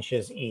 30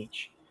 inches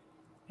each.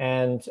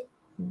 And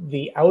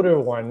the outer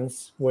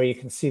ones, where you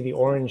can see the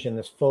orange in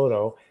this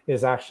photo,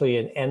 is actually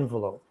an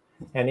envelope.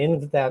 And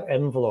in that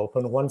envelope,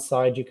 on one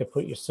side, you could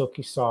put your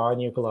silky saw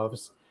and your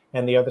gloves,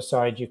 and the other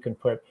side, you can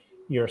put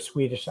your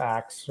Swedish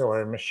axe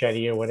or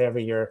machete or whatever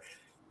your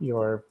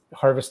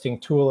harvesting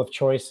tool of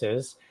choice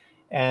is.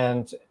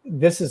 And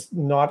this is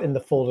not in the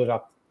folded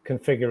up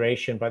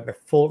configuration, but the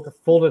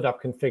folded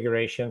up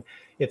configuration,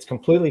 it's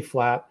completely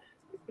flat,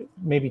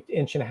 maybe 1.5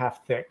 inches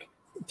thick,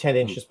 10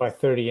 inches by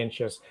 30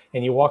 inches.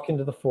 And you walk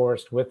into the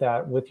forest with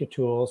your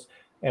tools.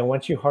 And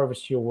once you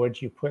harvest your wood,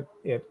 you put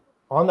it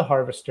on the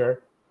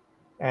harvester.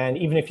 And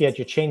even if you had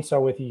your chainsaw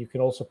with you, you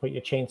can also put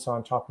your chainsaw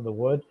on top of the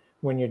wood.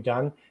 When you're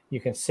done, you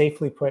can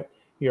safely put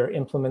your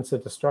implements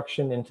of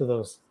destruction into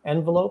those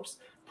envelopes,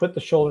 put the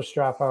shoulder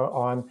strap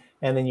on,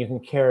 and then you can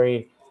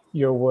carry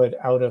your wood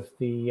out of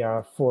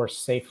the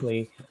forest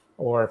safely.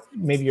 Or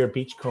maybe you're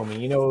beach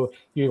combing.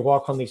 You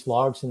walk on these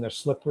logs and they're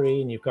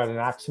slippery, and you've got an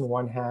axe in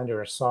one hand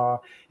or a saw,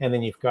 and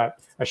then you've got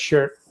a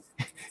shirt,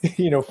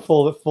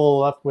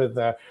 full up with,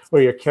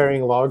 or you're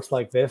carrying logs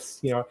like this.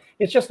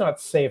 It's just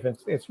not safe.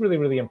 It's really,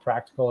 really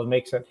impractical. It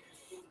makes it,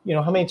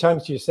 how many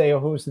times do you say, oh,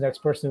 who's the next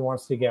person who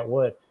wants to get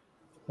wood?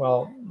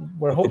 Well,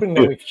 we're hoping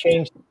that we've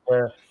changed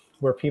where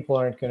people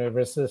aren't going to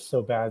resist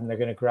so bad, and they're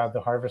going to grab the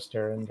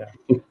harvester and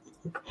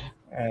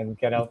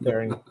get out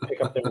there and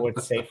pick up their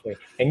wood safely.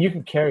 And you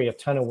can carry a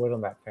ton of wood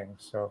on that thing.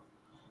 So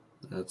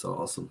that's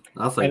awesome.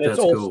 I think that's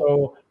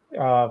cool.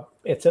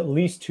 It's at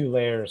least 2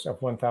 layers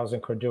of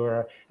 1000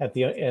 Cordura. At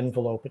the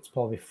envelope, it's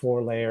probably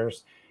 4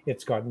 layers.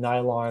 It's got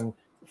nylon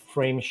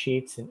frame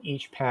sheets in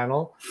each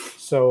panel.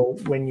 So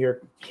when you're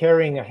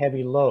carrying a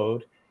heavy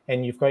load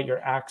and you've got your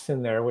axe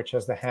in there, which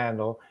has the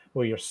handle,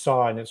 or your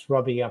saw, and it's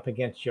rubbing up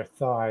against your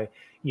thigh,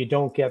 you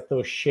don't get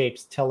those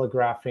shapes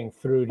telegraphing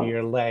through to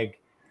your leg,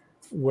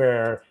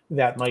 where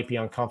that might be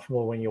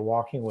uncomfortable when you're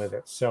walking with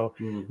it. So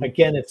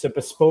again, it's a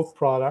bespoke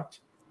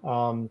product.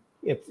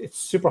 It's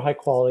super high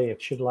quality.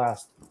 It should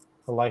last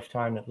a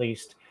lifetime at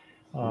least.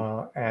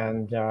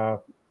 It's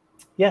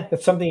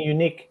something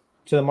unique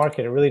to the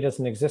market. It really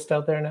doesn't exist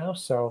out there now.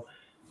 So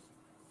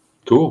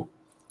cool.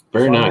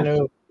 Very nice.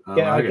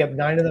 I get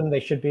 9 of them. They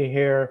should be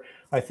here,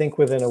 I think,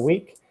 within a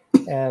week.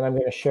 And I'm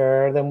going to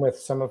share them with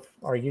some of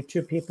our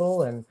YouTube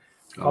people and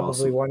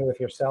probably one with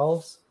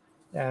yourselves.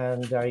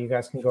 And you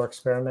guys can go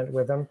experiment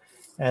with them.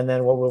 And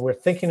then what we're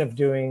thinking of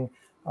doing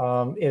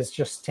is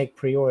just take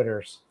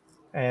pre-orders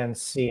and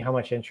see how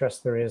much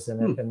interest there is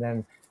in it, and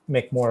then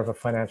make more of a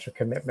financial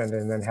commitment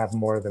and then have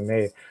more of them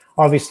made.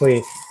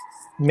 Obviously,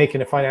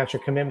 making a financial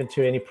commitment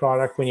to any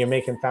product when you're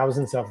making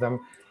thousands of them,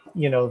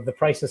 the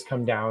prices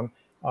come down.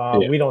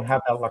 We don't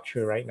have that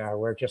luxury right now.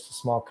 We're just a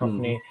small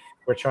company.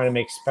 We're trying to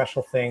make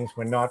special things.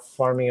 We're not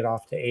farming it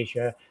off to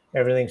Asia.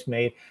 Everything's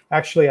made.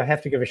 Actually, I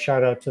have to give a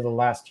shout out to the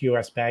last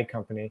US bag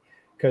company,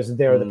 because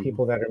they're the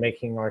people that are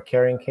making our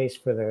carrying case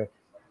for the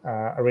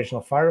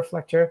original fire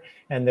reflector.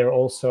 And they're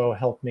also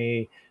helped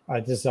me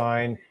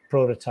design,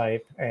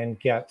 prototype, and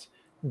get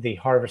the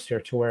harvester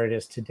to where it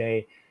is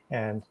today.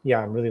 And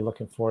I'm really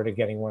looking forward to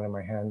getting one in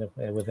my hand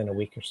within a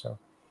week or so.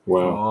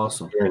 Wow.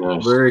 Awesome. Very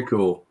nice. Very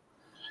cool.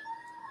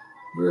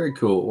 Very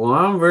cool. Well,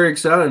 I'm very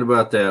excited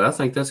about that. I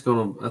think that's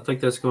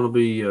gonna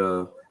be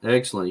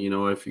excellent. You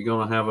know, if you're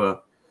gonna have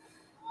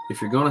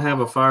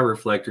a fire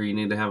reflector, you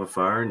need to have a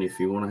fire, and if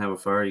you want to have a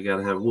fire, you got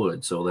to have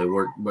wood. So they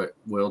work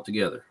well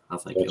together. I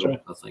think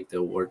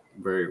they'll work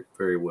very,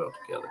 very well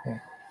together. Yeah.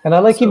 And I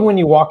like even when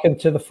you walk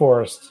into the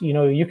forest, you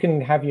know, you can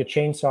have your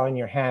chainsaw in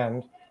your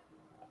hand,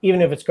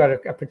 even if it's got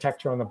a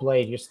protector on the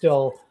blade.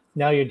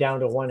 You're down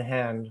to one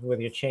hand with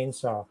your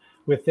chainsaw.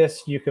 With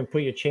this, you can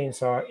put your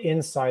chainsaw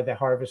inside the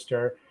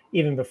harvester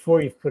even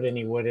before you've put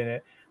any wood in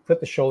it. Put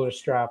the shoulder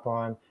strap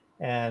on,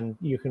 and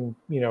you can,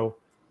 you know,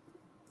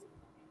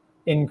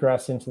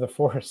 ingress into the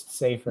forest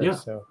safer. Yeah.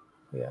 So,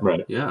 yeah.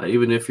 Right. Yeah.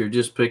 Even if you're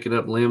just picking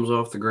up limbs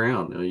off the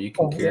ground, you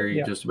can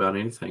carry just about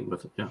anything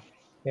with it. Yeah.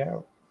 Yeah.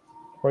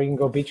 Or you can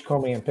go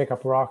beachcombing and pick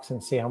up rocks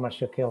and see how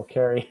much you'll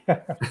carry.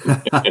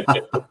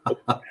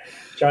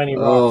 Shiny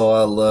rocks. Oh,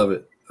 I love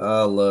it.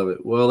 I love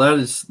it. Well,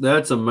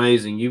 that's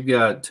amazing. You've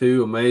got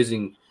two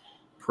amazing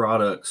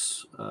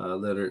products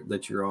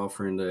that you're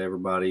offering to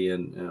everybody,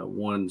 and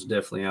one's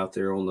definitely out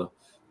there on the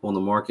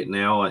market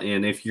now.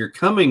 And if you're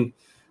coming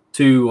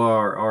to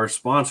our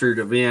sponsored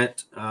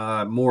event,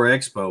 More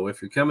Expo,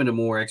 if you're coming to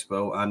More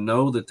Expo, I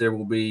know that there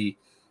will be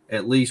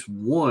at least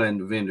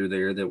one vendor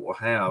there that will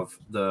have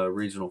the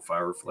regional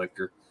fire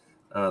reflector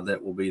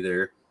that will be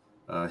there.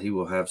 He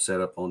will have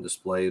set up on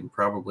display, and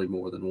probably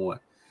more than one.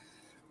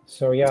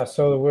 So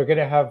we're going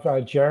to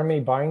have Jeremy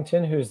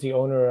Byington, who's the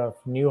owner of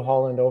New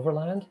Holland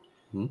Overland.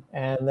 Mm-hmm.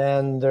 And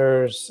then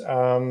there's,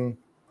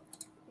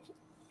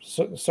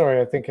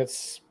 sorry, I think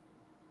it's,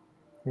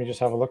 let me just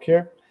have a look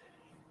here.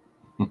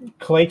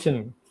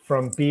 Clayton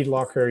from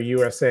Beadlocker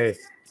USA.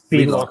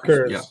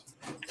 Beadlockers,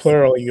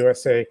 plural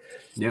USA.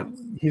 Yeah.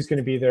 He's going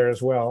to be there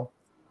as well.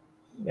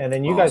 And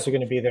then you guys are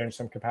going to be there in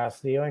some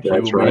capacity, aren't you?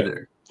 That's right.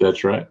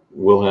 That's right.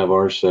 We'll have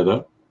ours set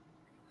up.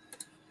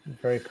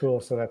 Very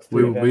cool. So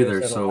we will be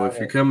there. So if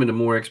you're coming to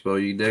More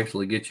Expo, you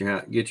definitely get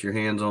your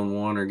hands on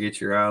one or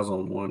get your eyes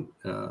on one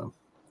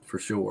for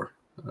sure,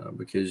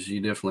 because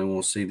you definitely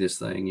want to see this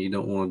thing. You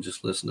don't want to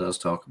just listen to us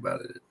talk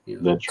about it.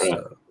 That's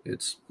right.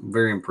 It's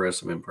very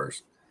impressive in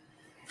person.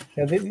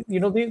 Yeah,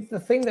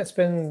 the thing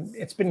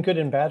it's been good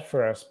and bad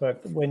for us, but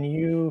when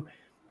you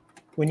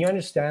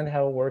understand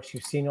how it works,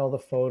 you've seen all the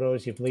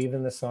photos, you believe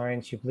in the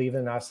science, you believe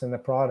in us and the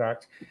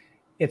product.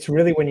 It's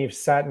really when you've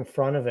sat in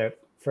front of it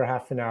for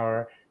half an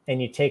hour and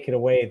you take it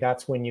away,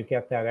 that's when you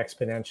get that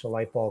exponential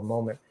light bulb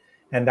moment.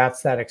 And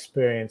that's that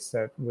experience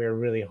that we're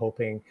really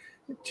hoping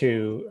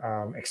to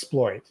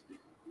exploit.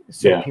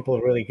 So people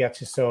really get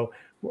to. So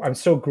I'm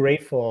so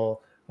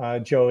grateful,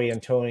 Joey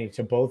and Tony,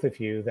 to both of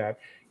you that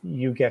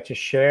you get to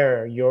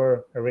share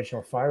your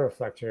original fire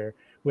reflector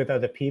with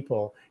other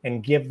people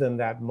and give them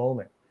that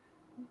moment.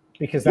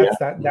 Because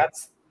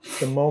that's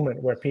the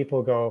moment where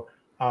people go,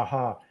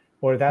 aha,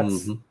 or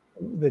that's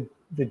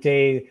the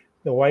day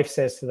the wife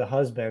says to the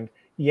husband,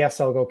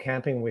 yes, I'll go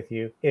camping with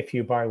you if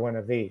you buy one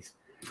of these.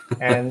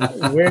 And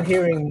we're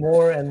hearing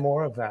more and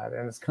more of that,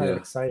 and it's kind of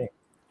exciting.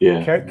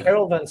 Yeah.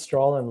 Carol Van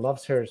Stralen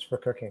loves hers for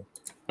cooking.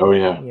 Oh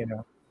yeah.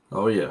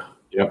 Oh yeah.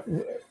 Yep.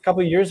 A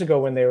couple of years ago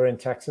when they were in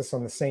Texas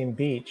on the same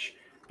beach,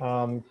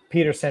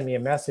 Peter sent me a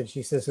message.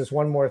 He says, there's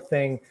one more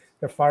thing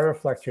the fire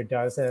reflector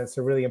does, and it's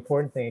a really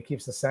important thing. It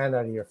keeps the sand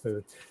out of your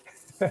food.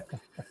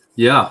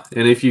 Yeah,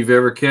 and if you've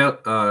ever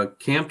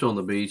camped on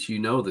the beach, you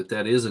know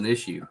that is an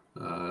issue.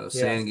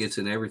 Sand gets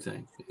in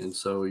everything, and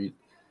so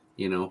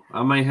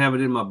I may have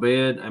it in my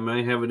bed, I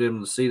may have it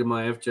in the seat of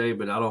my FJ,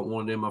 but I don't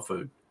want it in my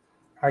food.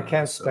 I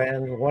can't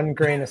stand one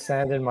grain of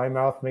sand in my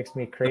mouth. Makes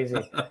me crazy.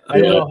 I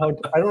don't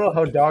know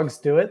how dogs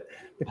do it.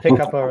 They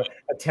pick up a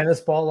tennis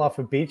ball off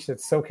a beach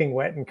that's soaking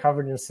wet and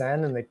covered in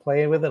sand, and they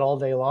play with it all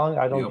day long.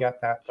 I don't get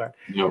that, but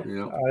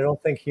I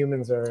don't think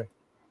humans are.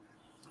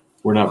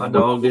 We're not. My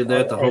dog did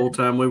that the whole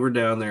time we were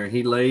down there.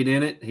 He laid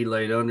in it. He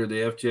laid under the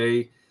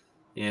FJ,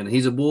 and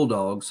he's a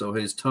bulldog, so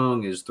his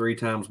tongue is 3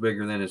 times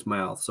bigger than his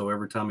mouth. So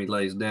every time he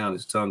lays down,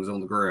 his tongue's on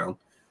the ground,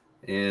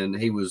 and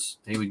he would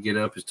get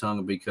up, his tongue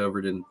would be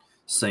covered in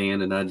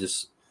sand, and I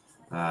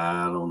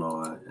don't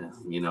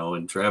know,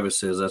 and Travis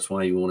says that's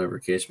why you won't ever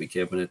catch me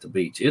camping at the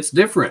beach. It's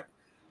different.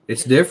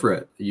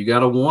 You got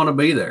to want to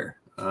be there.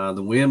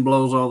 The wind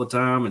blows all the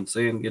time and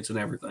sand gets in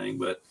everything,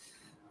 but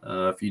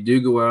if you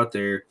do go out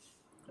there,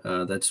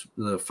 that's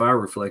the fire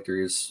reflector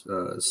is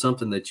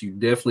something that you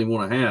definitely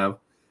want to have,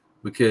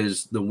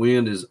 because the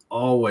wind is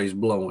always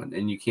blowing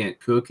and you can't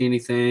cook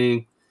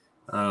anything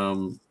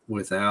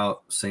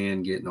without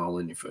sand getting all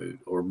in your food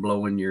or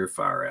blowing your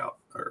fire out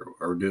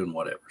or doing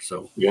whatever.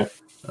 So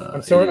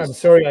I'm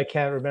sorry I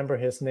can't remember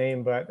his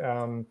name, but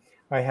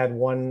I had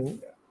one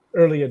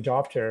early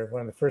adopter,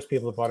 one of the first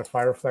people who bought a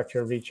fire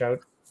reflector, reach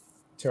out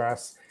to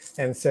us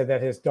and said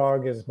that his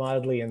dog is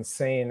mildly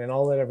insane, and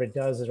all it ever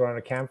does is around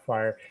a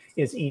campfire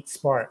is eat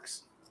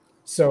sparks.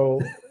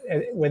 So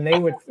when they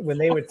would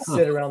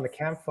sit around the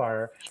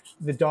campfire,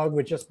 the dog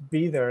would just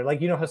be there.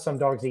 Like, how some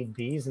dogs eat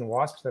bees and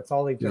wasps, that's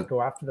all, they just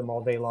go after them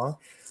all day long.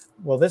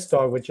 Well, this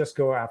dog would just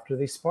go after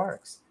these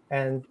sparks,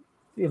 and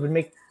would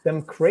make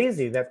them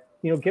crazy. That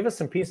give us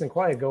some peace and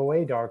quiet, go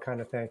away, dog,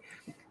 kind of thing.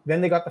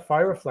 Then they got the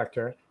fire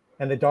reflector,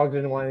 and the dog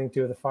didn't want anything to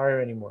do with the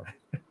fire anymore.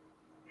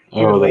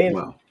 He would lay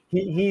in,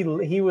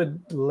 he would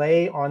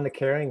lay on the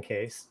carrying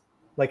case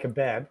like a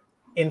bed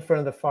in front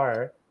of the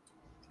fire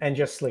and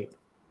just sleep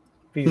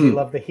because he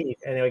loved the heat.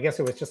 And I guess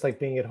it was just like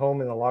being at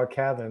home in a log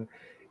cabin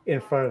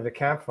in front of the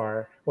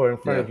campfire or in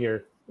front of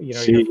your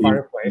your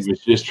fireplace. He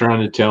was just trying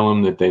to tell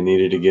them that they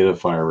needed to get a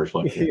fire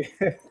reflector.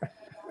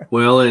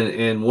 Well,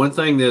 and one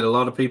thing that a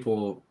lot of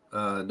people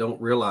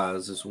don't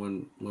realize is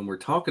when we're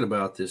talking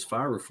about this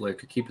fire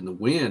reflector keeping the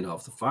wind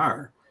off the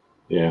fire,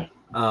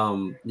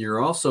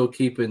 you're also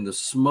keeping the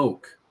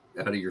smoke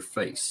out of your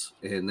face,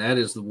 and that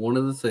is one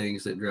of the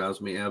things that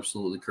drives me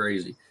absolutely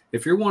crazy.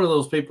 If you're one of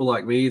those people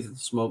like me that the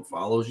smoke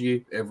follows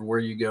you everywhere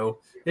you go,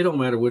 it don't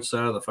matter which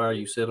side of the fire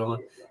you sit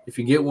on. If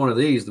you get one of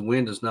these, the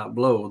wind does not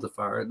blow the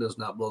fire, it does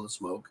not blow the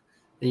smoke,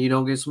 and you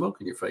don't get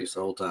smoke in your face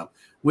the whole time.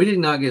 We did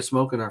not get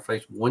smoke in our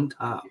face one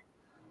time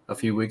a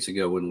few weeks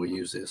ago when we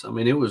used this. I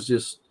mean, it was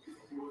just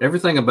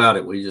everything about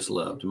it we just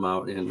loved.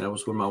 And that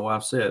was when my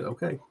wife said,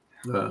 okay,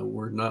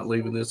 we're not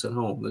leaving this at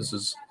home. This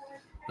is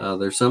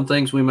there's some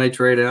things we may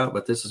trade out,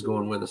 but this is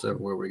going with us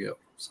everywhere we go.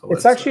 So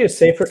it's actually a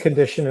safer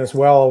condition as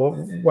well.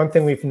 One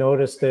thing we've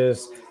noticed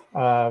is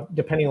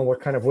depending on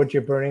what kind of wood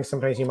you're burning,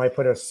 sometimes you might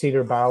put a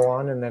cedar bough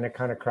on and then it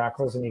kind of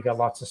crackles and you get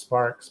lots of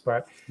sparks,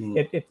 but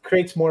it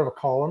creates more of a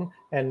column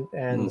and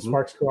the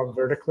sparks go up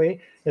vertically,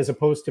 as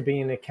opposed to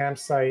being in a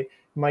campsite.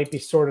 Might be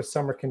sort of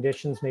summer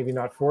conditions, maybe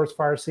not forest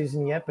fire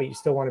season yet, but you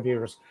still want to be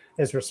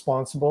as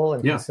responsible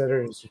and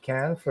considerate as you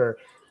can for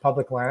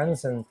public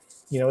lands, and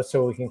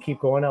so we can keep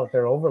going out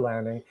there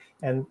overlanding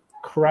and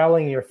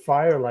corralling your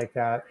fire like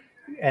that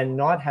and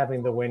not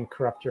having the wind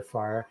corrupt your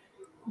fire.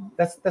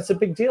 That's a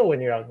big deal when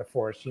you're out in the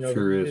forest.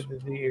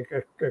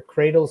 It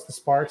cradles the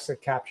sparks,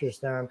 it captures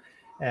them,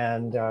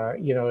 and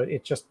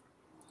it just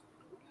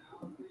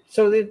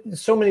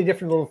there's so many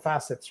different little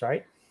facets,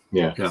 right?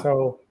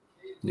 So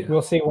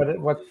we'll see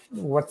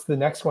what's the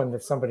next one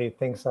that somebody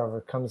thinks of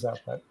or comes up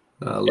with.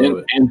 I love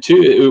it. And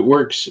two, it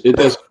works. It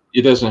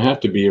doesn't have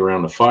to be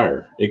around a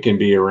fire. It can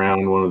be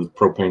around one of the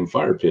propane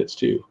fire pits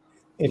too.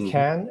 It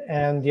can.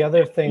 And the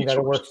other thing that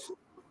it works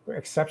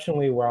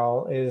exceptionally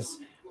well is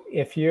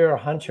if you're a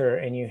hunter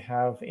and you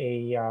have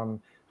a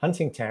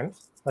hunting tent,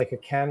 like a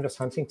canvas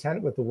hunting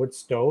tent with the wood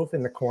stove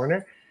in the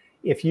corner,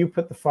 if you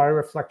put the fire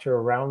reflector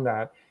around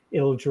that,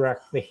 it'll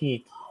direct the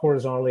heat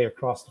horizontally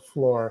across the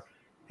floor,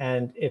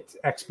 and it's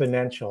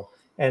exponential.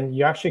 And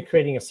you're actually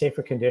creating a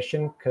safer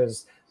condition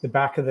because the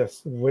back of the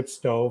wood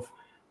stove,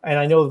 and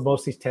I know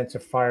most of these tents are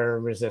fire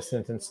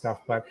resistant and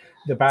stuff, but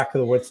the back of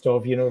the wood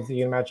stove, you can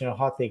imagine how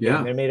hot they get.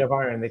 Yeah. They're made of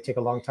iron. They take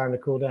a long time to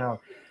cool down.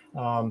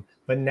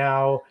 But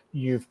now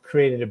you've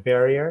created a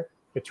barrier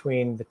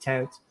between the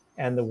tent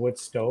and the wood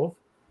stove.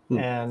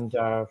 And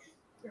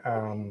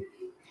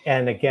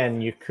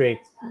again, you create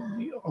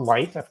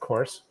light, of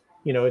course.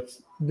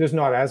 There's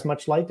not as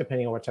much light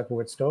depending on what type of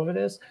wood stove it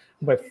is,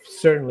 but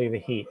certainly the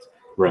heat.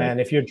 Right.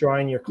 And if you're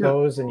drying your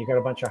clothes and you got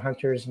a bunch of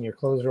hunters and your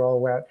clothes are all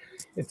wet,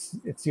 it's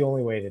the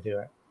only way to do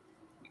it.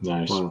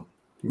 Nice. Wow.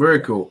 Very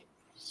cool.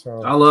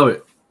 So I love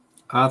it.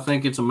 I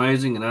think it's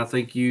amazing, and I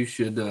think you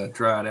should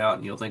try it out,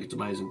 and you'll think it's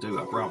amazing too.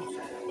 I promise.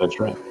 That's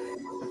right.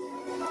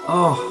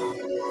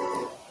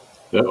 Oh.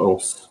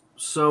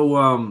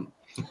 So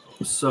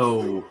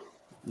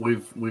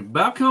we've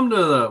about come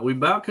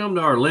to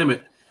our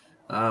limit.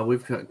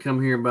 We've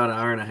come here about an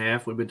hour and a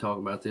half. We've been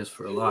talking about this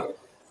for a lot.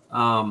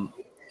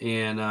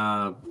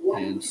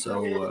 And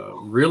so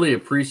really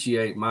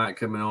appreciate Mike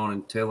coming on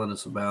and telling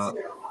us about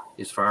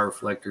his fire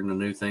reflector and the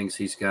new things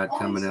he's got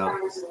coming out.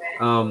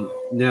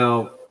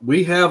 Now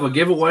we have a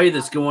giveaway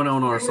that's going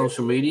on our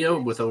social media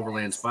with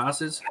Overland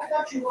Spices.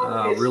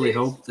 Really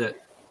hope that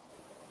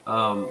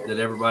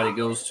everybody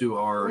goes to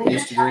our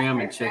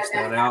Instagram and checks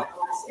that out.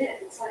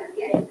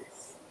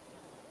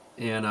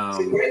 And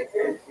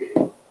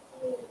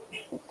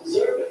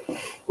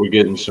we're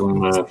getting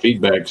some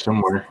feedback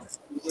somewhere.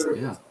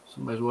 Yeah.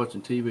 Somebody's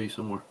watching TV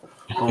somewhere.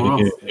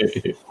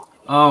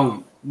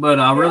 But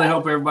I really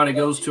hope everybody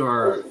goes to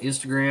our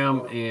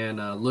Instagram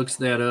and looks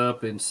that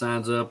up and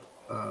signs up.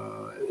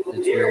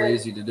 It's real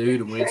easy to do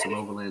to win some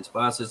Overland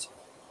Spices.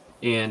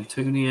 And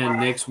tune in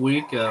next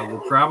week.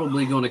 We're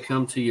probably going to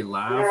come to you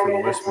live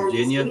from West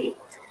Virginia.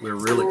 We're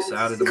real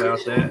excited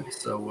about that.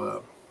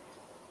 So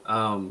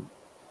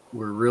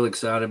we're real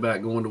excited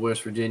about going to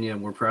West Virginia,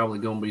 and we're probably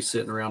going to be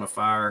sitting around a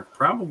fire,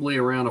 probably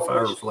around a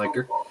fire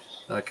reflector.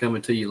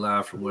 Coming to you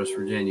live from West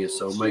Virginia,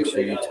 so make sure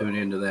you tune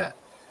into that.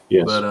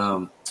 Yes.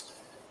 But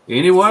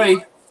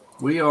anyway,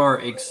 we are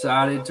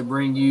excited to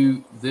bring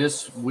you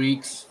this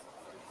week's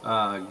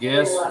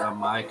guest,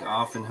 Mike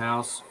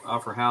Offerhouse.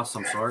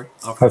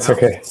 That's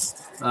okay.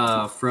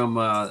 From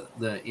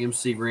the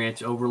MC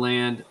Ranch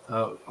Overland,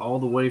 all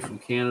the way from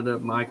Canada.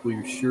 Mike,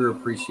 we sure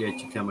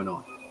appreciate you coming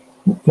on.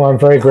 Well, I'm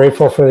very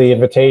grateful for the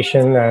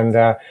invitation, and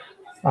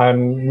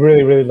I'm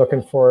really, really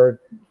looking forward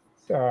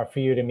for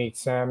you to meet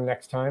Sam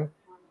next time.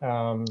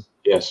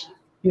 Yes,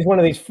 he's one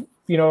of these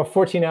a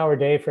 14-hour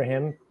day for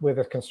him with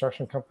a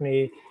construction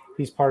company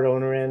he's part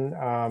owner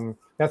in.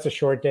 That's a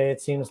short day,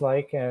 it seems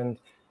like. And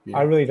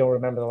I really don't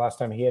remember the last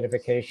time he had a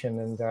vacation.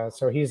 And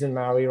so he's in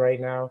Maui right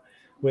now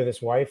with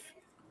his wife.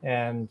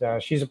 And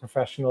she's a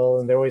professional,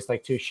 and they're always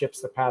like two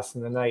ships that pass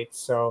in the night.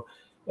 So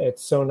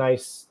it's so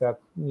nice that,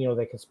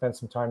 they can spend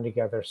some time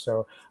together.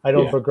 So I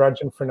don't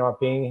begrudge him for not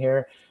being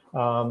here.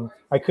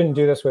 I couldn't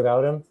do this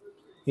without him.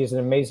 He's an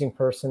amazing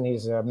person.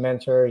 He's a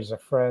mentor. He's a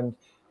friend.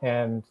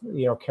 And,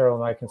 Carol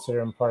and I consider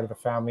him part of the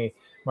family.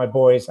 My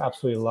boys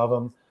absolutely love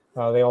him.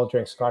 They all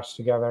drink scotch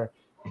together.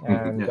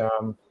 And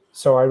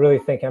so I really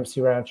think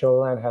MC Ranch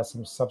Overland has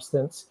some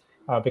substance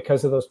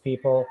because of those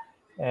people.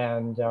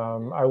 And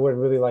I would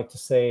really like to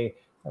say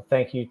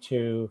thank you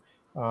to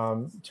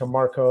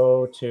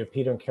Marco, to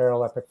Peter and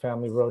Carol, Epic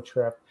Family Road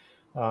Trip,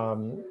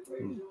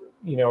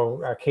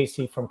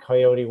 Casey from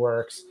Coyote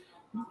Works,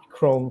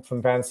 Chrome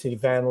from Van City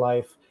Van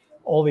Life,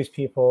 all these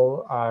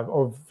people,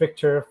 or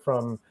Victor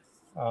from,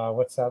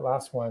 what's that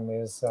last one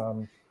is,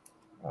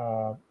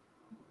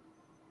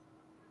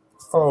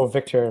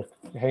 Victor,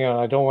 hang on,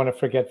 I don't want to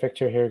forget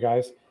Victor here,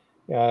 guys.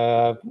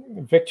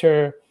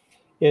 Victor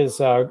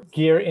is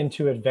Gear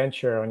Into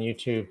Adventure on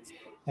YouTube.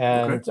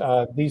 And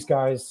these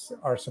guys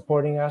are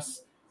supporting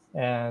us.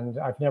 And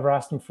I've never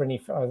asked them for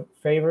any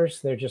favors.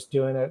 They're just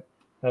doing it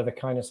out of the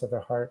kindness of their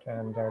heart.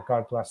 And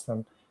God bless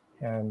them.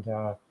 And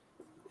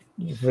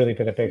you've really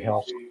been a big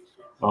help.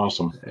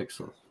 Awesome.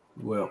 Excellent.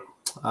 Well,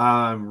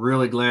 I'm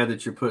really glad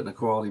that you're putting a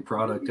quality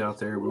product out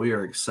there. We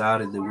are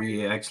excited that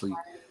we actually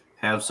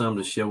have some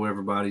to show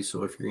everybody.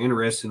 So if you're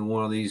interested in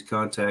one of these,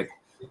 contact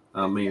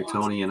me or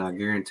Tony, and I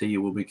guarantee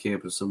you we'll be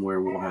camping somewhere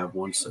and we'll have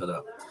one set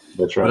up.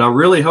 That's right. But I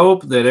really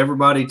hope that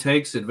everybody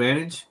takes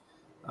advantage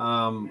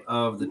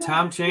of the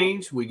time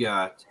change. We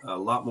got a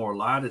lot more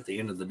light at the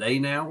end of the day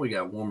now. We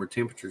got warmer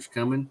temperatures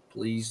coming.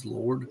 Please,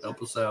 Lord,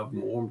 help us have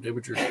warm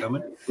temperatures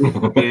coming.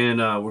 And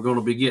we're going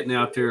to be getting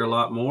out there a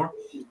lot more.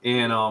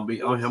 And on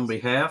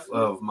behalf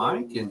of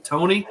Mike and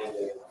Tony,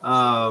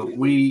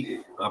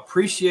 we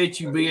appreciate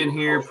you being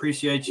here.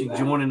 Appreciate you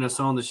joining us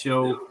on the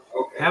show.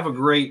 Have a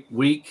great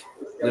week.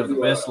 Live the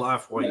best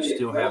life while you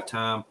still have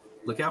time.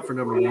 Look out for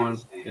number 1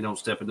 and don't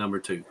step at number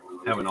 2.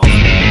 Have an awesome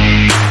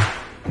day.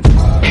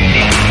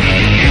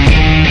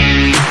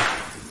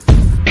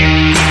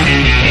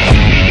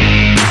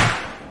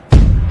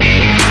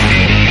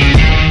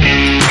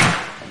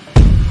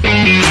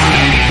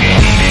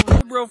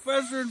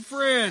 BROfessor and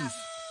Friends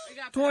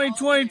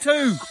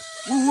 2022.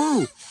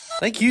 Woo-woo.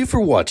 Thank you for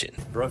watching.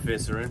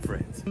 BROfessor and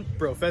Friends.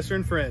 BROfessor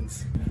and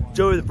Friends.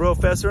 Joey the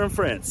BROfessor and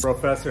Friends.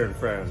 BROfessor and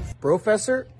Friends. BROfessor